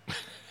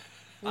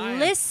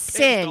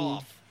 Listen.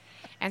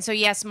 And so,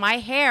 yes, my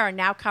hair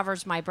now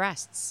covers my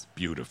breasts.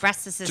 Beautiful.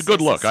 Breasts. It's a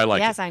good look. I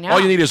like it. Yes, I know. All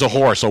you need is a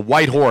horse, a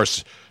white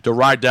horse, to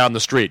ride down the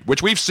street,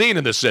 which we've seen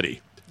in the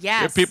city. Yes.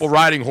 There are people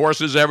riding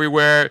horses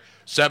everywhere,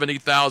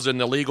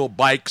 70,000 illegal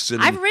bikes.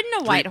 And I've ridden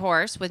a white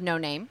horse with no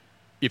name.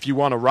 If you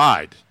want to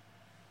ride,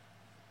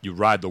 you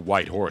ride the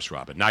white horse,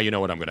 Robin. Now you know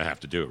what I'm going to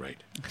have to do,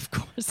 right? Of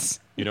course.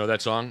 You know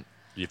that song?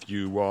 If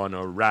you want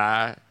to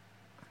ride,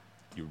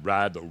 you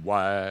ride the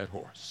white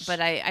horse. But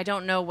I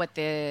don't know what's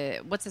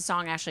the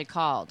song actually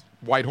called.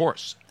 White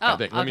horse, I Oh,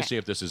 think. Let me okay. see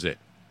if this is it.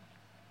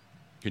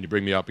 Can you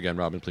bring me up again,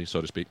 Robin, please, so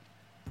to speak?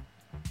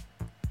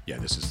 Yeah,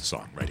 this is the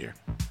song right here.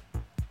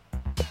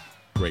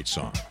 Great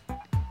song.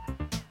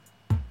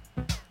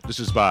 This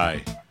is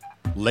by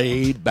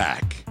Laid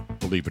back,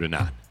 believe it or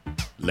not.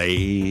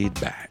 Laid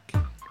back. You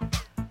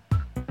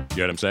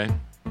know what I'm saying?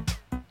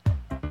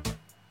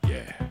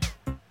 Yeah.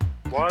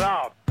 What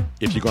up?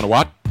 If you're going to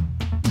what?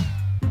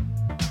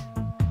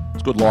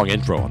 It's a good long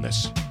intro on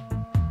this.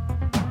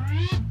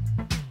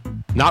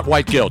 Not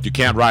white guilt. You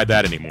can't ride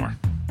that anymore.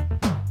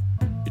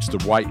 It's the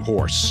white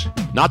horse.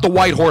 Not the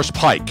white horse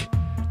pike.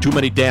 Too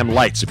many damn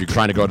lights if you're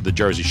trying to go to the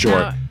Jersey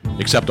Shore,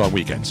 except on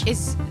weekends.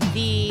 Is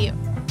the...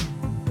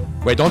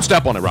 Wait, don't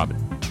step on it, Robin.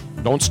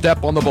 Don't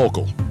step on the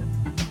vocal.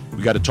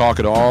 We got to talk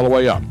it all the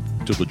way up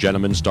till the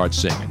gentleman starts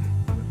singing.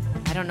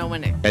 I don't know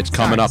when it It's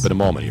coming up in a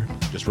moment here.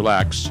 Just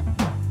relax.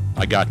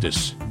 I got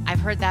this. I've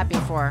heard that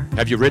before.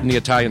 Have you ridden the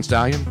Italian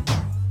Stallion?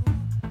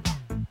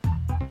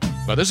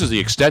 Well, this is the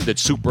extended,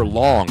 super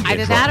long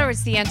Either intro. that or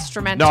it's the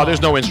instrumental. No,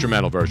 there's no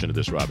instrumental version of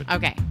this, Robin.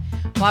 Okay.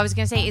 Well, I was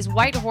going to say, is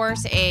White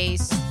Horse a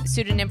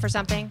pseudonym for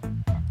something?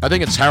 I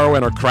think it's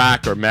heroin or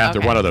crack or meth or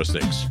Okay. one of those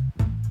things.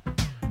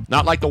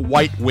 Not like the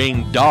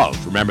White-Winged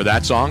Dove. Remember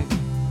that song?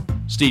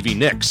 Stevie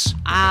Nicks.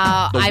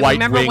 I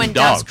remember when White-Winged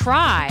Doves Dove.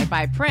 Cry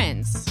by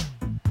Prince.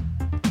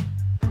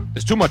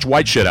 There's too much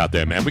white shit out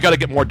there, man. We got to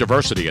get more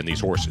diversity in these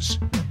horses.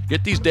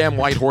 Get these damn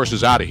white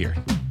horses out of here.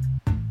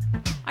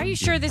 Are you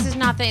sure this is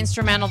not the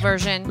instrumental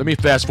version? Let me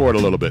fast forward a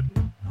little bit.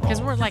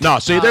 Because we're like... No,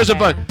 see, there's a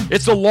bunch.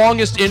 It's the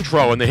longest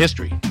intro in the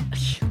history.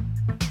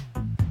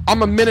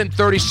 I'm a minute and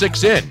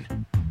 36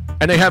 in,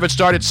 and they haven't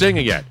started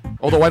singing yet.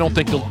 Although I don't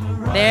think the...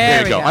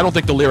 There you go. I don't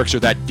think the lyrics are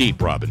that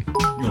deep, Robin.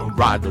 You'll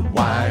ride the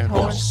white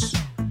horse.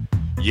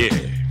 Yeah.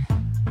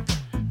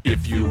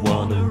 If you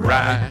want to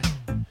ride,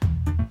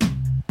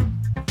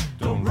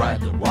 don't ride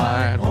the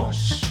white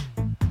horse.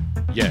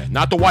 Yeah,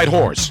 not the white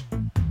horse.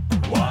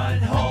 White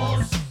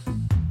horse.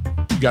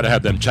 You got to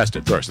have them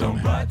tested first, though,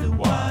 man. Ride the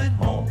white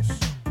horse.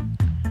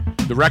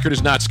 The record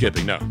is not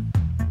skipping, no.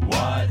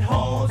 White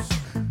horse.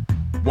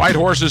 White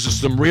horses is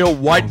some real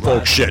white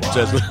folk shit,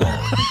 says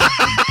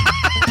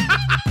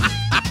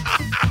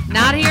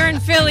Not here in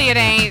Philly, it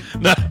ain't.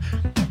 No.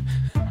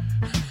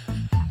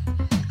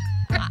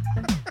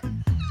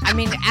 I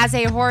mean, as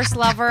a horse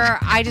lover,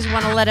 I just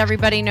want to let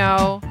everybody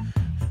know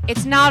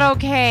it's not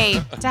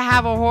okay to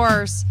have a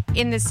horse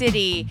in the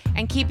city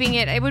and keeping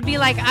it. It would be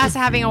like us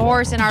having a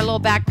horse in our little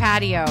back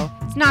patio.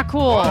 It's not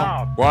cool.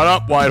 What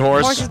up, white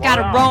horse? Horse has got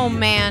to roam,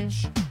 man.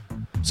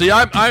 See,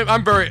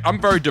 I'm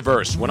very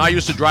diverse. When I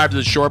used to drive to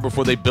the shore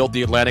before they built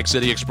the Atlantic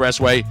City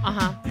Expressway,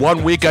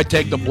 one week I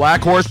take the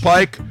black horse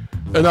pike,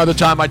 another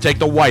time I take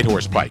the white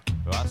horse pike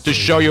to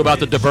show you about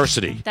the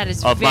diversity That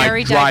is of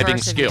very my driving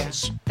diverse of you.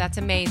 skills. That's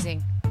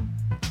amazing.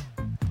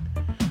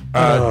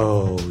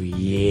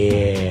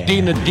 Yeah.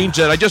 Dean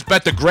said, I just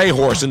bet the gray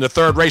horse in the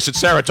third race at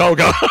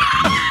Saratoga.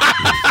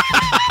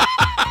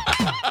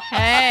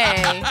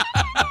 Hey.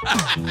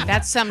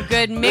 That's some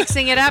good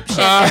mixing it up shit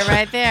there,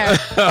 right there.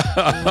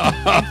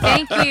 And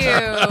thank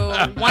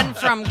you, one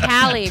from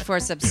Cali, for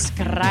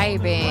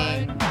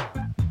subscribing.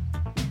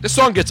 This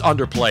song gets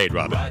underplayed,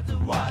 Robin.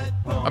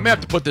 I'm going to have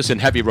to put this in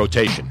heavy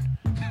rotation.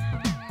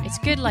 It's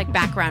good, like,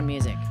 background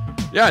music.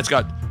 Yeah, it's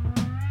got...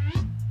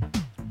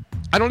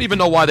 I don't even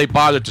know why they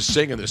bothered to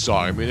sing in this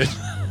song. I mean,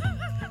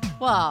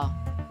 Well,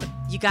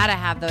 you gotta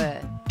have the...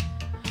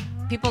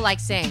 People like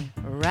saying,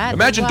 "Ride the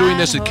imagine doing white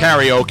this at horse."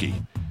 karaoke,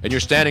 and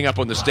you're standing up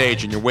on the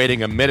stage, and you're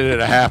waiting a minute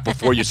and a half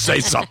before you say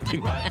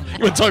something. You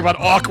want to talk about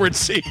awkward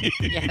scenes?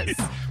 Yes.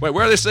 Wait,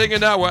 where are they singing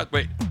now? What?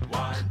 Wait.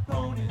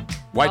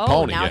 White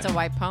Pony. Now Yeah. it's a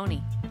white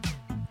pony.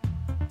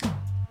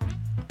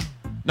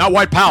 Not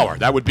White Power.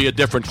 That would be a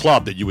different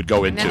club that you would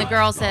go And into. then the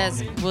girl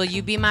says, "Will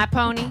you be my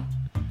pony?"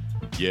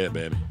 Yeah,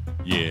 baby.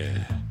 Yeah.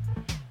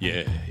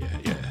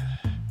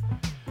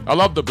 I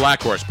love the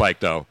black horse pike,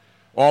 though.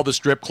 All the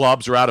strip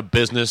clubs are out of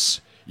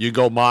business. You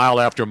go mile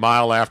after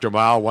mile after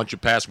mile once you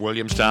pass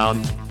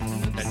Williamstown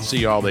and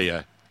see all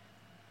the...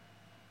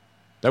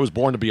 That was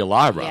Born to Be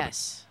Alive, Robin.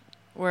 Yes.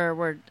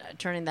 We're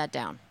turning that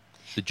down.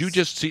 Did you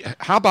just see...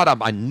 How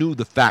about I knew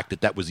the fact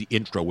that was the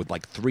intro with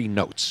like 3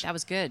 notes. That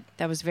was good.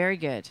 That was very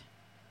good.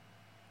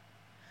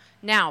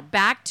 Now,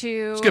 back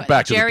to Let's get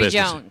back to Jerry the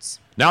business. Jones.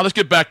 Now let's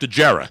get back to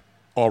Jarrah,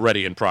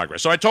 already in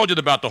progress. So I told you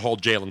about the whole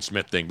Jalen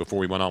Smith thing before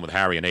we went on with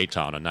Harry and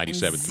A-Town on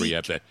 97.3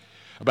 FM.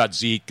 About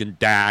Zeke and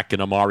Dak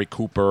and Amari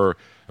Cooper.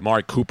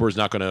 Amari Cooper's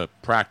not going to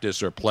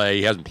practice or play.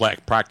 He hasn't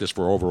practiced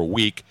for over a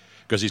week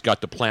because he's got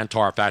the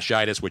plantar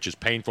fasciitis, which is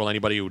painful.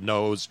 Anybody who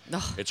knows,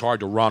 it's hard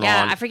to run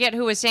Yeah, on. I forget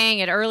who was saying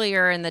it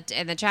earlier in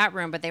the chat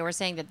room, but they were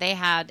saying that they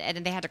had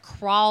to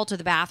crawl to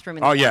the bathroom.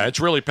 In the Yeah, morning. it's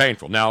really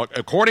painful. Now,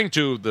 according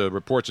to the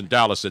reports in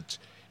Dallas,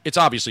 it's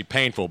obviously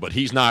painful, but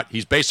he's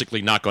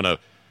basically not going to.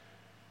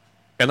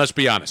 And let's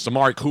be honest,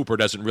 Amari Cooper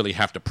doesn't really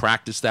have to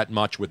practice that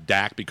much with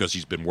Dak because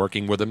he's been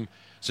working with him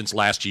since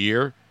last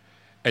year.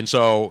 And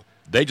so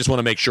they just want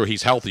to make sure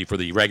he's healthy for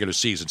the regular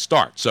season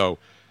start. So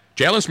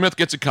Jalen Smith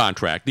gets a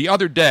contract. The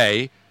other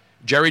day,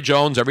 Jerry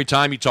Jones, every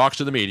time he talks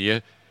to the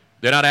media,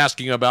 they're not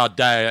asking about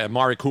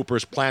Amari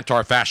Cooper's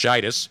plantar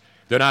fasciitis.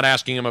 They're not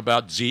asking him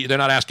about Zeke. They're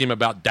not asking him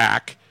about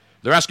Dak.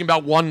 They're asking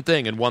about one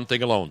thing and one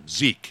thing alone,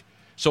 Zeke.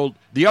 So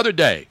the other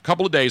day, a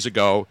couple of days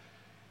ago,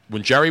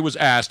 when Jerry was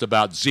asked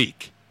about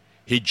Zeke,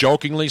 he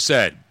jokingly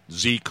said,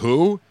 Zeke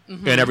who?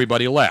 Mm-hmm. And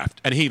everybody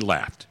laughed, and he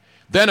laughed.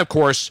 Then, of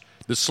course,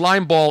 the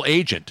slimeball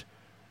agent,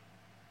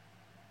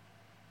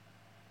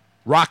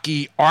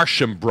 Rocky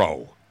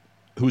Archambault,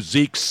 who's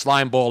Zeke's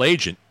slimeball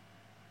agent,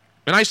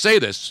 and I say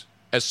this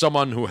as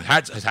someone who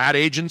has had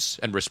agents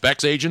and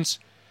respects agents,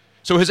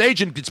 so his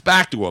agent gets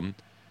back to him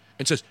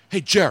and says,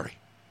 hey, Jerry,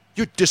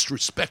 you're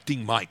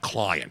disrespecting my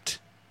client.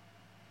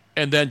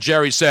 And then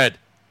Jerry said,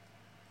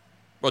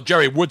 well,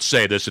 Jerry would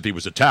say this if he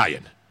was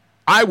Italian.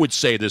 I would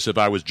say this if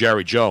I was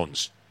Jerry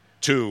Jones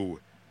to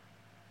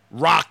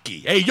Rocky.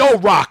 Hey, yo,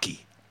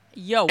 Rocky.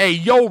 Yo. Hey,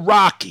 yo,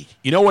 Rocky.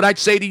 You know what I'd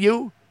say to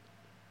you?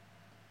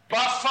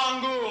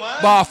 Bafangula.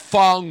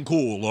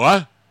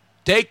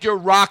 Take your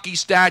Rocky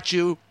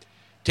statue,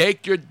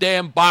 take your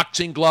damn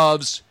boxing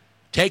gloves,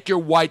 take your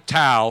white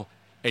towel,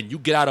 and you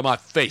get out of my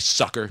face,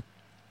 sucker.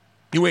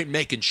 You ain't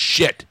making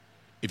shit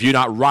if you're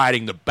not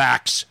riding the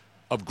backs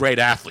of great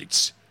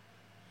athletes.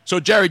 So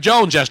Jerry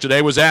Jones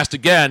yesterday was asked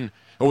again,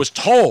 or was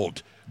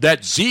told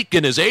that Zeke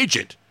and his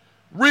agent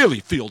really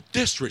feel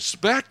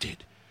disrespected,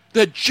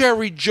 that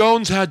Jerry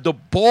Jones had the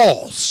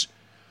balls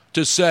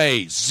to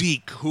say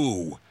Zeke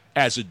who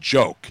as a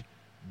joke.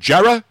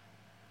 Jerry,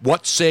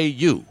 what say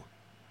you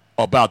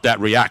about that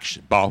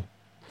reaction, Bo?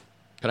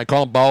 Can I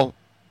call him Bo?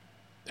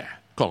 Yeah,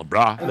 call him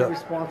brah. Any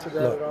response to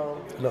that at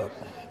all? Look,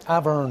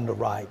 I've earned the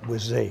right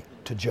with Zeke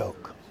to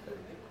joke.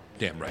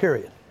 Damn right.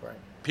 Period. Right.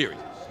 Period.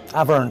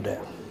 I've earned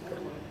that.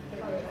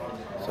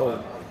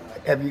 So,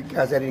 have you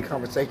guys had any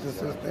conversations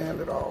since then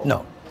at all?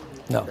 No.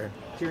 Okay.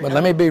 But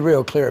let me be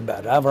real clear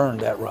about it. I've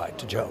earned that right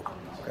to joke.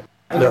 Okay.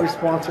 Any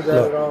response to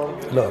that at all?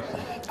 Look,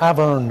 I've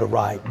earned the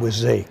right with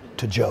Zeke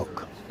to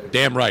joke.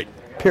 Damn right.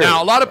 Period.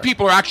 Now, a lot of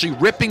people are actually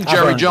ripping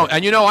Jerry Jones.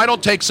 And, you know, I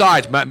don't take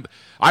sides.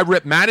 I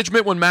rip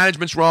management when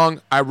management's wrong.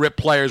 I rip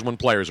players when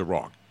players are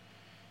wrong.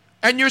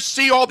 And you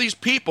see all these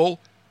people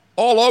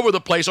all over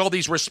the place, all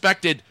these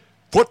respected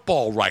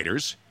football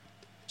writers,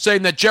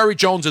 saying that Jerry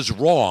Jones is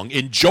wrong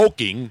in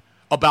joking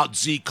about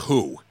Zeke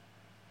who.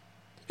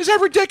 Is that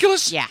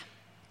ridiculous? Yeah.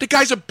 The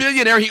guy's a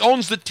billionaire. He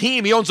owns the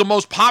team. He owns the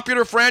most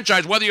popular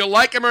franchise, whether you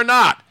like him or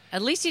not.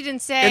 At least he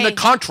didn't say. In the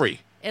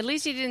country. At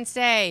least he didn't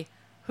say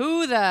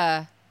who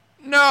the.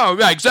 No,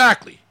 yeah,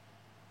 exactly.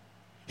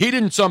 He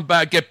didn't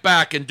get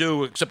back and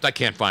do, except I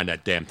can't find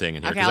that damn thing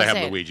in here because I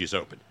have Luigi's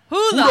open.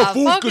 Who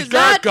the fuck is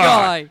that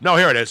guy? No,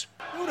 here it is.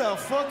 Who the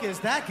fuck is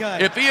that guy?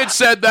 If he had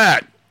said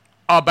that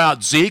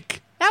about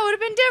Zeke. That would have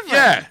been different.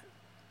 Yeah.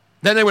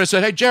 Then they would have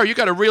said, hey, Jerry, you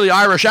got a really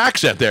Irish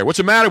accent there. What's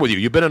the matter with you?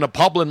 You've been in a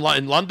pub in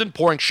London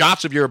pouring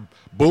shots of your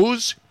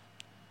booze?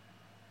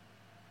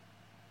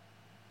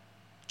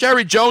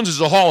 Jerry Jones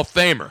is a Hall of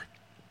Famer.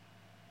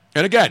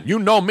 And again, you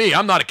know me.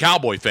 I'm not a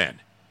Cowboy fan.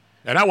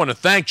 And I want to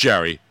thank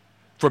Jerry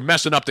for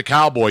messing up the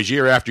Cowboys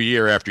year after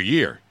year after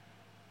year.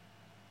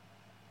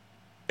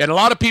 And a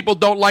lot of people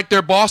don't like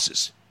their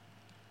bosses.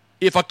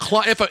 If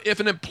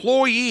an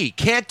employee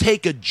can't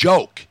take a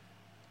joke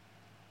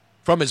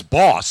from his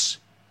boss,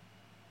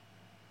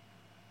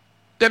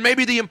 then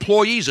maybe the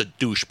employee's a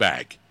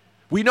douchebag.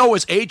 We know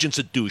his agent's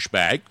a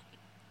douchebag.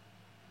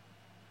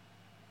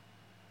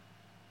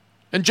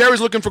 And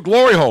Jerry's looking for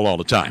glory hole all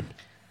the time.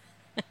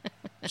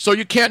 So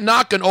you can't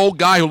knock an old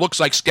guy who looks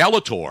like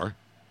Skeletor.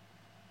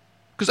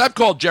 Because I've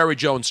called Jerry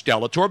Jones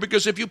Skeletor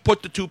because if you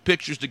put the two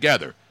pictures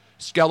together,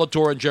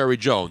 Skeletor and Jerry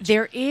Jones,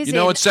 there is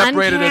it's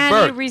separated at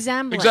birth.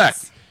 Resemblance.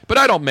 Exactly. But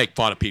I don't make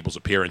fun of people's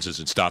appearances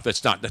and stuff.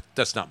 That's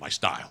not my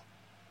style.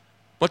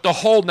 But the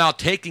whole now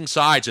taking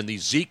sides in the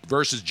Zeke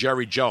versus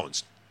Jerry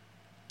Jones.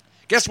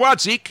 Guess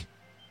what, Zeke?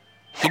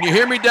 Can you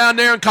hear me down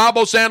there in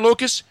Cabo San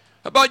Lucas?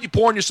 How about you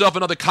pouring yourself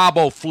another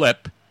Cabo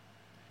flip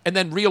and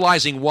then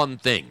realizing one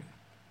thing?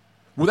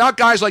 Without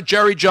guys like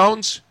Jerry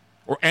Jones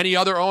or any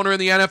other owner in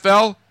the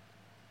NFL,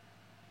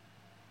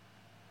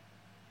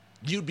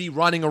 you'd be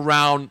running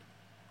around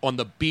on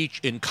the beach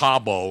in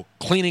Cabo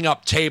cleaning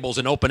up tables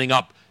and opening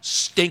up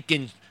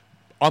stinking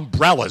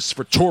umbrellas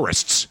for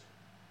tourists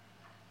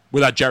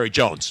without Jerry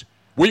Jones.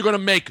 Where you're going to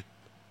make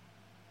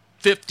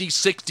 $50,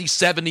 $60,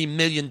 $70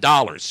 million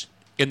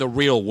in the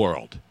real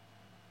world.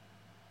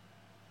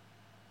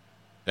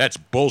 That's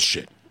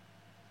bullshit.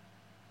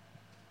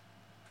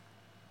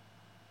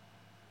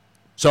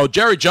 So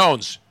Jerry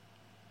Jones,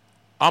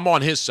 I'm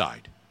on his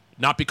side.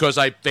 Not because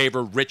I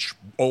favor rich,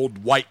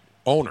 old, white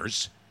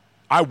owners.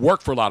 I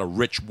work for a lot of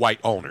rich, white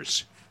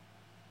owners.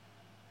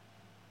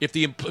 If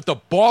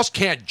the boss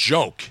can't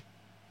joke,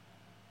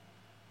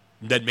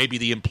 then maybe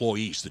the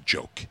employee's the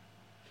joke.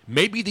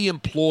 Maybe the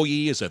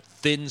employee is a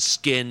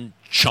thin-skinned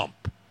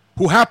chump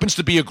who happens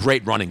to be a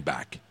great running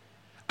back.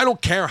 I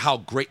don't care how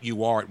great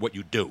you are at what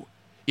you do.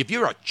 If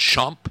you're a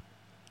chump,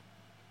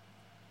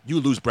 you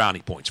lose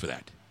brownie points for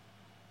that.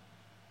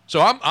 So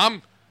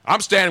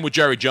I'm standing with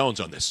Jerry Jones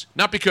on this.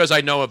 Not because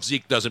I know if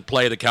Zeke doesn't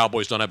play, the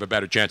Cowboys don't have a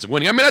better chance of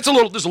winning. I mean, there's a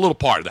little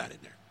part of that in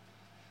there.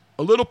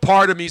 A little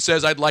part of me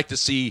says I'd like to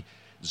see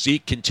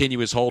Zeke continue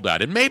his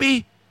holdout and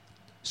maybe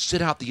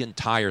sit out the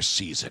entire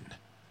season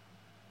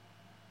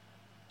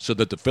so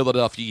that the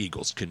Philadelphia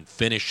Eagles can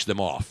finish them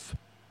off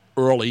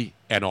early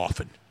and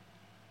often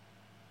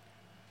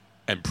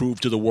and prove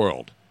to the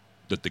world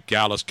that the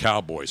Dallas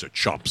Cowboys are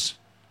chumps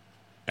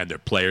and their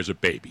players are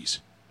babies.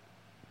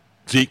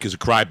 Zeke is a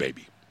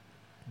crybaby.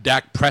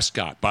 Dak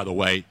Prescott, by the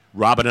way,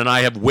 Robin and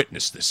I have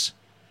witnessed this.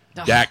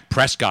 Ugh. Dak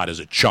Prescott is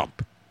a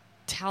chump.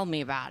 Tell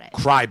me about it.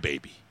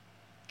 Crybaby.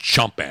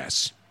 Chump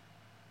ass.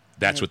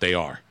 That's what they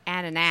are.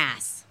 And an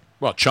ass.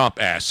 Well,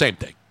 chump ass, same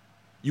thing.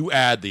 You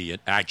add the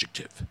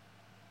adjective.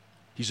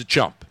 He's a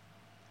chump.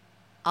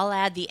 I'll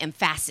add the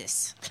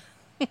emphasis.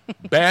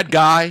 Bad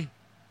guy,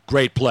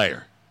 great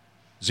player.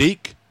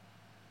 Zeke,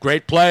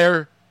 great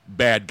player,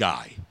 bad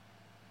guy.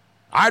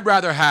 I'd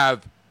rather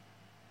have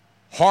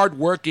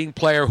hard-working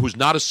player who's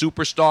not a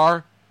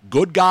superstar,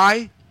 good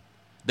guy,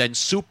 than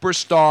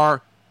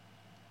superstar,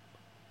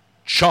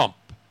 chump,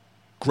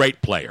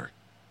 great player.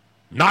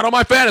 Not on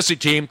my fantasy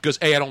team because,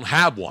 A, I don't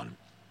have one.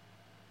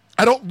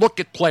 I don't look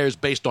at players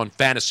based on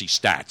fantasy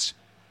stats.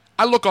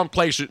 I look on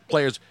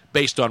players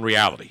based on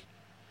reality.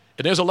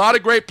 And there's a lot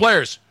of great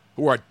players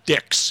who are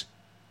dicks.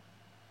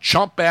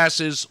 Chump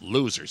asses,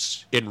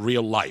 losers in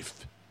real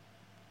life.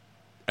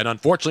 And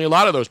unfortunately, a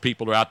lot of those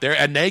people are out there,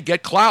 and they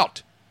get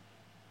clout.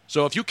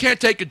 So if you can't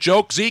take a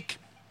joke, Zeke,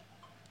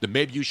 then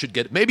maybe you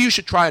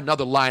should try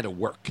another line of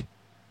work.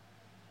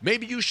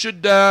 Maybe you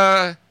should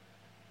go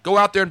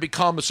out there and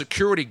become a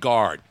security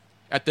guard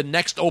at the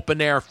next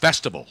open air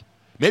festival.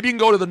 Maybe you can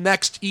go to the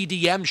next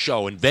EDM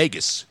show in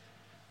Vegas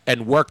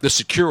and work the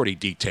security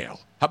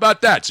detail. How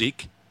about that,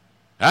 Zeke?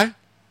 Huh?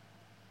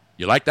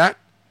 You like that?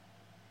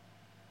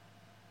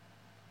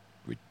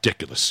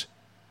 Ridiculous.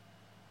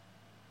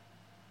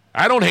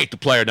 I don't hate the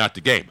player, not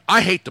the game.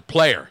 I hate the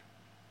player,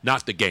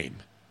 not the game.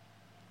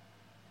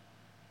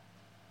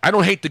 I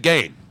don't hate the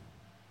game.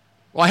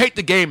 Well, I hate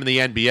the game in the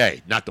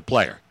NBA, not the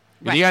player.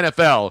 In the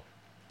NFL,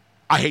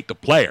 I hate the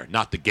player,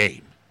 not the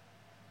game.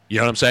 You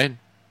know what I'm saying?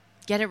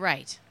 Get it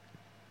right.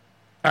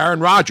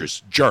 Aaron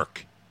Rodgers,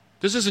 jerk.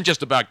 This isn't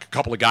just about a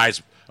couple of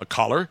guys of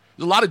color.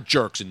 There's a lot of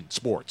jerks in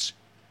sports.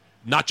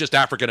 Not just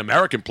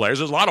African-American players.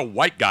 There's a lot of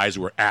white guys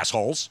who are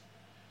assholes.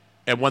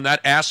 And when that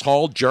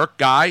asshole jerk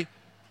guy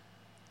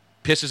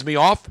pisses me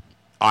off,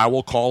 I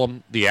will call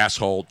him the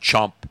asshole,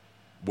 chump,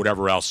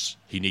 whatever else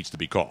he needs to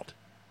be called.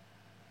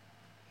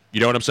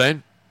 You know what I'm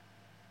saying?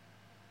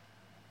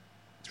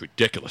 It's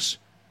ridiculous.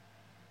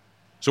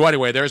 So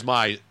anyway, there's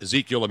my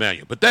Ezekiel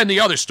Emanuel. But then the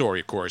other story,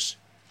 of course,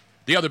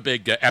 the other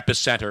big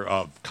epicenter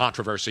of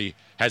controversy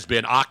has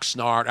been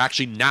Oxnard,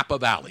 actually Napa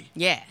Valley.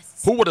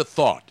 Yes. Who would have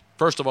thought,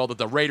 first of all, that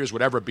the Raiders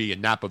would ever be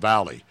in Napa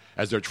Valley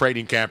as their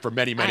training camp for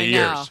many, many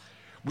years?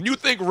 When you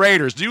think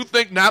Raiders, do you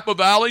think Napa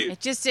Valley?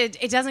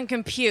 It doesn't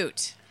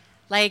compute.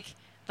 Like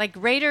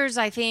Raiders,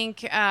 I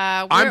think.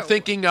 I'm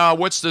thinking,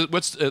 what's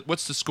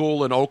the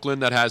school in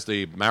Oakland that has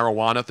the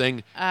marijuana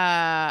thing?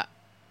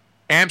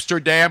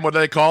 Amsterdam, what do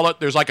they call it?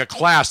 There's like a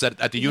class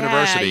at the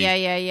university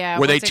yeah. where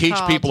What's they it teach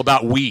called? people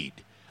about weed.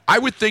 I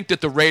would think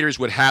that the Raiders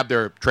would have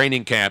their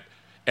training camp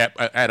at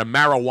a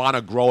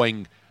marijuana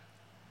growing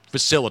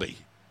facility,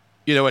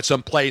 at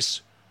some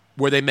place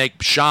where they make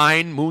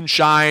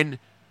moonshine,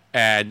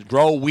 and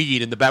grow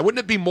weed in the back. Wouldn't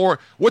it be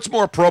what's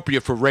more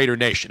appropriate for Raider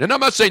Nation? And I'm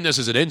not saying this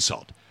is an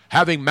insult.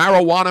 Having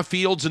marijuana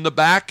fields in the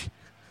back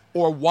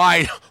or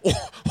wine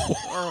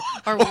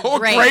or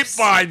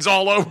grapevines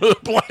all over the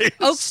place.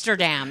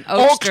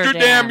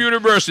 Oaksterdam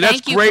University. That's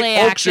Thank you, great. Play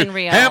Action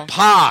Reel. Hemp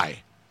High.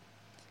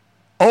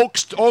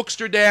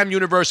 Oaksterdam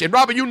University. And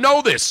Robin, you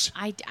know this.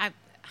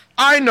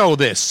 I know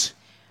this.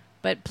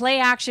 But Play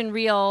Action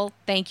Reel,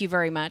 thank you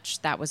very much.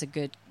 That was a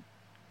good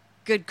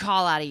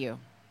call out of you.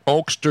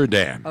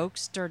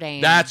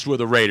 Oaksterdam. That's where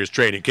the Raiders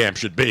training camp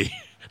should be.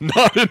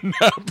 Not in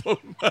Napa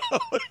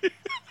Valley.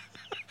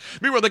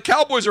 Meanwhile, the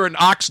Cowboys are in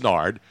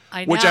Oxnard,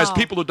 which, as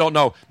people who don't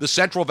know, the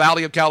Central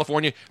Valley of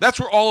California, that's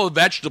where all the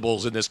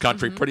vegetables in this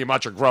country pretty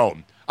much are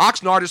grown.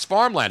 Oxnard is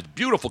farmland. It's a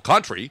beautiful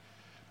country,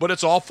 but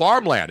it's all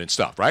farmland and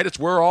stuff, right? It's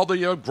where all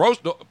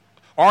the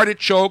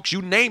artichokes,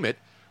 you name it,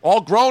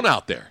 all grown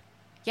out there.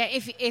 Yeah,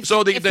 if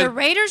the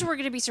Raiders were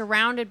going to be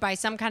surrounded by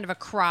some kind of a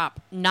crop,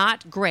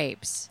 not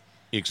grapes,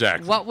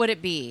 exactly, what would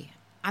it be?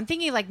 I'm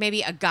thinking like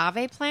maybe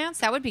agave plants.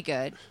 That would be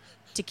good.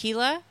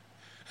 Tequila.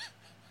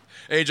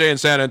 AJ in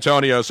San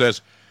Antonio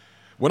says,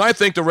 when I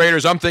think the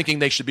Raiders, I'm thinking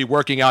they should be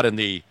working out in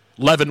the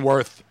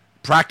Leavenworth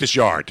practice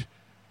yard.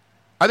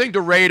 I think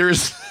the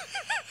Raiders...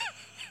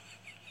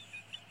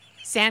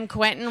 San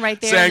Quentin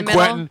right there San in the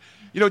middle.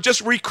 Quentin.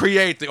 Just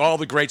recreate all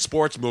the great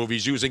sports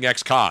movies using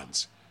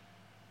ex-cons.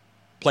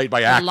 Played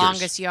by actors. The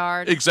Longest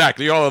Yard.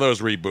 Exactly, all of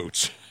those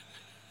reboots.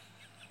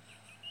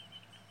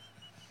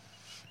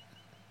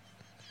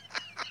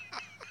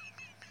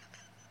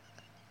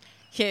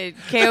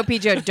 KOP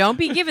Joe, don't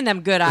be giving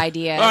them good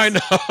ideas. I know.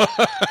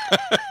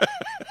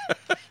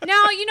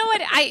 No, you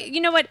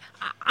know what?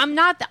 I'm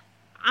not.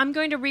 I'm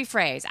going to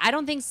rephrase. I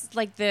don't think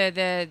like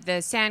the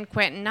San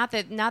Quentin, not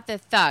the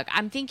thug.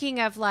 I'm thinking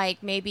of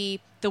like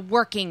maybe the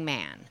working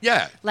man.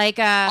 Yeah. Like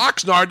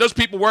Oxnard. Those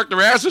people work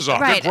their asses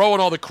off. Right. They're growing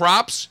all the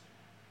crops.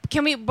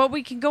 But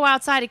we can go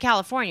outside of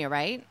California,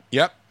 right?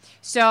 Yep.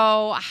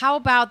 So how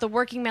about the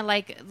working man,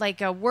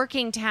 like a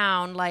working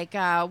town, like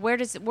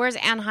where's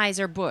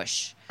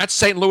Anheuser-Busch? That's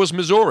St. Louis,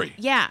 Missouri.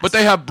 Yeah. But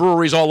they have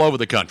breweries all over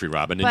the country,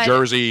 Robin. In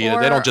Jersey,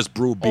 they don't just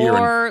brew beer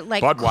or and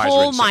like Budweiser.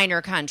 coal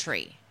miner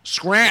country.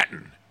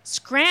 Scranton.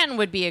 Scranton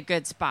would be a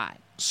good spot.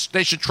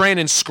 They should train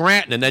in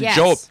Scranton, and then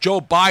Yes.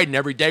 Joe Biden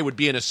every day would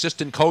be an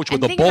assistant coach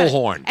with a think about it-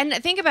 bullhorn. And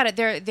think about it,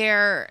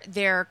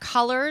 their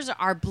colors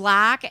are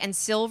black and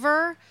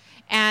silver,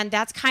 and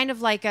that's kind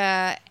of like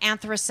a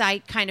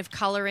anthracite kind of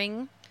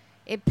coloring.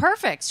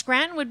 Perfect.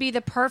 Scranton would be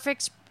the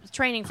perfect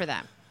training for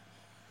them.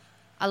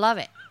 I love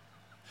it.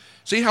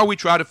 See how we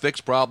try to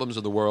fix problems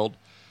of the world?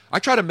 I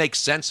try to make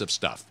sense of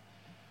stuff.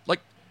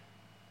 Like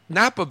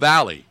Napa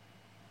Valley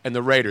and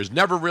the Raiders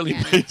never really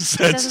made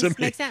sense to me.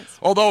 Make sense.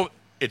 Although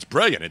it's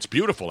brilliant. It's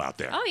beautiful out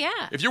there. Oh,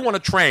 yeah. If you want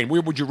to train,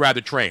 where would you rather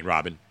train,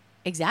 Robin?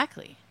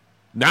 Exactly.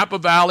 Napa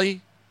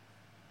Valley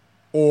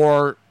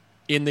or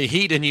in the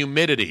heat and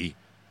humidity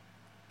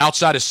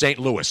outside of St.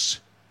 Louis?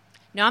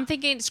 No, I'm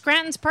thinking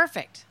Scranton's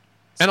perfect.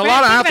 And a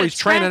lot of Think about athletes it,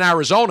 train in Scranton-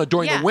 Arizona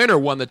during Yeah. the winter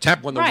when the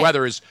Right.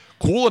 weather is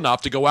cool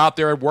enough to go out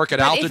there and work at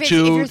But altitude.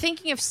 if you're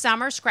thinking of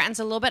summer, Scranton's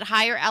a little bit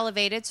higher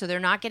elevated, so they're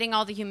not getting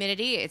all the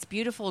humidity. It's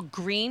beautiful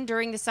green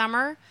during the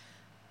summer.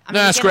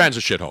 Scranton's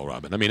a shithole,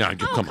 Robin. I mean,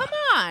 come on. Come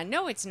on.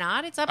 No, it's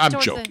not. It's up I'm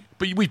towards joking.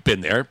 But we've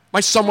been there.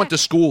 My son went to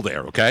school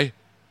there, okay?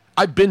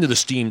 I've been to the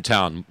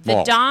Steamtown the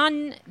Mall.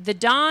 Don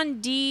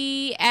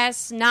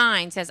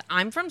DS9 says,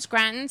 I'm from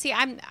Scranton. See,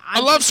 I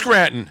love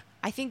Scranton.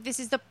 I think this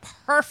is the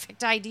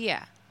perfect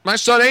idea. My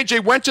son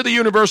AJ went to the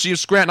University of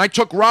Scranton. I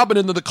took Robin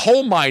into the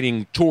coal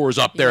mining tours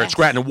up there at Yes.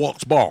 Scranton and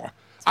Wilkes Bar.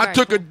 I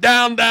took her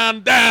down,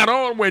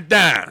 all the way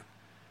down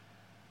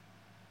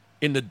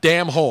in the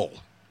damn hole.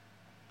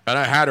 And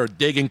I had her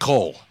digging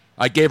coal.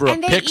 I gave her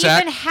And a they pickaxe.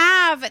 even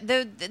have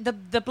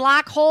the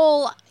black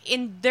hole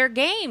in their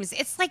games.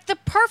 It's like the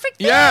perfect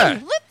thing. Yeah.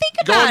 Think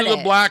You go about into it.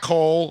 the black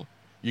hole,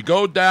 you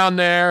go down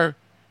there,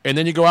 and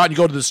then you go out and you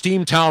go to the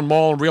Steamtown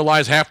Mall and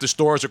realize half the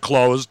stores are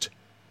closed.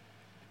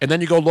 And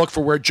then you go look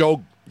for where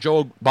Joe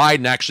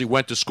Biden actually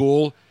went to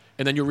school,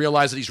 and then you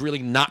realize that he's really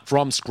not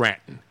from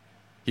Scranton.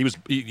 He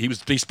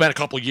spent a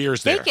couple of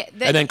years there,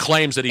 and then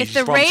claims that he's If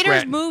the from Raiders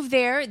Scranton. move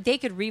there, they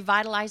could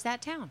revitalize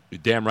that town. You're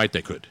damn right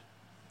they could,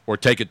 or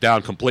take it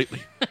down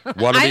completely.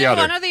 One or the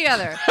other. One or the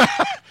other.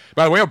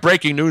 By the way, we have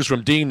breaking news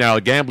from Dean now,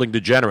 a gambling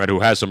degenerate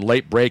who has some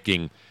late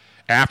breaking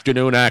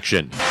afternoon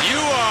action. You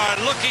are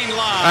looking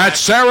live. At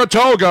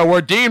Saratoga,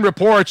 where Dean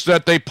reports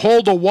that they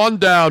pulled a 1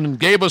 down and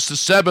gave us the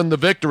 7 the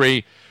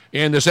victory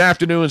in this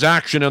afternoon's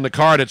action on the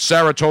card at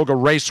Saratoga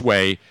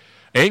Raceway.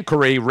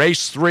 Inquiry,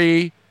 race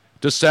 3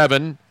 to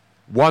 7,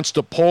 wants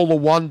to pull the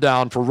 1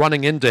 down for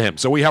running into him.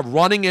 So we have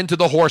running into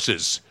the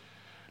horses,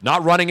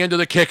 not running into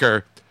the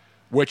kicker,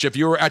 which if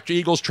you were at the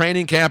Eagles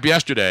training camp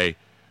yesterday,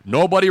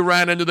 nobody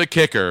ran into the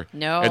kicker.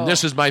 No. And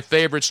this is my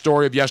favorite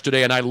story of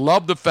yesterday, and I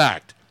love the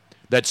fact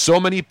that so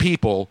many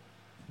people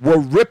were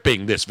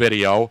ripping this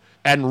video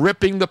and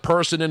ripping the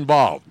person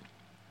involved.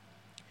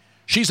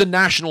 She's a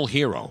national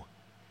hero.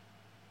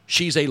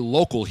 She's a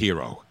local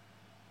hero.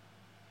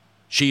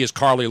 She is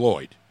Carly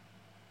Lloyd.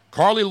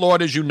 Carly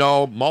Lloyd, as you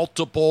know,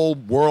 multiple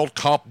World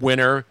Cup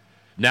winner,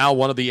 now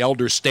one of the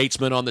elder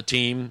statesmen on the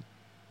team,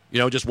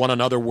 just won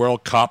another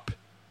World Cup.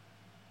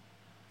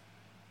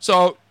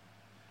 So,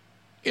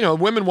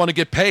 women want to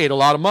get paid a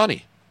lot of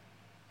money.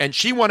 And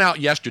she went out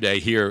yesterday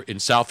here in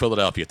South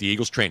Philadelphia at the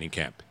Eagles training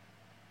camp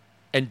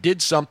and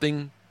did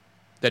something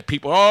that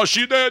people,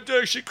 she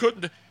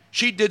couldn't.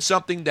 She did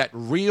something that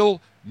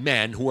real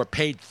men who are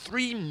paid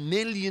 $3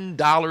 million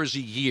a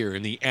year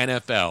in the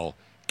NFL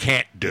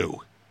can't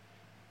do.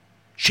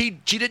 She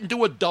didn't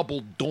do a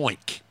double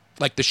doink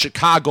like the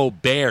Chicago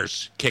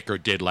Bears kicker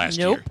did last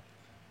year.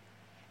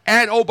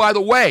 And oh, by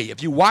the way,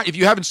 if you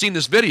haven't seen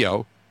this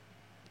video,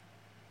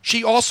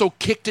 she also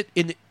kicked it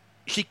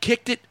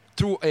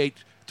through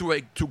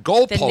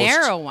goalposts. The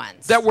narrow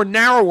ones. That were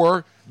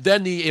narrower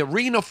than the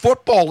Arena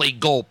Football League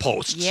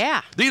goalposts.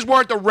 Yeah. These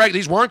weren't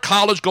these weren't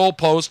college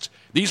goalposts.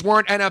 These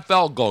weren't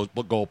NFL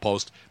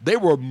goalposts. They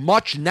were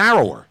much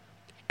narrower.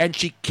 And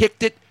she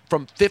kicked it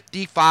from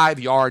 55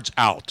 yards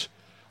out.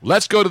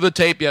 Let's go to the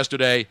tape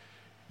yesterday.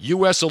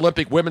 U.S.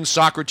 Olympic women's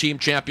soccer team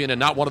champion and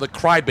not one of the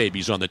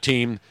crybabies on the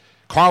team,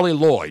 Carly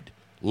Lloyd,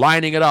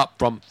 lining it up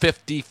from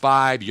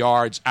 55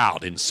 yards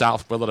out in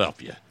South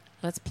Philadelphia.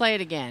 Let's play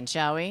it again,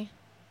 shall we?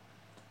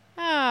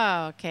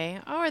 Oh, okay.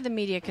 Or the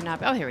media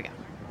cannot. Oh, here we go.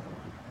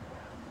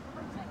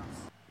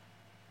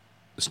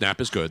 The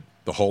snap is good.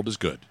 The hold is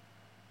good.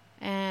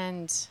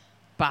 And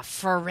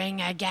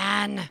buffering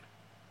again.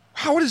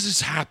 How does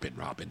this happen,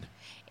 Robin?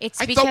 It's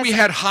I because thought we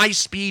had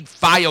high-speed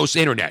Fios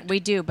internet. We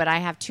do, but I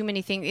have too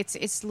many things.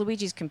 It's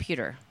Luigi's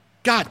computer.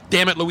 God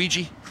damn it,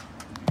 Luigi.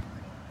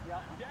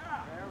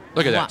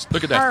 Look at that.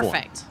 Look at that form.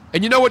 Perfect.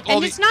 And you know what?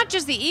 And it's not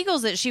just the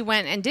Eagles that she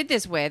went and did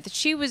this with.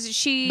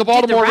 The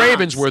Baltimore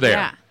Ravens were there.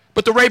 Yeah.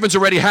 But the Ravens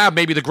already have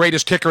maybe the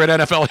greatest kicker in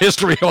NFL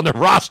history on their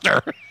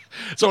roster.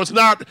 So it's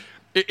not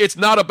It's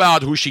not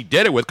about who she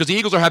did it with, because the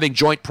Eagles are having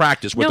joint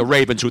practice with No, the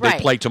Ravens, who right.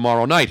 they play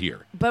tomorrow night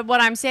here. But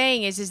what I'm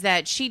saying is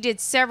that she did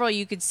several.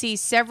 You could see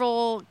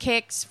several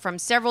kicks from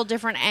several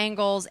different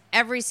angles.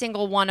 Every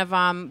single one of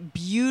them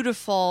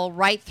beautiful,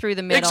 right through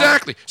the middle.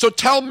 Exactly. So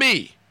tell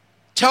me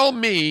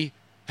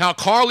how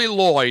Carly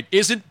Lloyd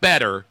isn't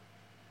better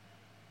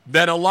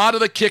than a lot of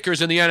the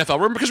kickers in the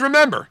NFL. Because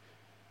remember,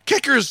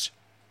 kickers,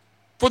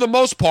 for the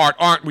most part,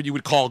 aren't what you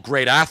would call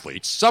great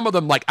athletes. Some of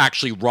them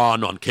actually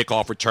run on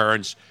kickoff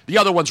returns. The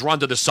other ones run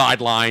to the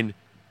sideline.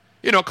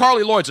 You know,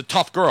 Carly Lloyd's a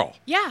tough girl.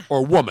 Yeah.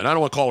 Or woman. I don't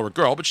want to call her a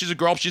girl, but she's a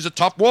girl. She's a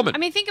tough woman. I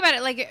mean, think about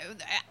it.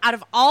 Out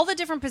of all the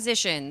different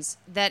positions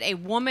that a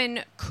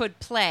woman could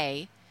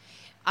play,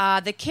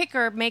 the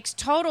kicker makes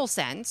total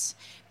sense.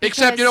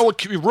 Except, you know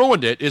what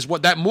ruined it is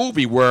what that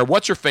movie where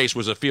what's-her-face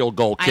was a field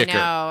goal kicker.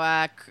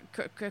 I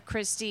know.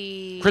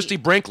 Christy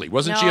Brinkley.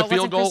 Wasn't she a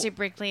field goal? Christy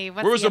Brinkley.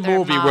 What's Where was the the other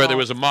movie where there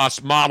was a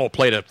model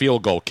played a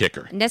field goal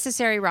kicker?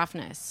 Necessary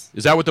Roughness.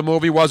 Is that what the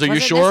movie was? Are you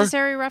Was it sure?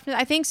 Necessary Roughness?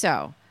 I think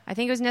so. I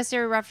think it was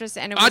Necessary Roughness,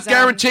 and it was. I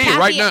guarantee you,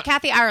 right now.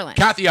 Kathy Ireland.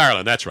 Kathy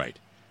Ireland, that's right.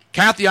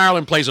 Kathy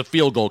Ireland plays a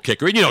field goal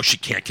kicker, and you know she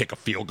can't kick a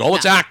field goal.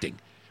 It's acting.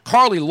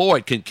 Carly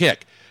Lloyd can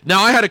kick.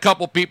 Now, I had a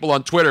couple people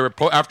on Twitter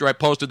after I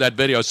posted that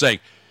video saying,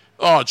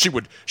 "Oh,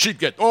 she'd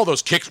get all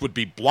those kicks would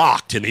be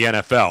blocked in the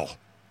NFL."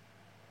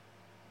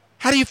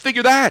 How do you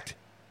figure that?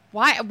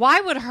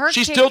 Why would her?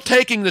 She's kick... still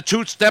taking the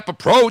two-step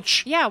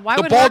approach. Yeah. Why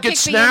the would ball her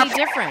gets kick snapped.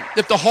 be any different?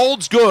 If the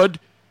hold's good,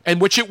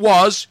 and which it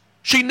was,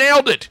 she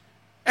nailed it,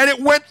 and it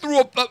went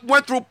through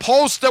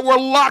posts that were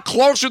a lot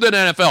closer than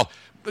NFL.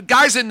 The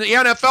guys in the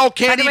NFL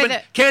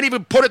can't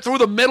even put it through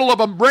the middle of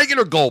a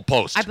regular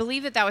goalpost. I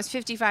believe that was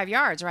 55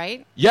 yards,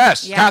 right?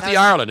 Yes, Yeah, Kathy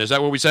Ireland. Is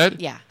that what we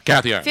said? Yeah.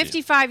 Kathy Ireland.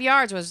 55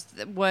 yards was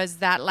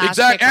that last.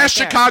 Exactly. kick right Ask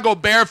there. Chicago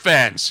Bear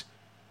fans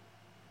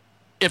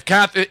if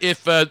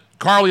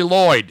Carly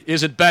Lloyd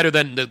isn't better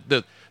than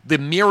the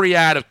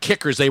myriad of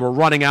kickers they were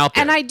running out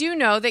there. And I do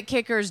know that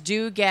kickers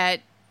do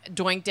get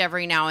doinked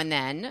every now and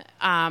then,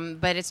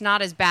 but it's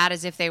not as bad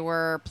as if they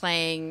were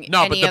playing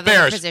any other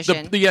Bears,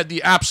 position.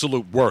 the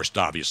absolute worst,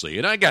 obviously.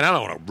 And again, I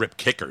don't want to rip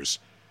kickers,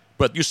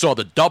 but you saw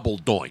the double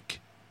doink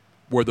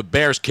where the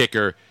Bears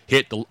kicker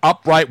hit the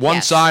upright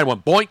one side,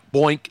 went boink,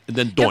 boink, and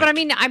then doink. No, but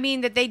I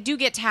mean that they do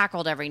get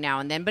tackled every now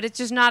and then, but it's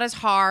just not as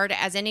hard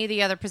as any of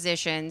the other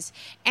positions.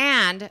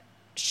 And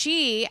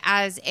she,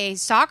 as a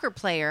soccer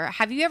player,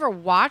 have you ever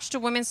watched a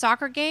women's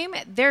soccer game?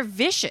 They're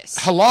vicious.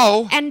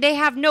 Hello? And they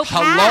have no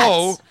pads.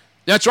 Hello?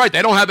 That's right.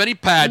 They don't have any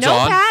pads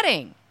on. No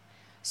padding.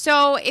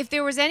 So if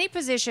there was any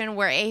position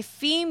where a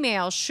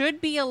female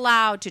should be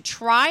allowed to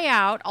try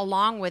out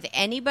along with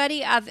any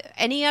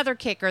other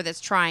kicker that's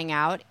trying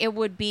out, it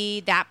would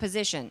be that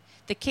position.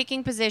 The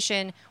kicking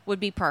position would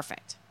be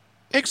perfect.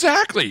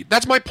 Exactly.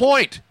 That's my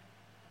point.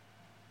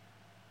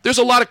 There's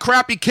a lot of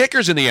crappy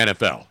kickers in the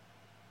NFL.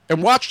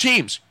 And watch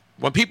teams.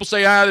 When people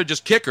say, they're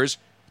just kickers,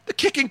 the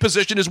kicking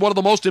position is one of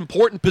the most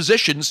important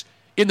positions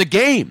in the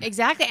game.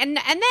 Exactly. And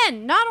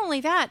then, not only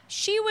that,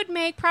 she would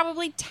make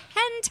probably 10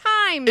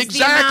 times the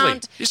Exactly.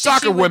 amount. These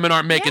soccer women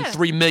aren't making Yeah.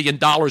 $3 million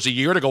a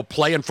year to go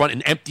play in front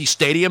in empty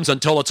stadiums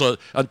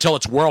until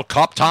it's World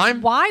Cup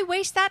time. Why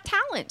waste that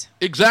talent?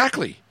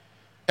 Exactly.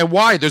 And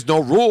why? There's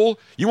no rule.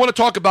 You want to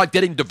talk about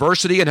getting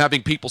diversity and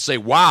having people say,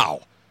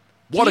 wow,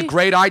 what a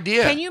great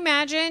idea. Can you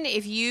imagine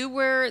if you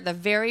were the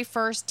very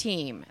first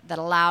team that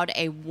allowed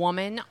a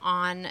woman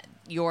on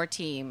your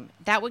team?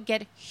 That would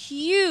get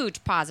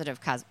huge positive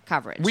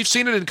coverage. We've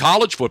seen it in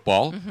college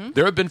football. Mm-hmm.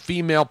 There have been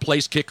female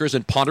place kickers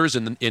and punters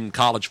in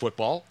college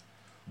football.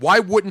 Why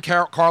wouldn't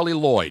Carly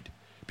Lloyd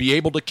be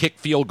able to kick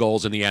field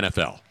goals in the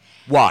NFL?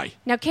 Why?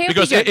 Now,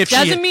 Because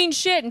doesn't mean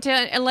shit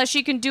unless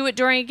she can do it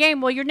during a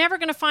game. Well, you're never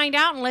going to find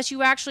out unless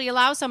you actually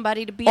allow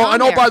somebody to be on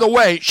and there. by the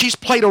way, she's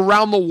played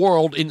around the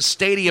world in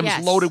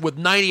stadiums loaded with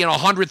 90 and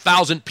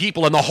 100,000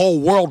 people and the whole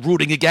world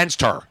rooting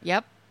against her.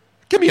 Yep.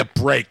 Give me a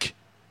break.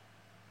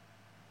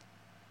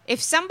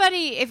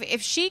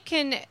 If she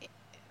can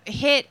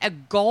hit a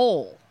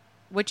goal,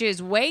 which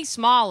is way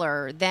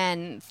smaller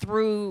than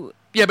through...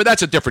 Yeah, but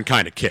that's a different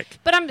kind of kick.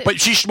 But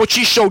what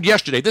she showed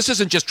yesterday, this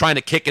isn't just trying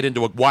to kick it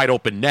into a wide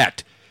open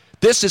net.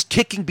 This is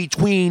kicking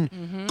between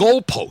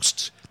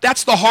goalposts.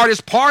 That's the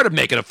hardest part of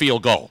making a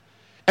field goal.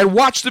 And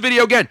watch the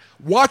video again.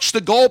 Watch the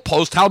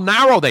goalpost, how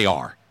narrow they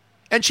are.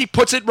 And she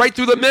puts it right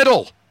through the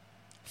middle.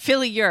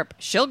 Philly Europe.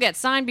 She'll get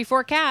signed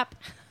before cap.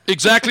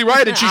 Exactly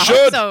right, and she I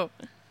should. hope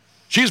so.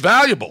 She's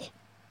valuable.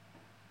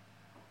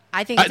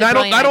 I think it's a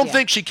brilliant I don't idea.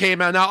 think she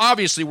came out. Now,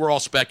 obviously, we're all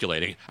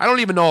speculating. I don't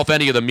even know if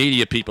any of the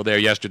media people there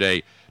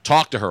yesterday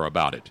talked to her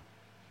about it.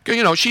 Because,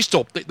 you know,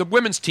 the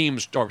women's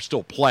teams are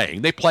still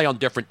playing. They play on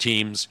different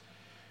teams.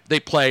 They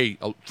play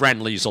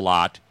friendlies a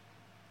lot.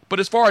 But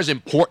as far as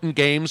important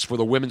games for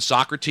the women's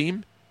soccer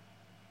team,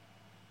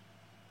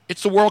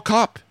 it's the World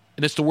Cup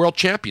and it's the World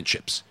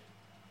Championships.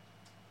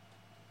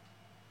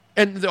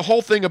 And the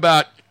whole thing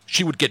about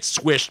she would get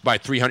swished by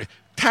 300.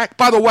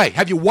 By the way,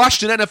 have you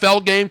watched an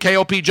NFL game,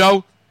 KOP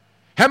Joe?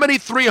 How many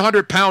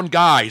 300-pound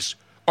guys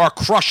are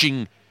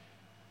crushing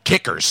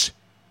kickers?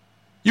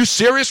 You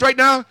serious right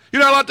now?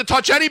 You're not allowed to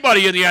touch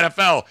anybody in the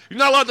NFL. You're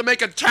not allowed to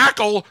make a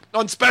tackle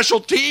on special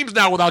teams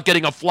now without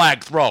getting a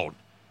flag thrown.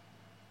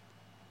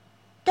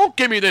 Don't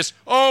give me this,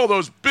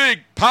 those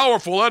big,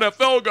 powerful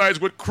NFL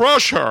guys would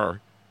crush her.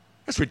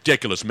 That's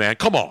ridiculous, man.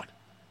 Come on.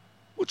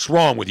 What's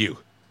wrong with you?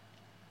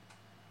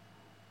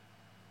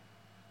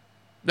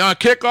 Now,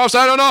 kickoffs,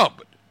 I don't know.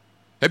 But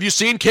have you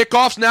seen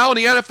kickoffs now in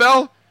the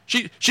NFL?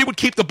 She would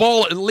keep the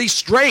ball at least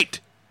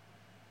straight.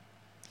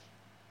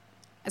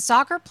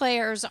 Soccer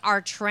players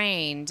are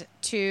trained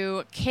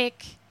to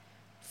kick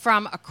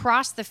from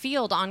across the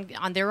field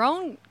on their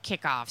own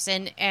kickoffs,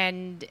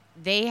 and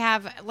they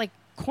have like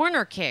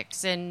corner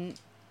kicks, and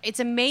it's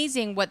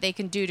amazing what they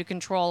can do to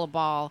control a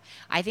ball.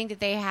 I think that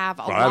they have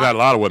a lot. I've had a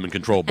lot of women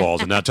control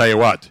balls, and I'll tell you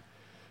what,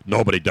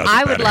 nobody does it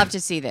I would better. love to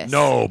see this.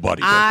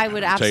 Nobody does I it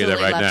would better. I'll tell you that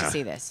absolutely right love now. to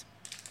see this.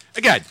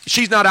 Again,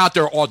 she's not out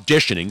there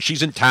auditioning.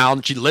 She's in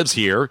town. She lives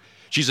here.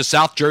 She's a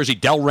South Jersey,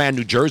 Delran,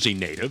 New Jersey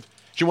native.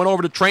 She went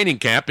over to training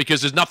camp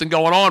because there's nothing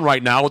going on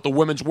right now with the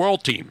women's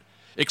world team,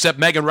 except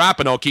Megan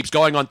Rapinoe keeps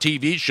going on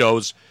TV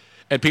shows,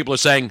 and people are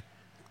saying,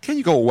 can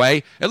you go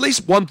away? At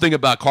least one thing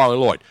about Carly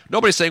Lloyd.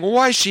 Nobody's saying, well,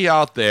 why is she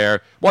out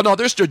there? Well, no,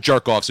 there's still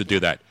jerk-offs who do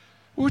that.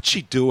 What's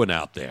she doing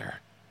out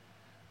there?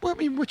 Well, I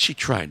mean, what's she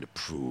trying to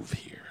prove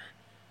here?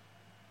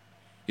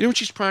 You know what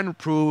she's trying to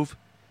prove?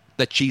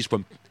 That she's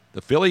from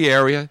the Philly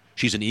area.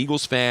 She's an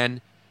Eagles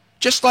fan.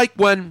 Just like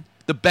when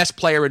the best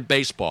player in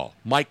baseball,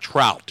 Mike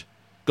Trout,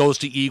 goes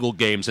to Eagle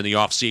games in the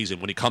offseason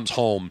when he comes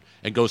home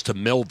and goes to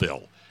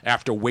Millville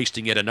after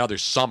wasting yet another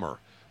summer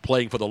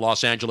playing for the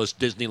Los Angeles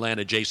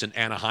Disneyland-adjacent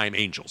Anaheim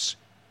Angels.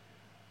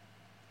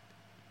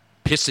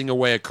 Pissing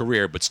away a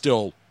career, but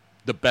still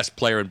the best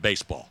player in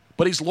baseball.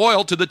 But he's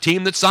loyal to the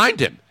team that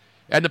signed him.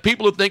 And the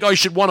people who think, he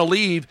should want to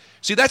leave,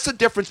 see, that's the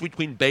difference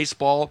between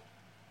baseball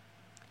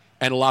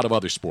and a lot of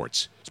other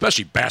sports,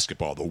 especially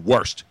basketball, the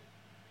worst.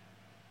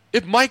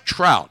 If Mike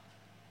Trout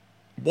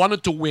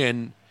wanted to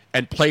win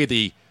and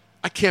play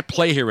I can't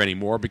play here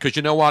anymore because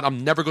you know what?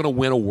 I'm never going to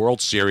win a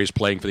World Series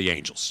playing for the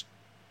Angels.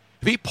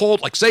 If he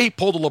pulled, say he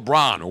pulled a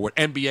LeBron or what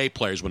NBA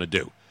players want to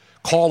do,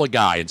 call a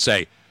guy and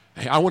say,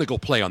 hey, I want to go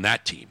play on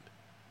that team.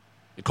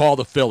 And call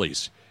the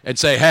Phillies and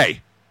say,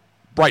 hey,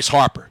 Bryce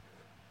Harper,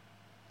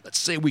 let's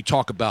say we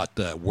talk about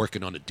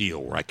working on a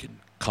deal where I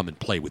can come and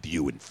play with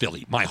you in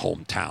Philly, my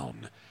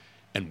hometown,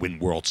 and win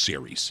World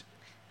Series.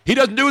 He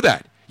doesn't do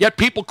that. Yet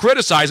people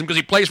criticize him because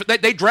he plays for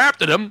they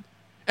drafted him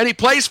and he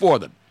plays for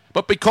them.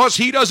 But because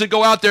he doesn't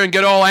go out there and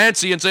get all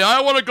antsy and say, I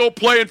want to go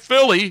play in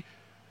Philly,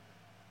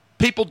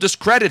 people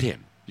discredit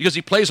him. Because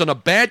he plays on a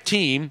bad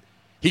team,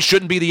 he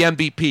shouldn't be the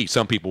MVP,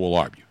 some people will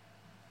argue.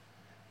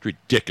 It's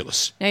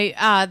ridiculous.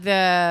 Now,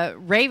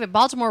 the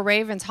Baltimore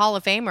Ravens Hall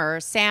of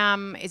Famer,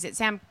 Sam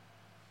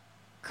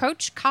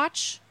Koch?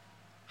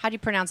 How do you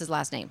pronounce his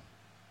last name?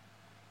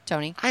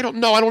 Tony? I don't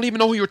know. I don't even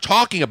know who you're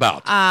talking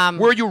about.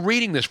 Where are you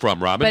reading this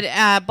from, Robin?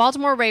 But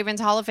Baltimore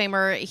Ravens Hall of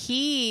Famer,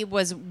 he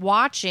was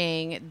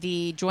watching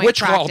the joint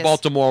Which practice.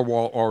 Baltimore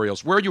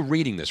Orioles? Where are you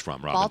reading this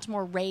from, Robin?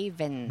 Baltimore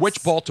Ravens.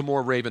 Which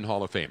Baltimore Raven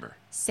Hall of Famer?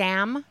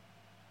 Sam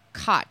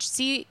Koch.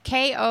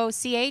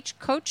 Koch?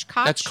 Coach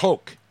Koch? That's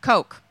Coke.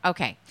 Coke.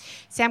 Okay.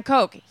 Sam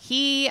Coke.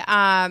 He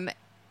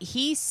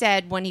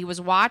said when he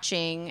was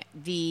watching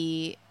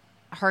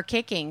her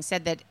kicking,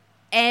 said that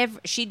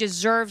she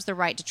deserves the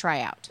right to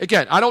try out.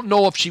 Again, I don't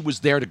know if she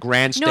was there to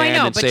grandstand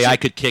and say, I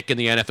could kick in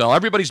the NFL.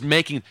 Everybody's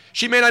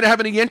she may not have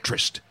any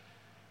interest.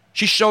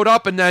 She showed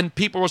up and then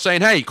people were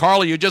saying, hey,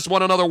 Carly, you just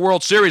won another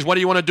World Series. What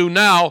do you want to do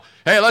now?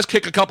 Hey, let's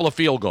kick a couple of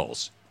field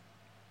goals.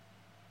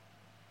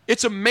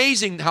 It's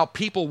amazing how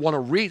people want to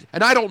read,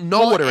 and I don't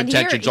know what her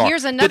intentions are.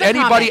 Here's another Did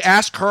anybody comment.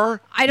 ask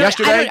her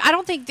yesterday? I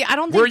don't think.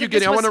 Where are you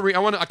getting? I want to read.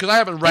 Because I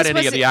haven't read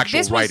any of the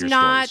actual writers'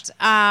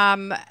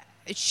 stories.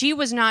 She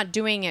was not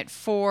doing it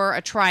for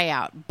a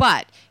tryout,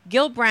 but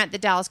Gil Brandt, the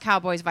Dallas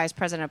Cowboys vice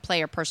president of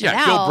player personnel.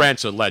 Yeah, Gil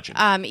Brandt's a legend.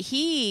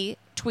 He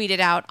tweeted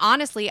out,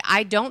 honestly,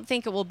 I don't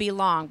think it will be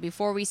long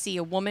before we see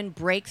a woman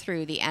break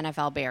through the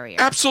NFL barrier.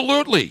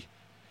 Absolutely.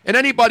 And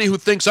anybody who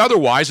thinks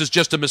otherwise is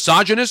just a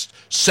misogynist,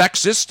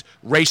 sexist,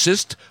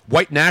 racist,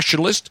 white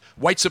nationalist,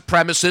 white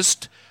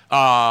supremacist,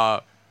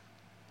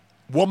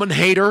 woman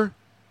hater.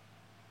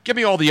 Give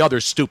me all the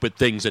other stupid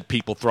things that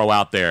people throw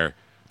out there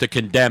to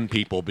condemn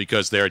people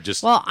because they're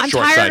just I'm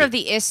short-sighted. tired of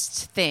the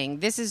ist thing.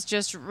 This is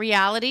just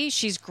reality.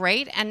 She's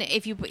great, and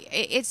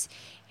here's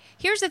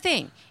the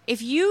thing: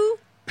 if you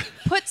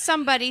put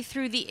somebody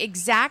through the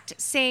exact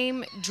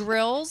same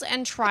drills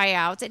and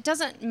tryouts, it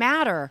doesn't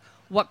matter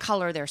what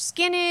color their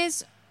skin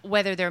is,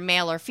 whether they're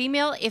male or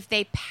female. If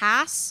they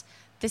pass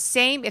the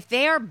same, if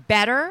they are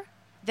better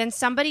than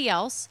somebody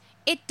else,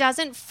 it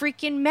doesn't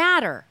freaking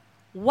matter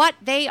what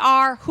they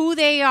are, who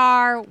they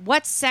are,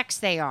 what sex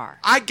they are.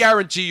 I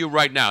guarantee you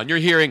right now, and you're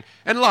hearing,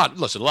 and a lot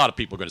of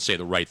people are going to say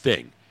the right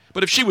thing,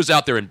 but if she was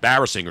out there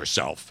embarrassing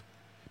herself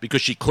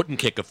because she couldn't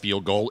kick a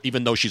field goal,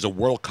 even though she's a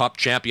World Cup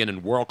champion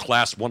and world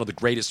class, one of the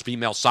greatest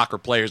female soccer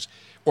players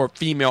or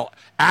female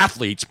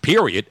athletes,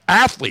 period,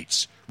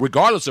 athletes,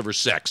 regardless of her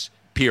sex,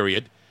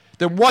 period,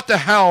 then what the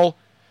hell?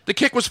 The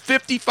kick was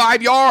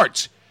 55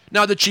 yards.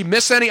 Now, did she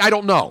miss any? I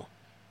don't know.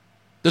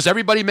 Does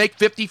everybody make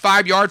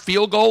 55-yard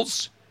field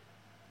goals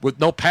with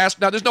no pass?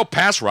 Now, there's no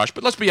pass rush,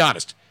 but let's be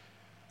honest.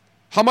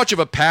 How much of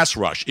a pass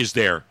rush is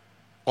there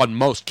on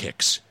most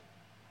kicks?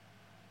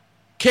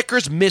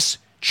 Kickers miss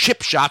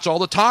chip shots all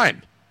the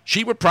time.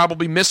 She would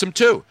probably miss them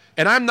too.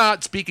 And I'm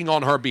not speaking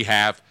on her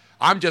behalf.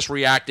 I'm just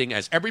reacting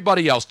as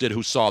everybody else did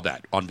who saw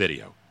that on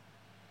video.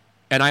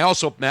 And I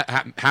also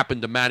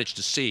happened to manage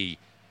to see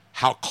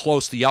how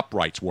close the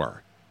uprights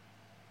were.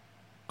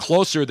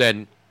 Closer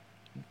than...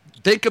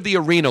 Think of the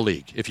Arena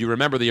League. If you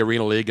remember the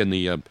Arena League and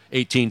the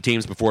 18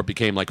 teams before it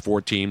became like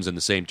 4 teams and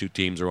the same 2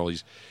 teams are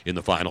always in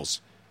the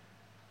finals.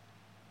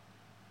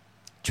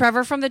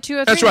 Trevor from the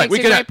 203 That's right.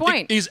 makes a great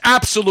point. He's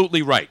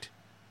absolutely right.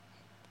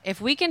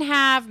 If we can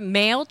have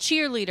male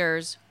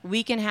cheerleaders,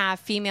 we can have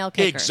female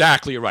kickers.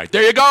 Exactly right.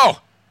 There you go.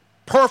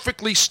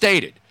 Perfectly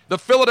stated. The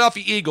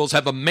Philadelphia Eagles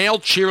have a male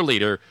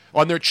cheerleader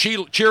on their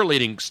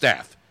cheerleading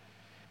staff.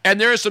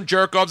 And there are some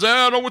jerk-offs. I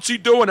don't know what's he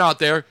doing out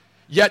there.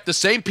 Yet the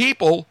same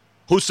people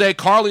who say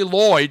Carly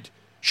Lloyd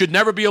should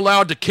never be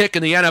allowed to kick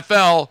in the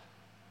NFL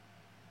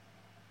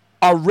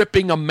are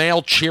ripping a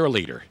male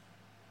cheerleader.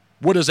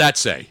 What does that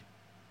say?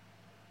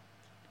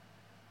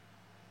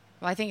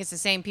 Well, I think it's the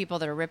same people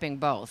that are ripping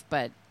both,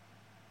 but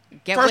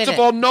get with it. First of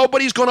all,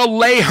 nobody's going to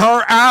lay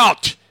her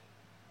out.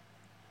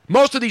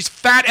 Most of these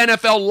fat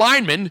NFL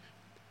linemen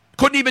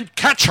couldn't even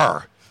catch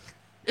her.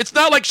 It's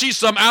not like she's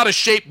some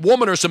out-of-shape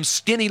woman or some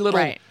skinny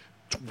little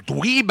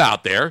dweeb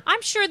out there.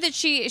 I'm sure that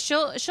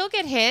she'll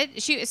get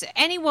hit. She's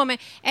any woman.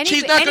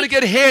 She's not going to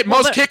get hit.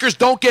 Most kickers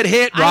don't get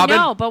hit, Robin. I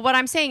know, but what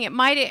I'm saying, it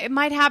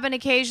might happen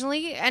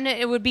occasionally, and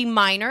it would be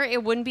minor.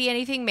 It wouldn't be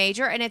anything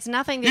major, and it's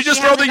nothing that you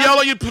just throw the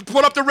yellow. You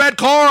put up the red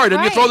card,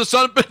 and you throw the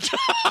son of a bitch.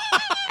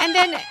 And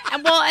then,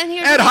 and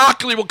here's Ed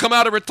Hockley will come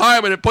out of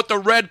retirement and put the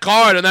red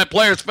card in that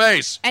player's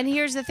face. And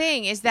here's the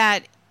thing: is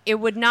that it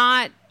would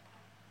not.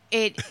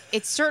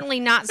 It's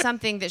certainly not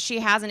something that she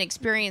hasn't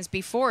experienced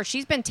before.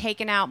 She's been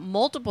taken out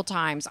multiple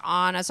times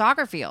on a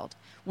soccer field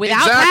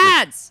without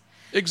pads.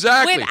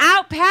 Exactly.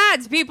 Without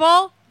pads, people.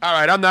 All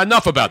right, I'm not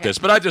enough about this,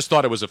 but I just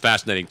thought it was a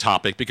fascinating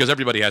topic because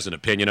everybody has an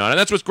opinion on it.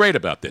 That's what's great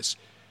about this.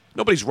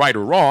 Nobody's right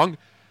or wrong.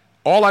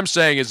 All I'm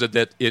saying is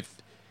that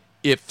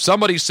if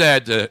somebody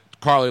said to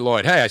Carly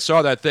Lloyd, "Hey, I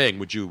saw that thing.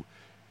 Would you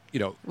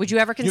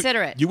ever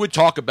consider it?" You would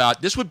talk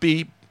about this. Would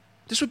be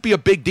a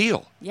big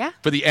deal. Yeah.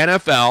 For the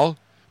NFL.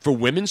 For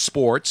women's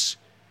sports,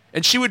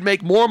 and she would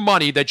make more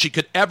money than she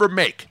could ever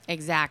make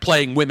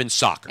playing women's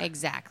soccer.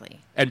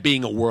 Exactly. And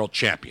being a world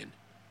champion.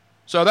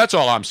 So that's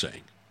all I'm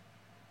saying.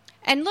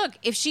 And look,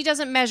 if she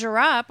doesn't measure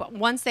up,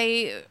 once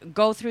they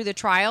go through the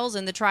trials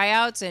and the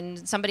tryouts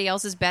and somebody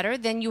else is better,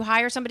 then you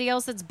hire somebody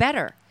else that's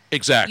better.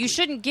 Exactly. You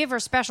shouldn't give her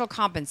special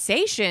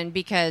compensation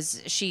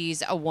because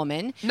she's a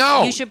woman.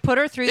 No. You should put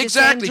her through the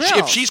exactly. same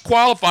drills. If she's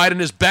qualified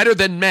and is better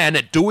than men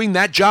at doing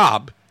that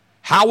job,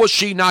 how is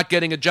she not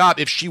getting a job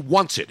if she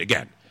wants it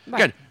again?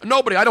 Right.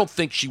 Again, I don't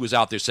think she was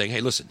out there saying, "Hey,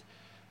 listen,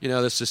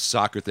 this is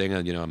soccer thing,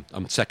 and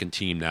I'm second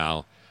team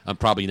now. I'm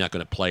probably not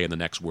going to play in the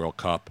next World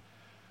Cup.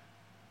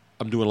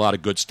 I'm doing a lot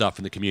of good stuff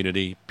in the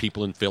community.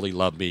 People in Philly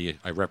love me.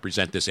 I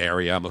represent this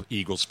area. I'm an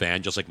Eagles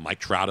fan, just like Mike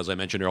Trout, as I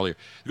mentioned earlier.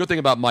 The good thing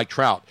about Mike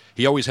Trout,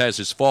 he always has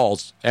his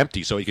falls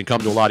empty so he can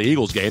come to a lot of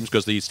Eagles games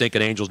because the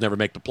stinking Angels never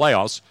make the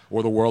playoffs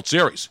or the World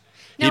Series.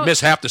 He'd miss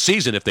half the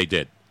season if they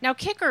did. Now,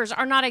 kickers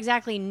are not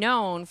exactly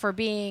known for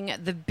being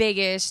the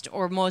biggest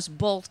or most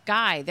bulked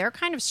guy. They're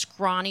kind of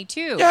scrawny,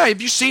 too. Yeah,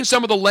 have you seen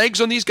some of the legs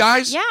on these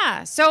guys?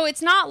 Yeah, so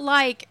it's not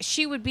like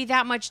she would be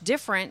that much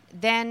different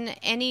than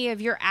any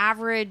of your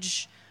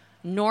average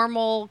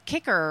normal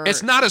kicker.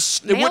 It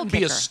wouldn't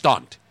be a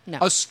stunt. No.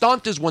 A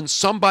stunt is when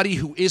somebody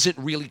who isn't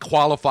really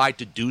qualified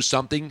to do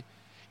something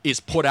is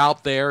put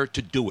out there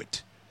to do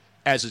it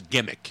as a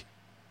gimmick.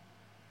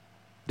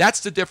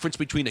 That's the difference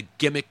between a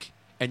gimmick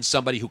and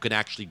somebody who can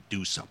actually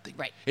do something.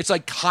 Right. It's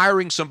like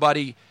hiring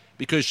somebody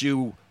because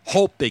you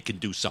hope they can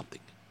do something.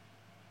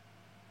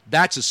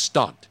 That's a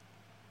stunt.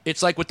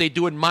 It's like what they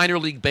do in minor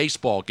league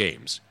baseball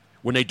games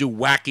when they do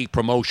wacky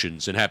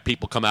promotions and have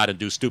people come out and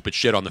do stupid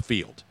shit on the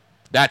field.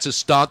 That's a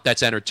stunt.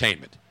 That's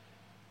entertainment.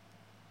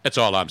 That's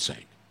all I'm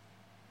saying.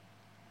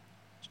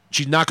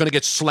 She's not going to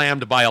get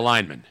slammed by a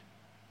lineman.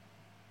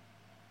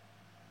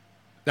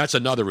 That's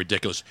another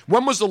ridiculous.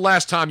 When was the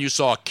last time you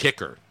saw a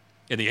kicker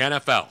in the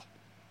NFL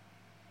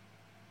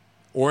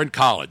or in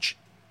college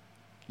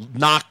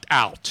knocked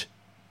out?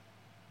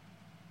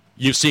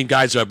 You've seen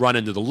guys run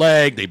into the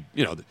leg.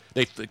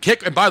 They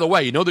kick. And by the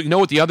way, you know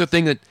what the other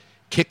thing that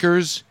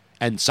kickers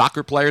and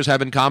soccer players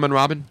have in common,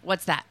 Robin?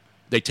 What's that?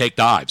 They take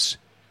dives.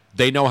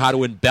 They know how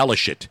to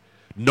embellish it.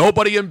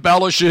 Nobody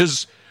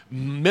embellishes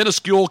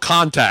minuscule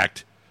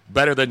contact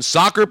better than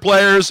soccer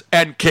players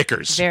and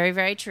kickers. Very,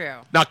 very true.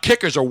 Now,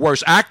 kickers are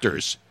worse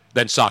actors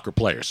than soccer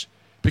players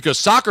because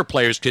soccer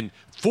players can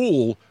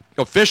fool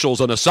officials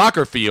on a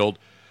soccer field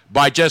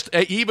by just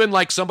even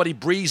like somebody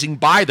breezing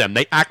by them.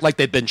 They act like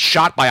they've been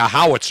shot by a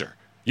howitzer.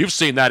 You've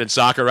seen that in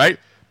soccer, right?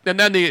 And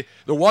then the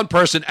one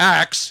person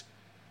acts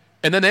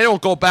And then they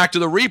don't go back to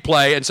the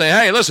replay and say,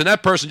 hey, listen,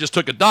 that person just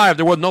took a dive.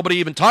 There was nobody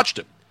even touched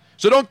him.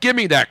 So don't give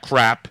me that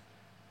crap.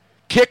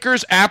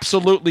 Kickers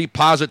absolutely,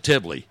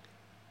 positively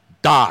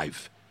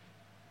dive.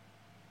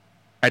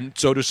 And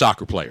so do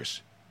soccer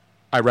players.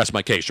 I rest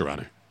my case, Your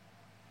Honor.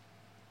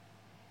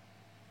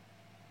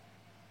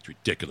 It's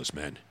ridiculous,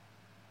 man.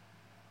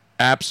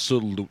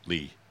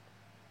 Absolutely.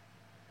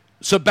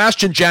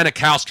 Sebastian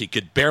Janikowski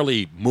could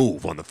barely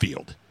move on the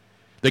field.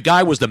 The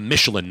guy was the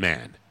Michelin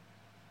Man.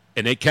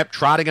 And they kept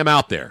trotting him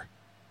out there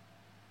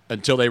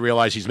until they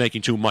realized he's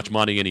making too much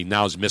money and he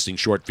now is missing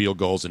short field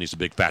goals and he's a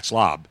big fat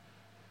slob.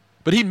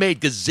 But he made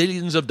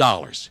gazillions of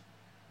dollars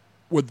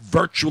with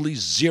virtually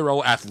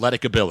zero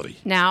athletic ability.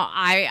 Now,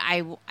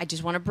 I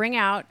just want to bring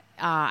out,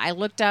 I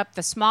looked up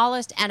the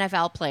smallest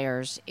NFL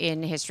players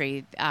in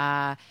history.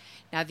 Now,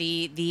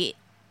 the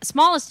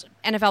smallest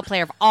NFL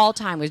player of all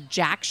time was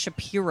Jack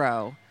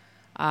Shapiro.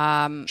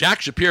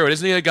 Jack Shapiro,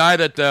 isn't he a guy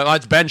that,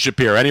 it's Ben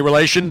Shapiro, any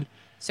relation?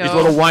 So, he's a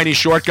little whiny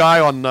short guy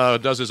on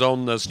does his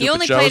own stupid shows. He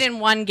only played in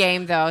one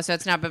game, though, so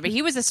it's not. But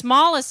he was the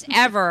smallest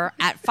ever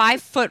at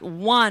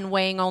 5'1",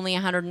 weighing only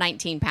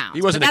 119 pounds.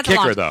 He wasn't a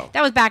kicker, though.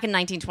 That was back in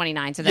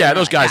 1929. So yeah,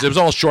 those guys. It was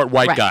all short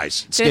white right.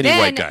 guys, skinny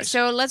white guys.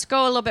 So let's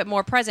go a little bit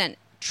more present.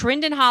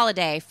 Trindon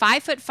Holliday,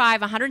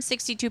 5'5",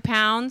 162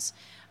 pounds,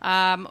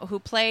 who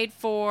played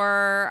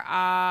for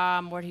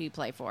where did he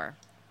play for?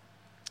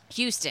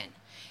 Houston.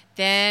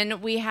 Then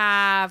we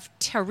have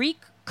Tariq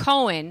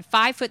Cohen,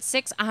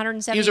 5'6",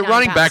 179 He was a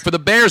running pounds. back for the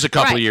Bears a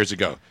couple Right. of years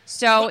ago.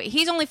 So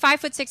he's only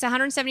 5'6",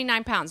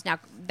 179 pounds. Now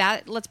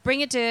that let's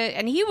bring it to,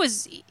 and he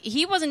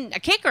wasn't a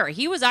kicker.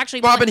 He was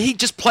actually Robin, he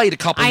just played a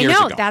couple years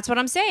ago. I know, that's what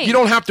I'm saying. You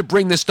don't have to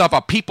bring this stuff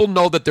up. People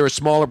know that they're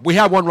smaller. We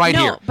have one right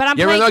here. But I'm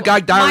you ever know a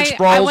guy, Darren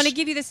Sproles? I want to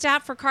give you the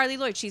stat for Carly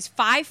Lloyd. She's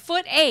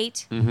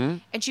 5'8", Mm-hmm.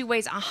 and she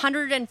weighs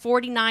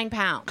 149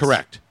 pounds.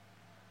 Correct.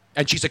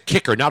 And she's a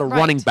kicker, not a Right.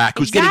 running back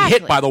who's Exactly.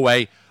 getting hit, by the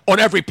way, on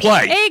every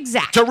play.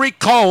 Exactly. Tariq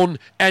Cohen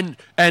and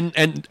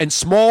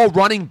small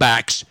running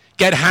backs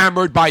get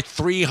hammered by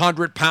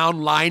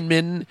 300-pound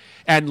linemen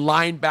and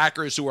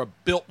linebackers who are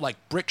built like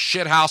brick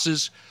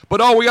shithouses. But,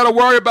 we got to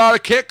worry about a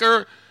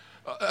kicker.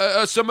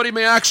 Somebody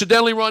may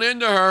accidentally run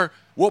into her.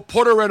 We'll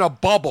put her in a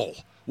bubble.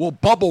 We'll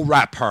bubble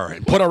wrap her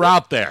and put her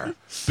out there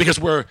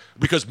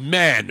because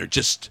men are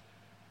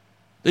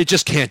they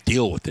just can't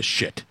deal with this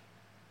shit.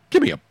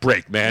 Give me a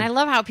break, man. And I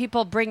love how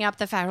people bring up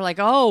the fact, we're like,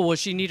 will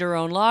she need her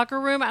own locker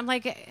room? I'm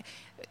like,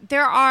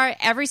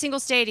 every single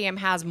stadium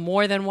has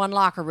more than one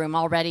locker room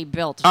already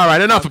built. All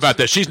right, enough about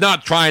this. She's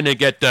not trying to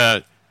get,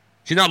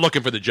 she's not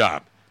looking for the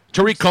job.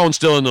 Tariq Cohen's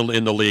still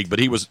in the league, but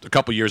he was, a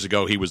couple years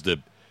ago, he was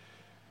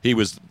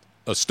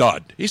a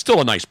stud. He's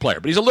still a nice player,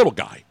 but he's a little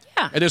guy.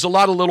 Yeah. And there's a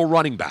lot of little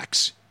running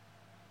backs.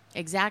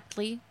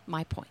 Exactly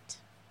my point.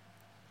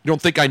 You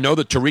don't think I know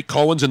that Tariq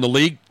Cohen's in the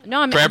league?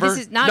 No, Trevor? this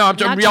is not. No,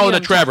 not I'm yelling you,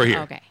 at Trevor talking-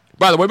 here. Okay.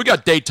 By the way, we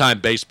got daytime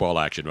baseball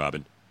action,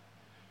 Robin.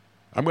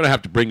 I'm going to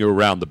have to bring you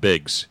around the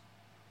bigs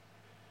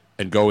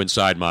and go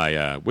inside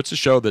my, what's the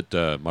show that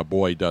my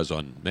boy does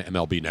on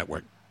MLB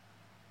Network?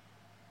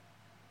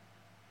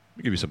 Let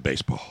me give you some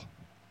baseball.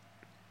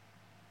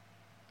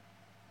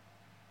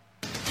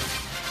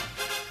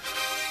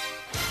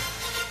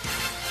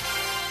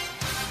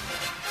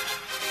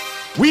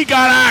 We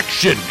got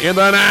action in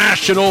the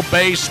National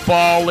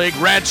Baseball League.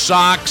 Red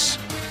Sox,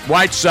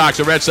 White Sox.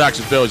 The Red Sox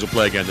and Phillies will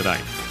play again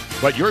tonight.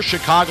 But your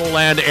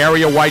Chicagoland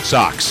area White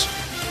Sox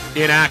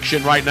in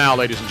action right now,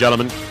 ladies and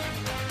gentlemen.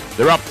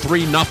 They're up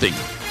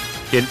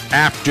 3-0 in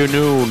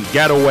afternoon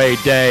getaway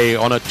day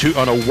on a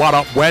What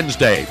Up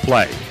Wednesday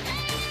play.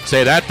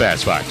 Say that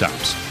fast 5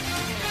 times.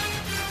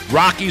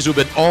 Rockies who've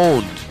been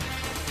owned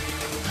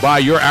by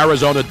your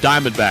Arizona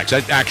Diamondbacks.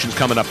 That action's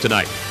coming up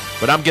tonight.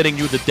 But I'm getting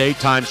you the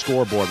daytime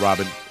scoreboard,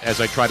 Robin, as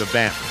I try to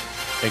vamp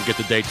and get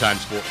the daytime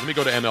score. Let me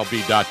go to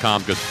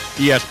MLB.com because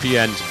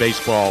ESPN's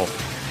baseball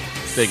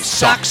thing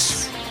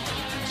sucks.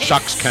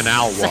 Sucks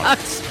canal water.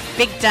 Sucks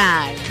big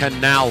time.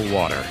 Canal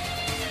water.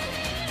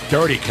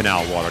 Dirty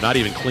canal water, not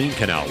even clean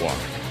canal water.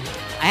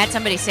 I had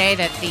somebody say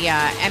that the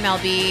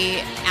MLB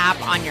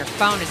app on your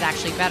phone is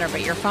actually better,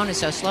 but your phone is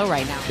so slow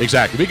right now.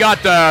 Exactly. We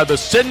got the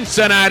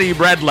Cincinnati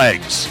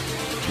Redlegs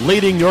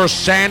leading your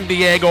San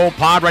Diego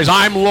Padres.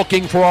 I'm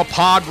looking for a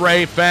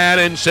Padre fan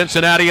in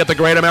Cincinnati at the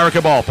Great America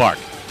Ballpark.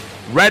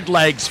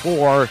 Redlegs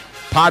 4,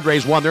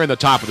 Padres 1. They're in the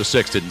top of the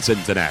 6th in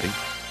Cincinnati.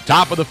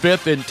 Top of the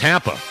 5th in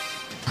Tampa.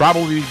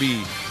 Probably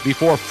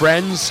before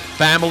friends,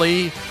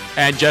 family,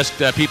 and just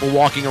people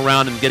walking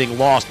around and getting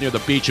lost near the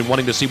beach and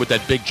wanting to see what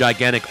that big,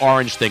 gigantic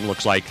orange thing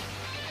looks like.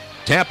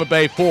 Tampa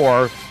Bay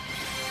 4,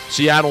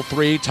 Seattle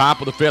 3, top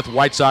of the 5th.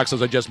 White Sox,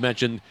 as I just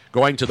mentioned,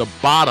 going to the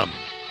bottom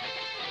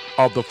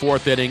of the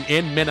 4th inning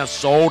in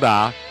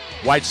Minnesota.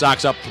 White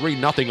Sox up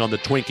 3-0 on the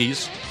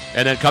Twinkies.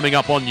 And then coming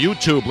up on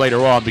YouTube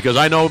later on, because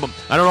I don't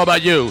know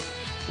about you,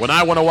 when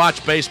I want to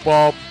watch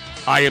baseball,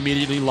 I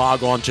immediately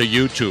log on to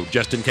YouTube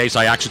just in case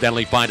I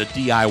accidentally find a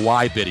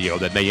DIY video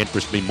that may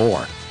interest me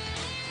more.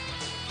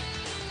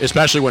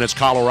 Especially when it's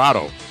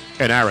Colorado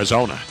and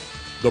Arizona.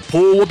 The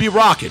pool will be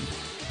rocking,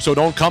 so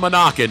don't come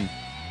a-knocking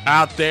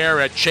out there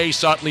at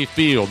Chase Utley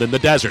Field in the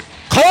desert.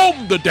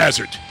 Comb the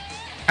desert.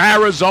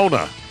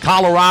 Arizona,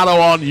 Colorado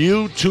on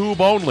YouTube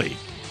only.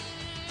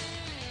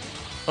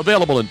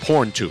 Available in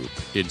PornTube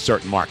in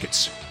certain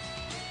markets.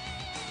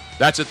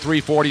 That's at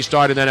 3:40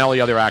 start, and then all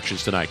the other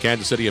actions tonight.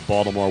 Kansas City at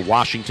Baltimore,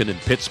 Washington and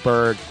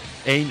Pittsburgh,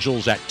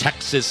 Angels at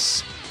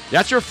Texas.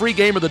 That's your free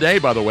game of the day,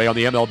 by the way, on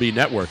the MLB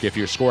Network. If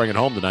you're scoring at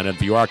home tonight, and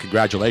if you are,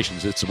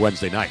 congratulations, it's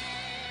Wednesday night.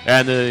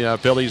 And the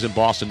Phillies in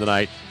Boston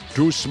tonight.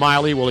 Drew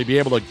Smyly, will he be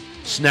able to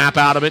snap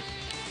out of it?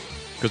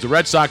 Because the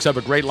Red Sox have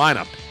a great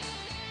lineup.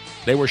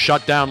 They were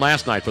shut down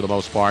last night for the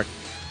most part.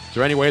 Is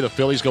there any way the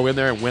Phillies go in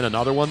there and win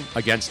another one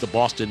against the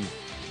Boston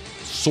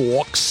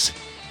Sox?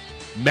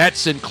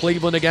 Mets in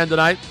Cleveland again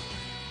tonight.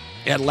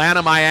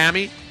 Atlanta,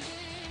 Miami.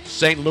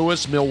 St.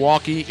 Louis,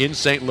 Milwaukee in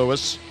St.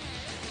 Louis.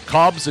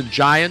 Cubs and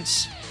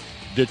Giants.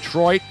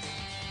 Detroit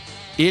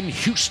in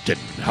Houston.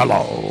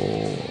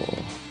 Hello.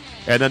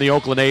 And then the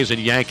Oakland A's and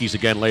Yankees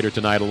again later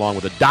tonight, along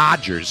with the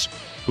Dodgers,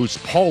 who's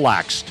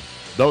poleaxed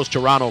those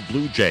Toronto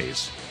Blue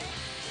Jays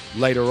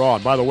later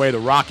on. By the way, the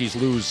Rockies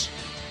lose.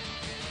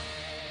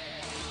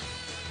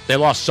 They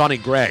lost Sonny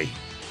Gray.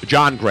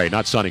 John Gray,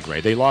 not Sonny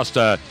Gray. They lost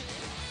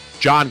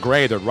John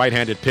Gray, the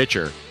right-handed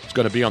pitcher. Is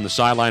going to be on the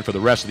sideline for the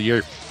rest of the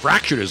year.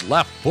 Fractured his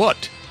left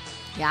foot.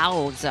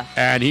 Yowza.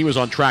 And he was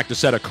on track to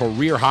set a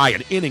career high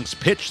in innings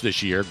pitched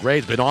this year.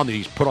 Gray's been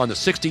he's put on the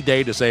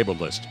 60-day disabled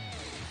list.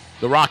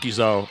 The Rockies,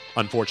 though,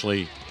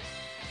 unfortunately,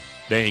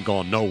 they ain't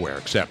going nowhere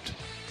except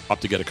up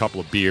to get a couple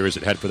of beers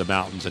and head for the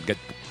mountains and get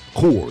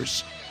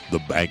Coors, the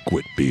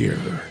banquet beer.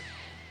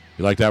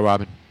 You like that,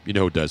 Robin? You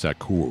know who does that?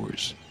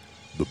 Coors,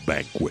 the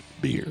banquet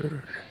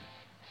beer.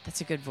 That's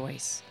a good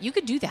voice. You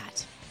could do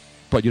that.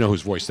 But you know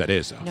whose voice that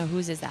is, though? No,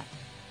 whose is that?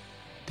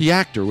 The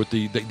actor with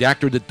the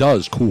actor that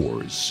does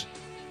Coors,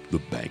 the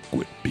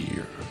banquet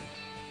beer.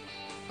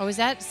 Oh, is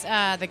that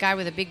the guy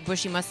with a big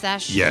bushy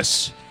mustache?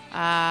 Yes.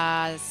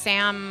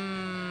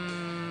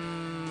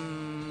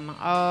 Sam.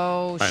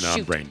 Oh, I know, shoot.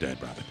 I'm brain dead,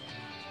 Robin.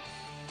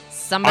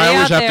 Somebody I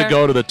always out have there. to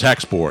go to the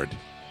text board.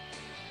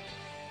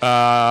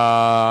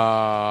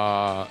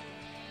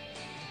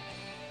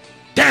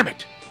 Damn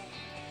it.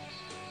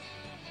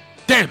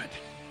 Damn it.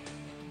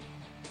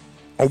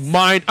 Oh,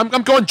 mine. I'm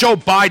going Joe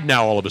Biden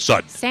now all of a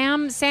sudden.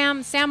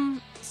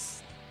 Sam.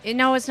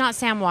 No, it's not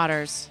Sam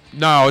Waters.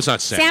 No, it's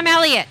not Sam. Sam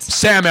Elliott.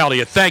 Sam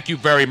Elliott. Thank you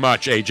very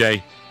much,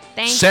 AJ.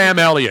 Thank Sam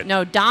you. Elliott.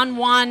 No, Don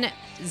Juan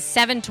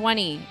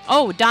 720.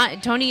 Oh,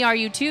 Tony, are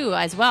you too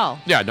as well?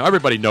 Yeah, no,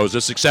 everybody knows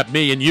this except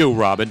me and you,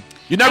 Robin.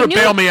 You never I knew-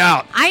 bail me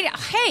out.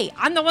 Hey,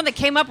 I'm the one that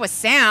came up with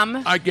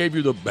Sam. I gave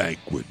you the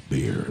banquet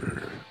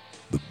beer.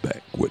 The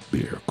banquet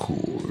beer,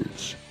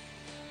 Coors.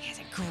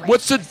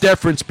 What's the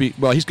difference?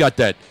 Well, he's got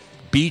that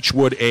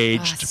Beechwood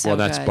aged. so well,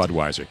 that's good.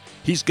 Budweiser.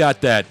 He's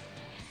got that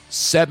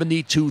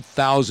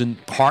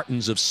 72,000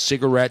 cartons of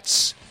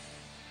cigarettes,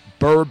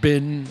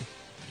 bourbon,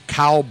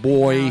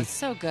 cowboy, Oh,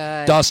 so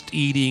good. dust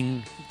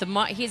eating.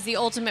 He's the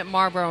ultimate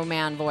Marlboro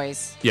Man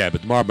voice. Yeah,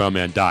 but the Marlboro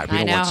Man died. We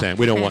I don't want know. Sam.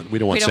 We don't want We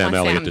don't Sam want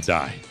Elliott Sam to to-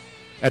 die.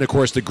 And of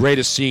course, the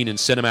greatest scene in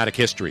cinematic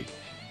history,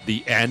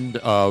 the end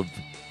of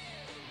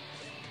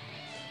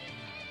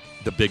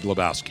The Big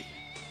Lebowski.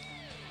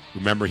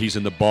 Remember, he's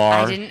in the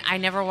bar. I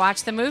never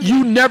watched the movie.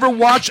 You never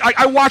watch?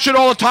 I watch it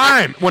all the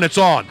time when it's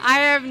on. I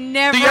have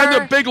never. The end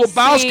of Big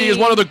Lebowski is seen-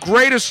 one of the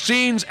greatest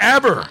scenes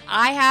ever.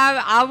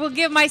 I will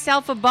give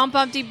myself a bump,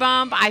 umpty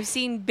bump. I've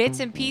seen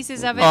bits and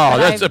pieces of it. Oh, but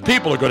that's I've- the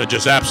people are going to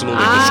just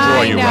absolutely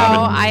destroy you, I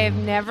know. Robin. I have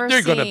never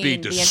They're seen going to be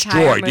the entire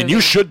destroyed, and you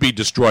movie. should be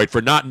destroyed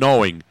for not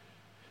knowing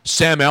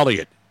Sam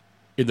Elliott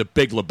in The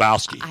Big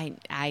Lebowski.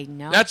 I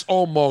know. That's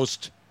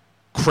almost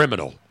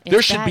criminal. There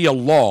It's should bad. be a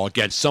law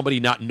against somebody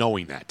not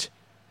knowing that.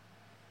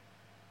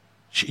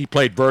 He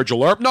played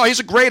Virgil Earp. No, he's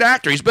a great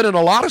actor. He's been in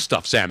a lot of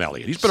stuff, Sam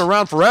Elliott. He's been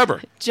around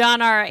forever.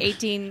 John R.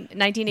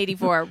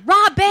 1984.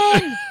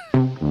 Robin!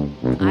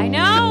 I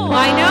know.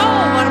 What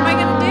am I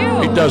going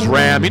to do? He does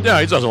Ram. He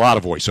does a lot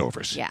of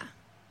voiceovers. Yeah.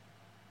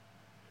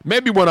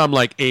 Maybe when I'm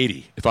like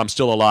 80, if I'm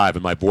still alive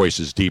and my voice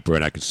is deeper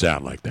and I can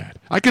sound like that,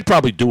 I could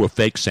probably do a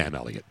fake Sam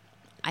Elliott.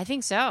 I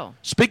think so.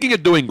 Speaking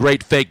of doing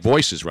great fake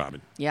voices,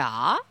 Robin,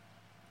 Yeah.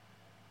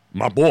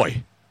 my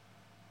boy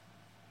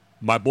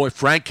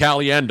Frank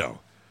Caliendo.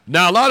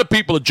 Now, a lot of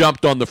people have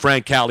jumped on the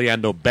Frank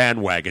Caliendo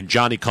bandwagon,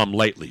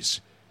 Johnny-come-latelys.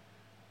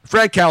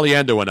 Frank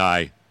Caliendo and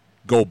I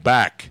go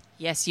back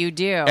Yes, you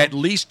do. at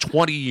least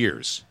 20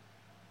 years.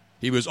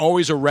 He was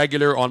always a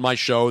regular on my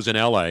shows in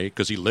L.A.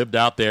 because he lived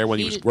out there when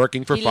he was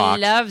working for Fox.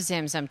 He loves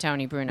him some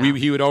Tony Bruno.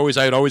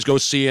 I'd always go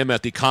see him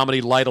at the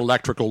Comedy Light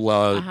Electrical,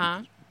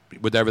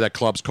 whatever that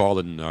club's called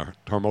in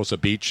Hermosa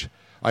Beach.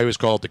 I always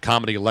call it the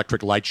Comedy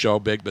Electric Light Show,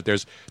 big. But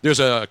there's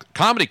a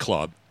comedy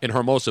club in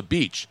Hermosa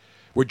Beach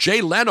where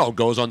Jay Leno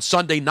goes on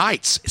Sunday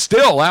nights.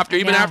 Still, after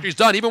he's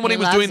done, even when he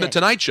was loves doing the it.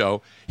 Tonight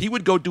Show, he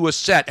would go do a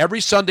set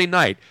every Sunday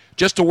night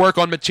just to work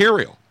on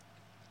material.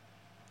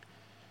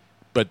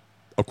 But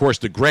of course,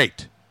 the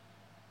great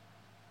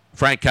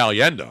Frank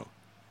Caliendo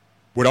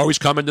would always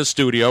come in the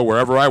studio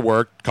wherever I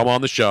worked, come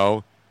on the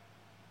show,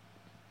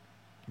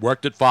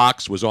 worked at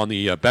Fox, was on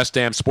the Best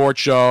Damn Sports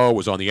Show,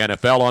 was on the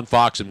NFL on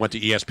Fox, and went to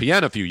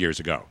ESPN a few years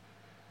ago.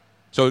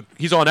 So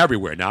he's on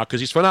everywhere now because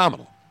he's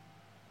phenomenal.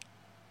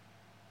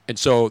 And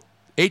so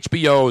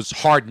HBO's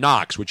Hard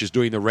Knocks, which is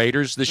doing the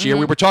Raiders this year,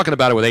 we were talking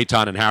about it with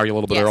Eitan and Harry a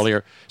little bit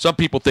earlier. Some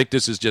people think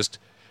this is just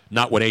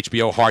not what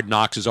HBO Hard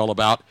Knocks is all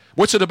about.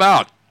 What's it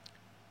about?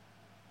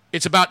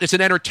 It's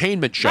an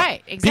entertainment show.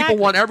 Right, exactly.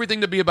 People want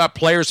everything to be about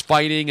players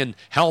fighting and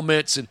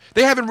helmets, and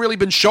they haven't really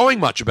been showing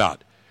much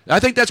about it. I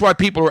think that's why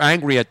people are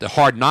angry at the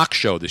Hard Knocks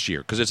show this year,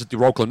 because it's at the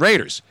Oakland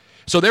Raiders.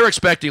 So they're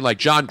expecting like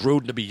John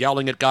Gruden to be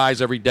yelling at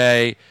guys every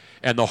day,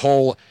 and the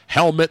whole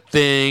helmet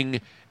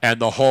thing and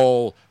the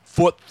whole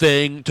foot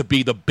thing to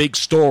be the big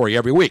story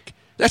every week.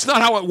 That's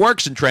not how it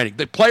works in training.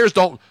 The players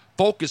don't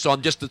focus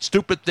on just the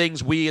stupid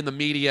things we in the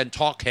media and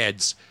talk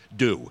heads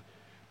do.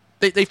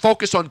 They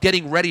focus on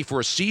getting ready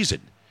for a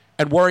season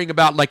and worrying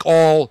about like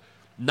all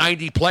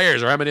 90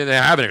 players, or how many they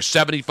have in there,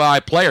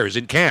 75 players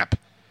in camp,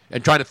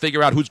 and trying to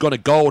figure out who's going to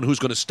go and who's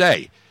going to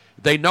stay.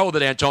 They know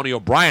that Antonio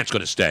Bryant's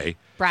going to stay.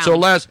 Brown.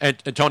 So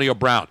Antonio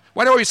Brown.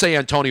 Why do I always say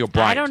Antonio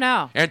Bryant? I don't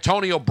know.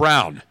 Antonio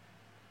Brown.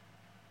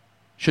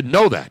 Should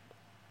know that.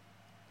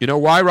 You know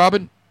why,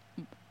 Robin?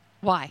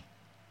 Why?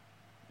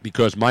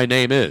 Because my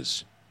name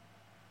is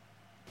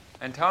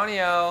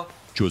Antonio.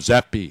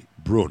 Giuseppe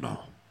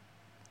Bruno.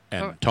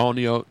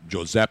 Antonio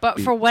Giuseppe.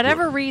 But for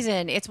whatever Bruno.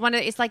 reason, it's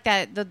like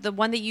that the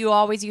one that you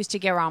always used to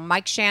get wrong.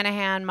 Mike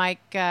Shanahan,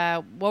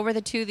 what were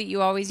the two that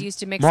you always used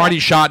to mix Marty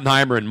up?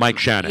 Schottenheimer and Mike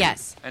Shanahan.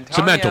 Yes. It's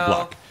a mental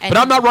block. But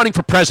I'm not running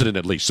for president,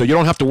 at least, so you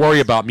don't have to worry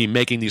about me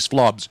making these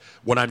flubs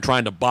when I'm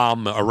trying to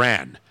bomb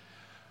Iran.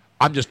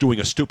 I'm just doing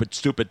a stupid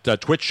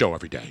Twitch show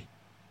every day.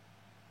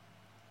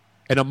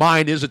 And a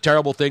mind is a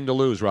terrible thing to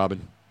lose,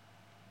 Robin.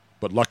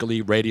 But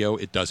luckily, radio,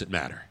 it doesn't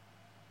matter.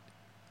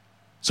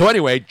 So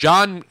anyway,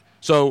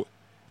 so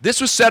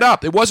this was set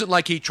up. It wasn't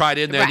like he tried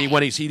in there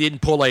and he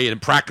didn't pull a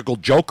Impractical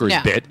Jokers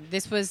bit.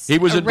 He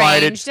was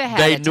invited.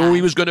 They knew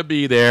he was going to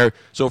be there.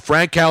 So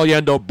Frank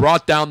Caliendo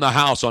brought down the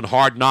house on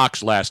Hard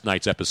Knocks last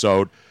night's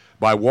episode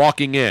by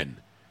walking in,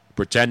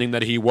 pretending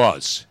that he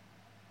was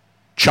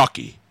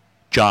Chucky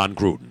John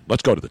Gruden.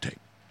 Let's go to the tape.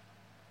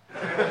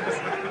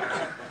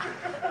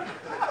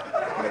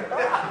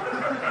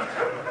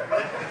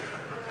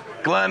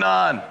 Glenn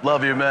on.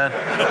 Love you, man.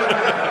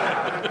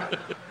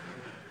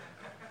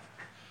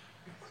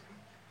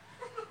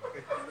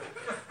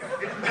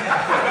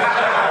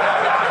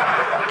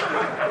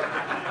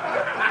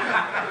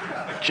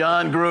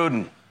 John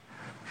Gruden,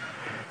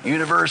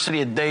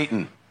 University of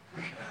Dayton.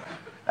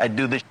 I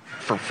do this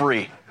for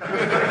free.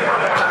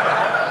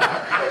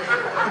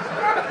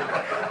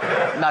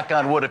 Knock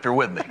on wood if you're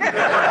with me.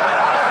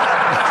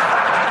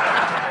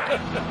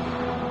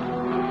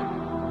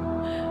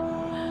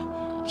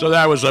 So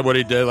that was what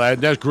he did.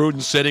 And there's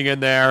Gruden sitting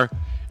in there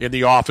in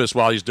the office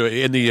while he's doing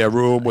in the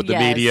room with the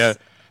media.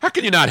 How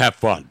can you not have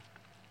fun?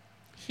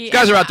 These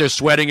guys are out there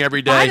sweating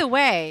every day. By the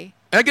way,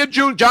 and I give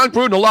John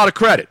Gruden a lot of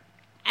credit.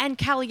 and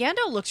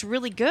Caliendo looks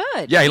really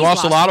good. Yeah, he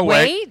lost a lot of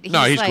weight.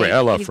 No, he's like, great. I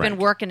love He's Frank. been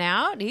working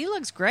out. He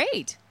looks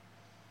great.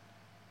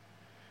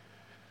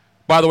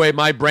 By the way,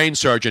 my brain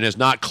surgeon has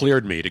not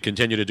cleared me to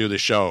continue to do the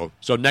show.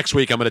 So next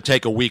week I'm going to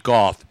take a week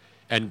off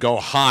and go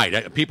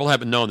hide. People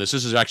haven't known this.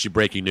 This is actually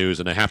breaking news,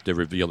 and I have to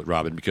reveal it,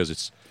 Robin,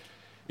 because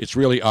it's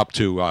really up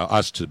to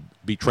us to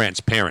be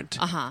transparent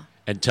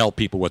and tell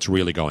people what's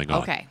really going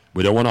on. Okay.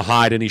 We don't want to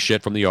hide any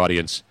shit from the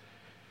audience.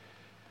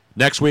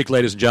 Next week,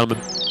 ladies and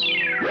gentlemen,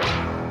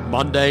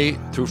 Monday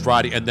through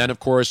Friday, and then, of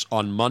course,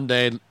 on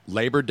Monday,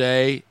 Labor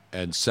Day,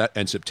 and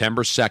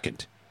September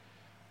 2nd,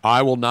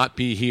 I will not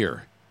be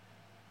here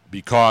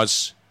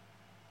because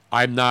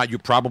I'm not, you're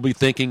probably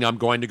thinking I'm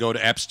going to go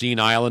to Epstein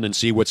Island and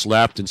see what's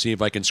left and see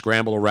if I can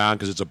scramble around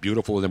because it's a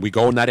beautiful, and we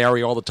go in that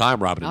area all the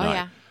time, Robin and I.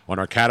 Yeah. On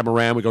our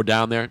catamaran, we go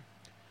down there.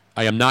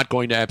 I am not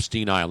going to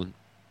Epstein Island.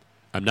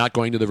 I'm not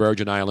going to the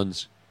Virgin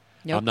Islands.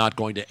 Nope. I'm not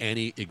going to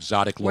any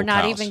exotic locales. We're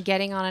not even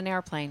getting on an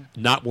airplane.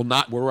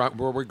 Where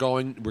we're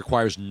going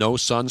requires no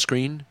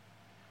sunscreen,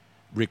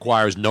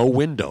 requires no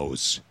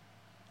windows,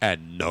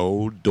 and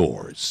no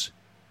doors.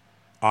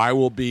 I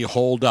will be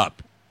holed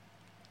up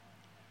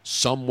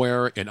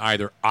somewhere in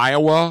either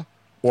Iowa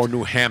or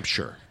New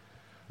Hampshire.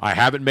 I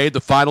haven't made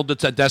the final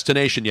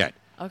destination yet.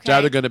 Okay. It's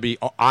either going to be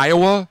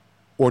Iowa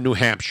or New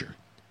Hampshire.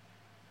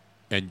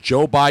 And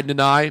Joe Biden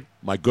and I,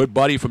 my good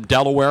buddy from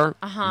Delaware,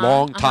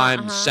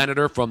 longtime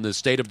senator from the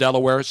state of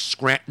Delaware,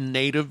 Scranton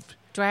native,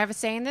 Do I have a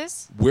say in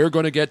this? we're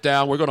going to get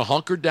down, we're going to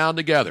hunker down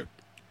together,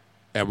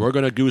 and we're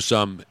going to do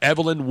some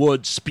Evelyn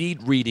Wood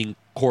speed reading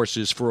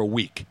courses for a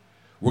week.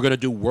 We're going to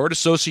do word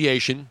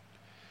association.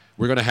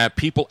 We're going to have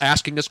people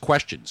asking us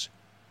questions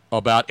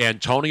about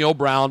Antonio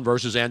Brown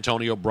versus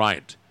Antonio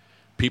Bryant.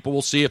 People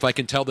will see if I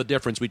can tell the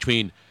difference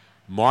between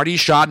Marty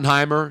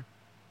Schottenheimer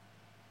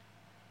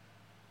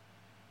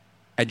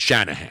and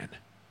Shanahan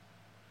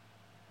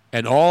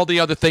and all the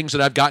other things that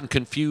I've gotten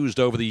confused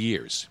over the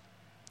years.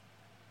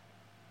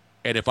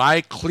 And if I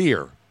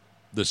clear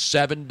the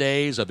 7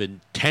 days of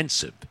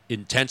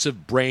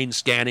intensive brain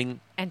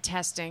scanning And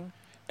testing.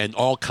 and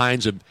all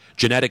kinds of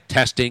genetic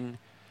testing,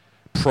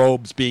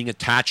 probes being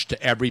attached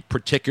to every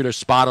particular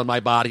spot on my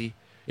body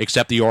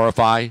except the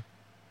orifice.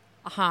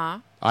 Uh-huh.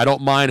 I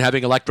don't mind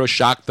having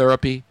electroshock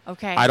therapy.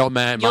 Okay. I don't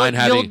mind You'll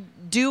having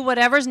do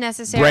whatever's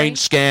necessary. brain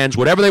scans,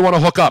 whatever they want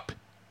to hook up.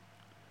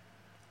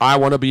 I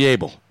want to be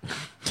able.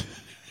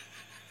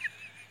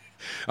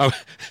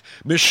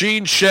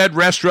 Machine Shed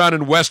Restaurant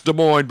in West Des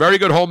Moines. Very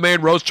good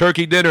homemade roast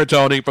turkey dinner,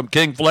 Tony, from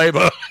King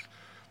Flavor.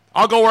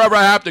 I'll go wherever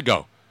I have to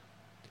go.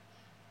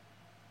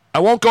 I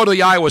won't go to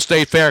the Iowa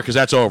State Fair because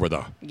that's over,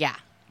 though. Yeah.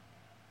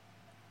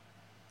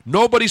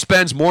 Nobody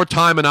spends more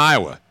time in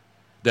Iowa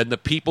than the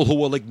people who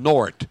will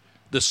ignore it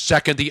the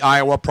second the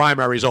Iowa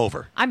primary's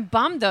over. I'm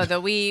bummed, though,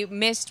 that we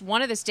missed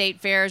one of the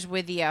state fairs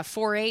with the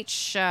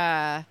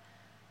 4-H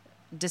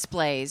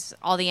displays,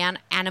 all the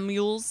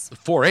animals.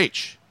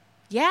 4-H?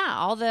 Yeah,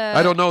 all the...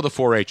 I don't know the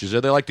 4-H's.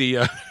 Are they like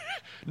the...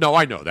 No,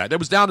 I know that. It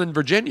was down in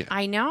Virginia.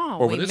 I know.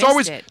 Or We there's missed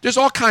always it. There's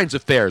all kinds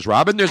of fairs,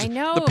 Robin. There's I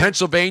know. the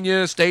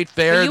Pennsylvania State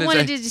Fair. But you There's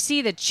wanted to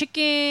see the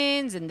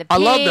chickens and the I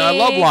pigs.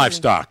 love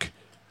livestock.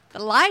 The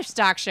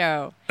livestock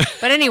show.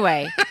 But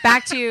anyway,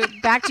 back to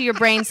your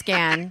brain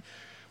scan.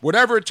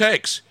 Whatever it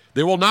takes.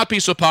 There will not be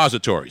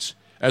suppositories.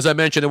 As I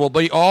mentioned, it will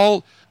be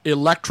all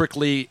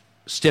electrically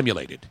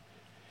stimulated.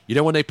 You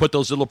know when they put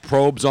those little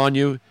probes on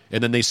you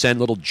and then they send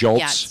little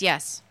jolts?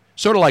 Yes.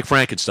 Sort of like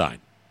Frankenstein,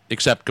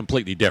 except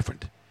completely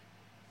different.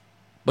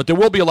 But there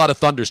will be a lot of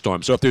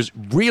thunderstorms. So if there's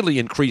really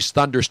increased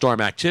thunderstorm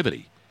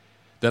activity,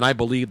 then I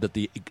believe that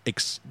the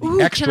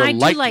Ooh, extra can I do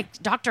light...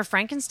 like Dr.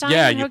 Frankenstein?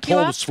 Yeah, and you hook you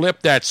up?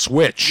 flip that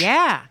switch.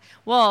 Yeah.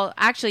 Well,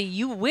 actually,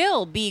 you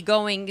will be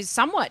going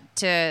somewhat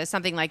to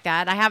something like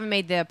that. I haven't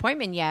made the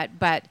appointment yet,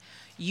 but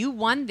you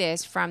won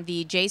this from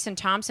the Jason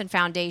Thompson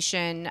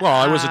Foundation.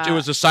 Well, it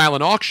was a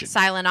silent auction.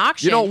 Silent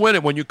auction. You don't win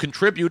it when you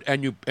contribute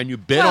and you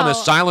bid on a Well,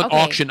 silent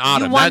okay, auction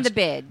item. you won the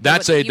bid.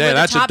 That's You were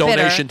the a top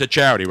donation bidder. to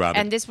charity, Robin.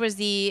 And this was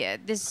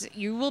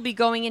you will be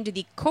going into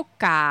the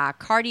COCA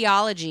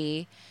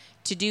cardiology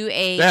to do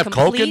a They have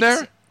Coke in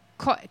there?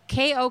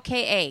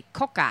 K-O-K-A,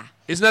 COCA.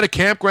 Isn't that a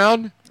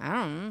campground? I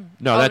don't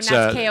know. No, that's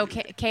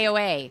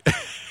K-O-A.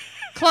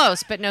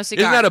 Close, but no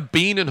cigar. Isn't that a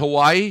bean in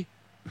Hawaii?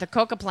 The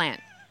coca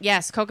plant.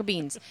 Yes, coca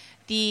beans.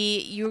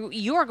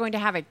 You are going to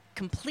have a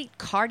complete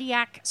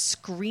cardiac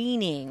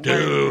screening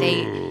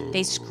where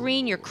they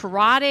screen your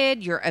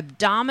carotid, your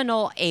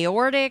abdominal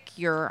aortic,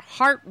 your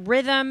heart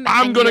rhythm.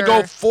 I'm going to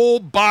go full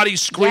body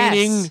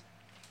screening. Yes.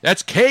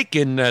 That's cake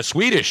in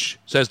Swedish,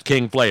 says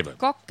King Flavor.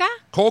 Coca?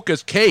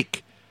 Coca's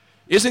cake.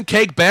 Isn't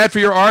cake bad for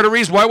your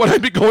arteries? Why would I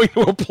be going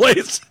to a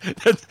place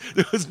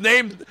whose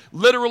name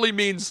literally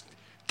means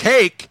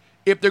cake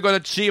if they're going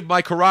to see if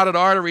my carotid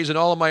arteries and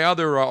all of my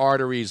other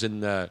arteries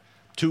and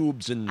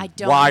tubes and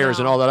wires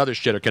and all that other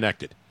shit are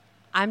connected?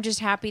 I'm just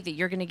happy that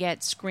you're going to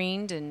get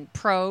screened and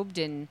probed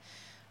and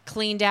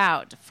cleaned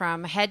out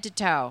from head to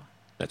toe.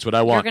 That's what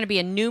I want. You're going to be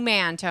a new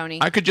man, Tony.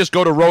 I could just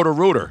go to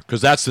Roto-Rooter because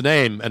that's the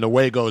name, and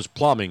away goes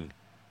plumbing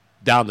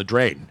down the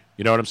drain.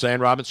 You know what I'm saying,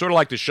 Robin? Sort of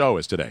like the show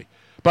is today.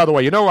 By the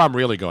way, you know where I'm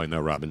really going, though,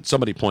 Robin?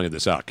 Somebody pointed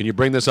this out. Can you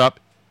bring this up?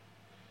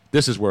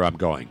 This is where I'm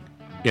going,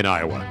 in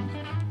Iowa.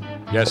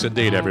 Yes,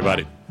 indeed,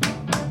 everybody.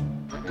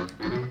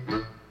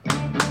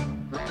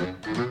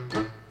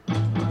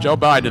 Joe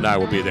Biden and I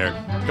will be there.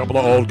 A couple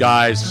of old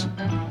guys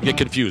get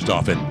confused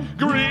often.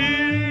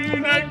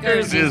 Green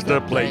Acres is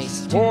the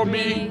place for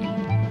me.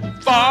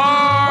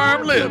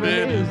 Farm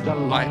living is the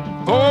life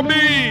for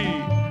me.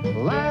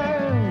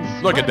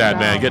 Look at that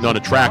man getting on a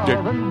tractor.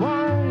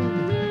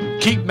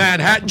 Keep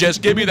Manhattan,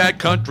 just give me that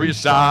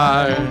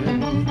countryside.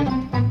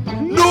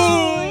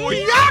 New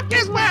York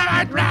is where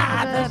I'd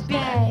rather be.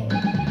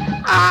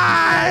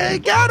 I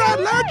got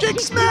allergic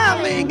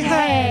smelling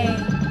hay.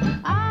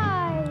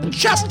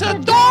 Just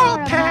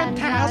adore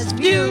penthouse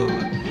view.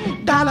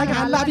 Darling,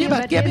 I love you,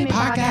 but give me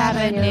Park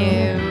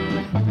Avenue.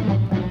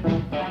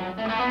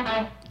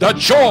 The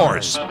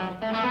chores.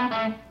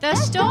 The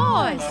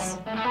stores.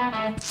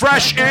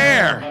 Fresh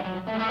air.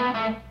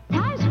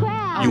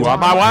 You are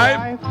my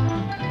wife.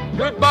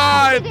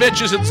 Goodbye,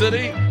 bitches in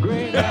city.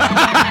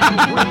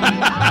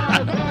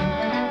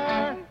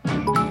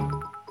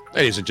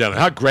 Ladies and gentlemen,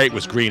 how great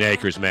was Green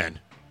Acres, man?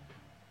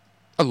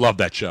 I love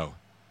that show.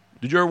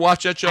 Did you ever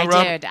watch that show,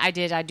 Rob? I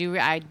did. I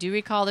do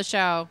recall the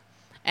show.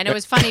 And it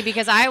was funny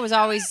because I was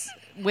always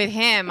with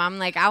him. I'm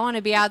like, I want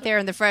to be out there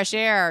in the fresh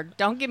air.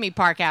 Don't give me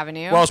Park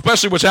Avenue. Well,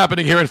 especially what's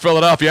happening here in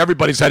Philadelphia.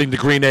 Everybody's heading to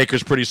Green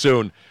Acres pretty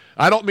soon.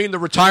 I don't mean the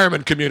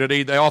retirement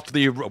community. They off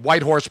the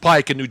White Horse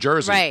Pike in New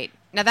Jersey. Right.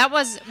 Now, that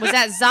was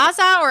that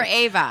Zaza or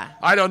Ava?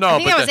 I don't know. I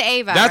think that was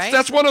Ava, right?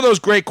 That's one of those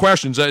great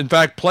questions. In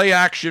fact, Play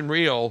Action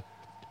Reel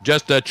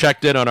just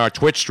checked in on our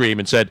Twitch stream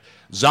and said,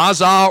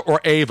 Zaza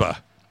or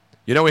Ava?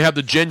 You know, we have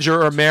the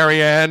Ginger or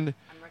Marianne. I'm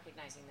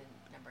recognizing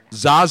the number now.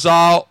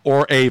 Zaza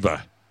or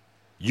Ava?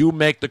 You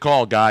make the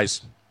call,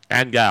 guys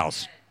and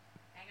gals.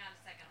 Hang on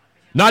a second.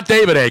 Not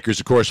David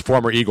Akers, of course,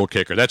 former Eagle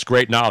kicker. That's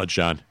great knowledge,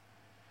 John.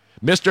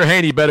 Mr.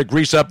 Haney better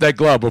grease up that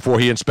glove before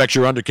he inspects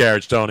your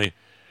undercarriage, Tony.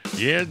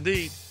 Yeah,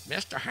 indeed.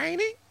 Mr.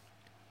 Haney?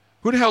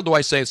 Who the hell do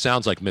I say it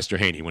sounds like Mr.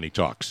 Haney when he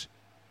talks?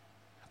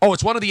 Oh,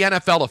 it's one of the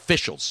NFL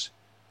officials.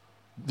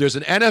 There's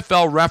an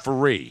NFL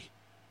referee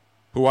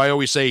who I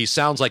always say he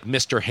sounds like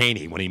Mr.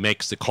 Haney when he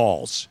makes the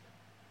calls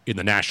in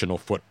the National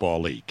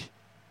Football League.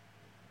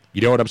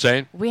 You know what I'm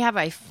saying? We have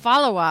a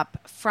follow-up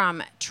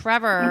from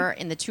Trevor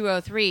in the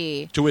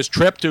 203. To his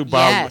trip to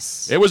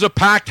Yes. It was a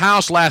packed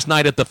house last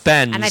night at the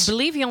Fens. And I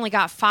believe he only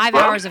got 5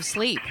 hours of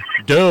sleep.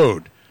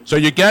 Dude. So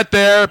you get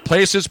there,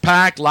 place is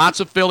packed, lots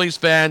of Phillies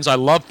fans. I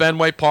love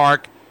Fenway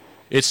Park.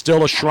 It's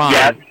still a shrine.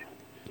 Yeah.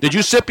 Did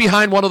you sit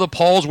behind one of the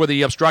poles where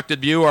the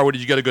obstructed view, or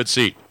did you get a good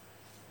seat?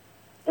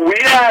 We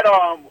had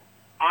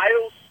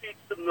aisle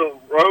seats in the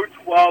row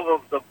 12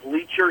 of the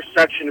bleacher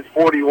section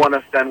 41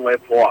 of Fenway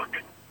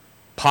Park.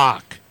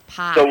 Park.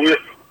 So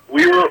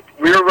we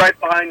were right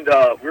behind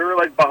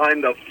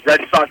behind the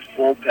Red Sox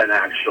bullpen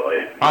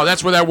actually. Oh,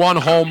 that's where that one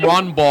home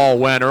run ball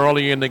went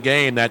early in the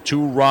game, that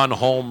 2-run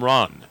home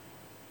run.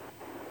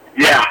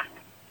 Yeah.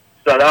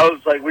 So that was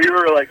we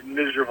were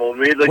miserable.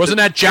 We had, Wasn't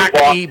that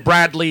Jackie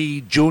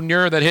Bradley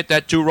Jr. that hit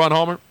that 2-run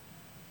homer?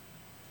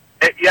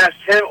 Yes,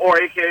 him,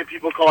 or AKA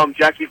people call him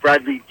Jackie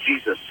Bradley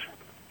Jesus.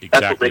 Exactly.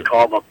 That's what they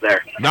call him up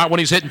there. Not when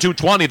he's hitting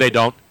 220, they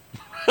don't.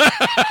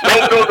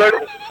 No,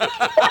 they're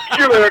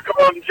sure they're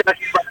calling him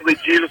Jackie Bradley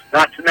Jesus.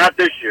 Not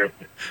this year.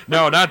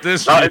 No, not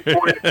this not year.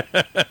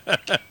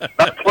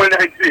 Not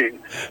 2019.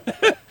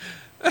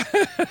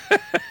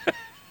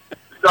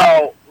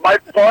 So my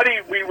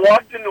buddy, we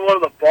walked into one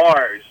of the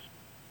bars,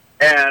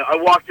 and I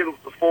walked in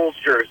with the Foles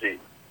jersey.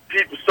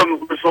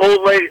 This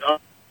old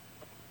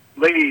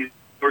lady,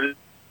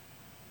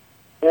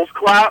 Foles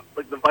clap,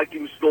 like the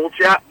Vikings skull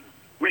chap.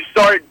 We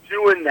started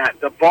doing that.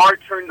 The bar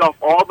turned off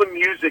all the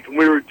music, and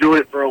we were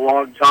doing it for a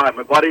long time.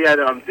 My buddy had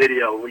it on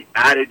video. We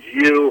added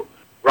you,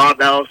 Rob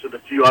Ellis, and a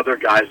few other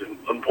guys, and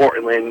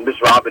importantly, and Miss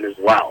Robin as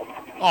well.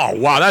 Oh,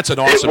 wow, that's an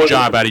awesome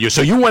job out of you.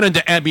 So you went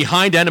into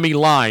behind enemy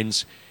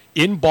lines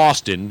in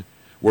Boston,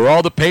 where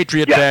all the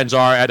Patriot fans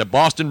are, at a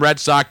Boston Red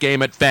Sox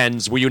game at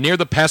Fens. Were you near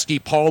the pesky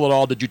pole at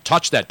all? Did you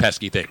touch that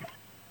pesky thing?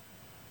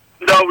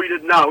 No, we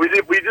did not. We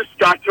just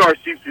got to our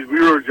seats because we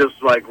were just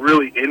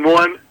really in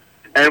one,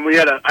 and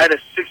I had a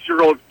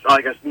 6-year-old, a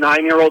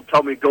 9-year-old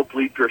tell me go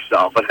bleep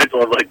yourself, and I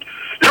told her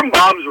your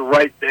mom's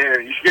right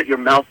there. You should get your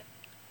mouth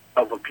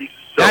of a piece of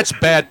soap. That's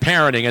bad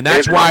parenting, and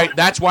that's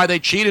why they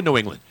cheat in New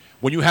England.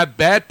 When you have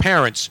bad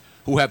parents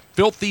who have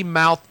filthy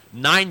mouth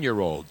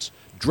 9-year-olds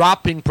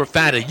dropping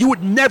profanity, you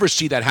would never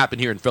see that happen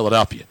here in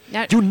Philadelphia.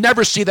 You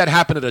never see that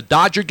happen at a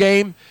Dodger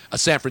game, a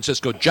San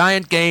Francisco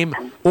Giant game,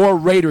 or a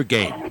Raider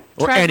game,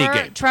 or any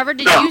game. Trevor,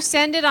 did you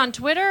send it on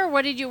Twitter?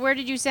 Where did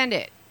you send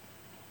it?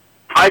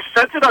 I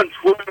sent it on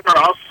Twitter.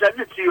 I'll send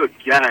it to you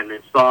again.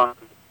 It's on.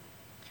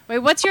 Wait,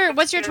 what's your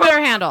Twitter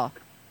handle?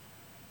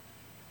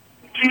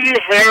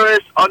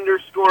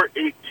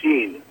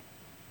 GHarris_18,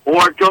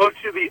 or go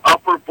to the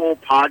Upper Bowl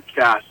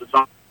podcast. It's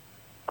on.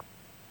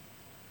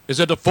 Is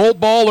it a full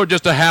bowl or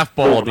just a half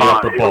bowl of the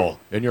upper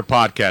bowl in your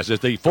podcast? Is it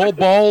the full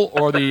bowl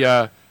or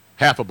the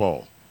half a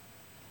bowl?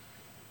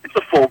 It's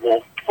a full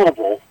bowl. Full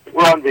bowl.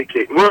 We're on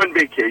vacation. We're on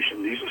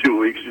vacation these 2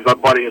 weeks because my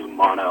buddy is in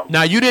mono.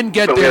 Now you didn't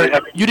get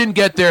there. You didn't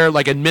get there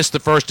and miss the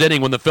first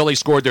inning when the Phillies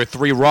scored their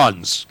 3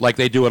 runs like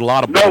they do at a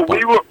lot of. No,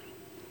 we were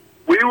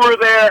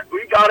there.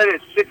 We got in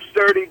at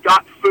 6:30.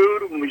 Got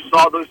food when we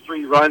saw those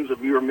 3 runs, and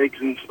we were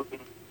making.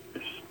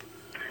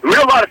 We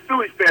had a lot of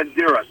Philly fans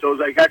near us, so it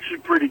was actually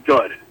pretty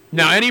good.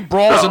 Now, any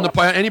brawls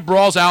any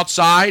brawls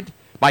outside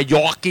by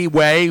Yawkey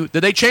Way?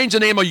 Did they change the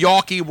name of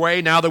Yawkey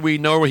Way now that we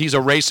know he's a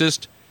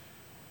racist?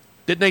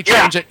 Didn't they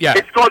change it? Yeah.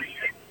 It's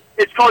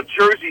called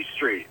Jersey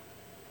Street.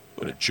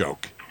 What a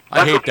joke!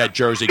 I hate that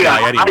Jersey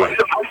guy anyway.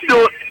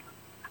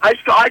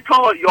 I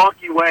call it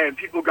Yawkey Way, and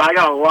I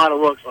got a lot of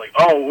looks like,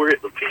 oh,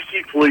 the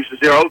PC police is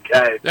here.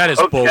 Okay. That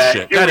is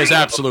bullshit. That is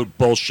absolute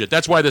bullshit.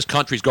 That's why this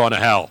country's going to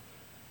hell.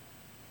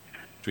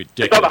 It's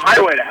ridiculous. It's on the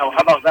highway to hell. How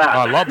about that?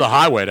 I love the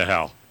highway to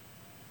hell.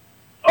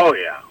 Oh,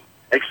 yeah.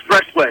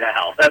 Expressway to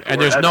hell.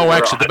 There's no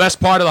exit. The best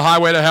part of the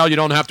highway to hell, you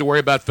don't have to worry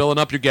about filling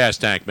up your gas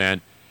tank,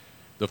 man.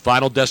 The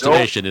final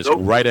destination is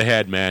right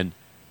ahead, man.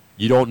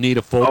 You don't need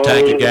a full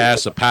tank of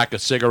gas, a pack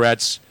of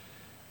cigarettes,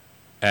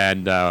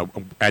 and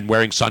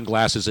wearing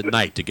sunglasses at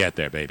night to get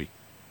there, baby.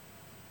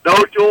 No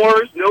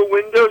doors, no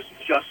windows,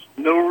 just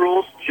no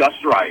rules,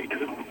 just right.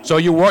 So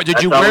you wore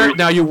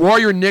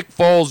your Nick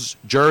Foles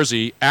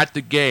jersey at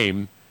the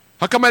game.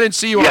 How come I didn't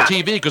see you on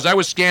TV? Because I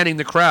was scanning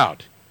the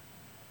crowd.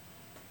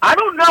 I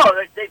don't know.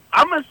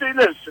 I'm going to say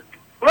this.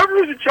 Whoever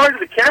was in charge of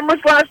the cameras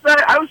last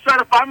night, I was trying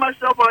to find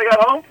myself when I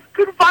got home.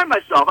 Couldn't find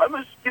myself. I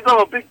must give them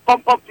a big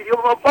bump up to give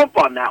them a bump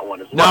on that one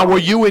as well. Now, were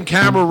you in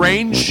camera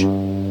range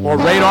or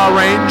radar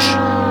range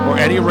or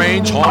any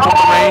range, home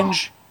run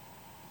range?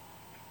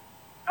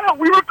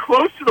 We were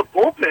close to the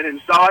bullpen,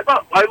 and so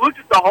I looked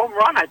at the home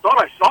run. I thought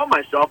I saw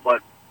myself,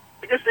 but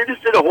I guess they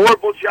just did a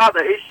horrible job.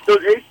 Those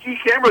HD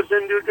cameras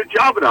didn't do a good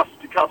job enough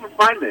to come and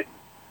find me.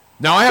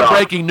 Now, I have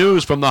breaking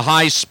news from the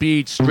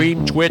high-speed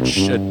stream Twitch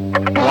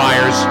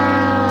wires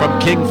from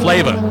King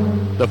Flavor,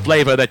 the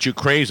flavor that you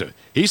crazy.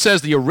 He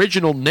says the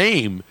original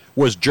name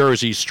was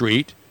Jersey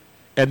Street,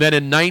 And then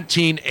in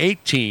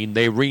 1918,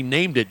 they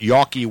renamed it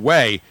Yawkey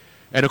Way.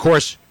 And, of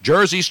course,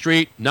 Jersey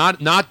Street,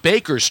 not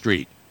Baker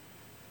Street,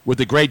 with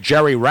the great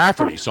Jerry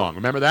Rafferty song.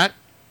 Remember that?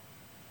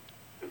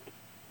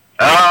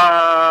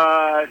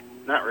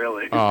 Not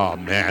really. Oh,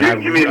 man.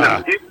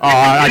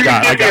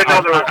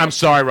 I'm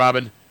sorry,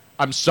 Robin.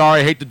 I'm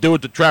sorry. I hate to do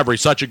it to Trevor.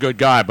 He's such a good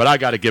guy, but I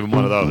got to give him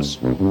one of those.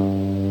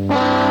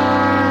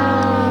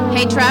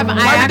 Hey, Trev,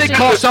 Why did they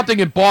call something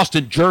in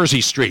Boston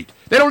Jersey Street?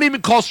 They don't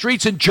even call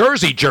streets in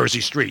Jersey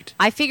Street.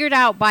 I figured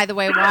out, by the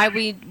way, why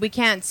we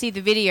can't see the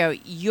video.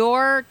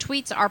 Your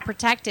tweets are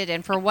protected,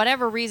 and for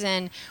whatever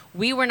reason,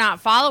 we were not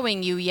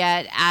following you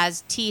yet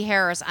as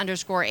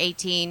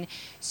 @THarris_18,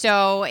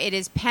 so it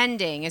is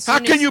pending. How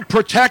can you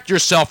protect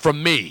yourself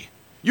from me?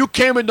 You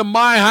came into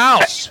my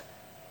house.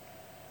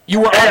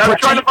 You were I was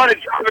trying to find a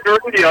job in the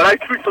radio, and I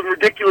tweeted some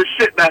ridiculous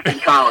shit back in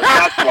college.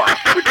 That's why.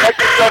 Protect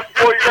yourself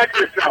before you wreck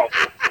yourself.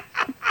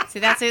 See,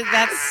 that's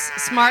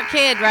smart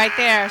kid right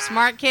there.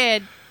 Smart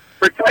kid.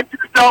 Protect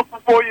yourself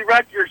before you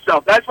wreck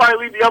yourself. That's why I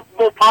leave the Upper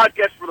Bowl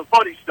podcast for the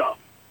funny stuff.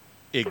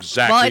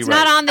 Exactly. Well, it's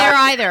not on there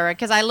either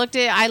because I looked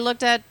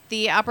at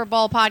the Upper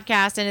Bowl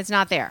podcast and it's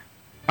not there.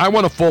 I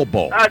want a full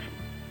bowl.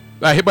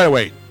 Hey, by the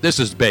way, this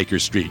is Baker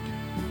Street.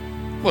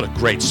 What a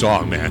great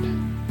song,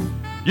 man.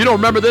 You don't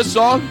remember this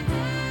song?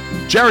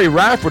 Jerry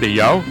Rafferty,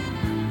 yo.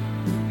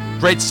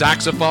 Great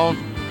saxophone.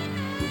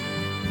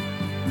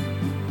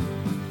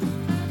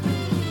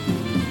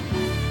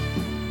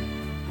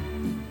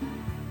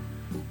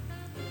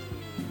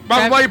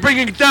 Why are you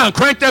bringing it down?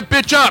 Crank that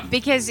bitch up.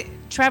 Because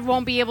Trev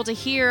won't be able to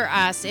hear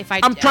us if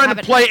I'm trying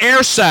to play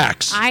air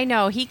sax. I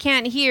know. He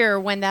can't hear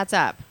when that's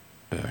up.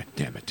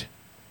 Damn it.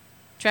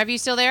 Trev, you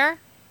still there?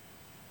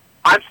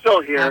 I'm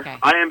still here. Okay.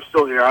 I am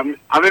still here. I'm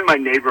in my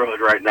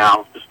neighborhood right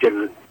now, just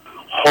getting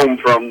home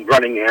from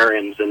running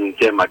errands and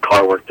getting my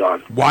car work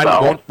done. Why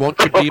won't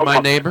you be my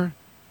neighbor?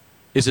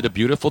 Is it a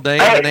beautiful day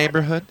in the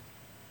neighborhood?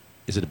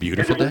 Is it a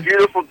beautiful day? It's a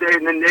beautiful day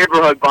in the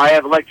neighborhood, but I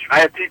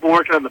have people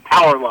working on the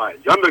power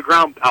lines, the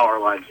underground power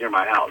lines near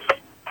my house.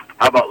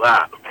 How about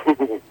that?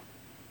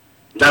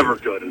 Never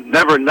good.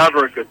 Never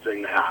a good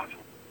thing to have.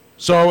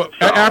 So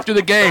after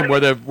the game, were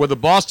the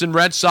Boston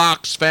Red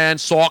Sox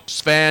fans,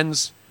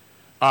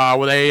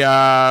 were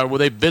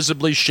they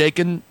visibly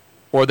shaken,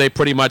 or they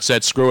pretty much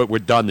said, "Screw it, we're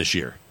done this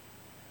year"?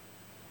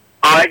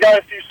 I got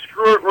a few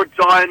screw it, we're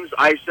done.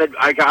 I said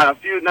I got a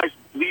few nice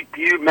bleep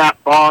you,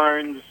 Matt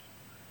Barnes.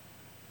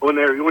 When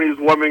he was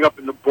warming up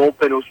in the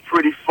bullpen, it was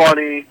pretty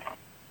funny,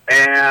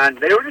 and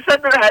they were just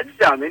setting their heads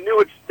down. They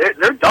knew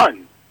they're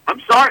done.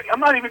 I'm sorry. I'm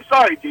not even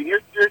sorry, Dean.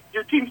 Your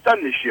team's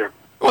done this year.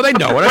 Well, they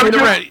know it. I mean,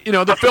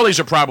 the Phillies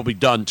are probably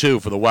done too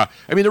for the Wild.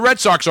 I mean, the Red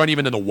Sox aren't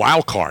even in the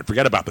wild card.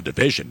 Forget about the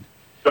division.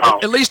 No.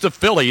 At least the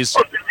Phillies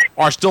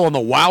are still in the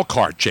wild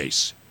card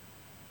chase.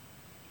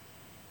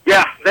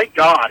 Yeah, thank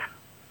God.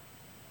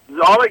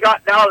 All they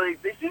got now,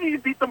 they still need to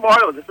beat the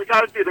Marlins. That's what they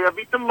got to do. They got to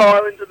beat the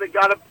Marlins, and they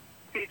got to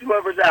beat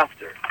whoever's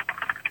after.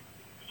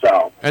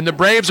 So. And the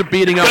Braves are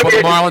beating up on the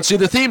Marlins. See,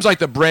 the teams like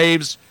the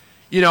Braves,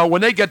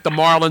 when they get the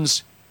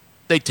Marlins,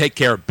 they take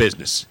care of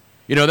business.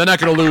 They're not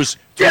going to lose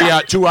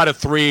 2 out of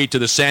 3 to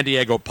the San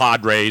Diego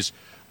Padres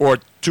or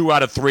 2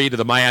 out of 3 to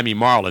the Miami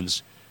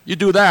Marlins. You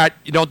do that,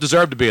 you don't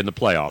deserve to be in the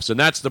playoffs. And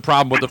that's the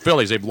problem with the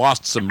Phillies. They've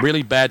lost some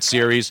really bad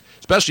series,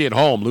 especially at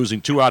home,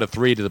 losing 2 out of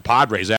 3 to the Padres.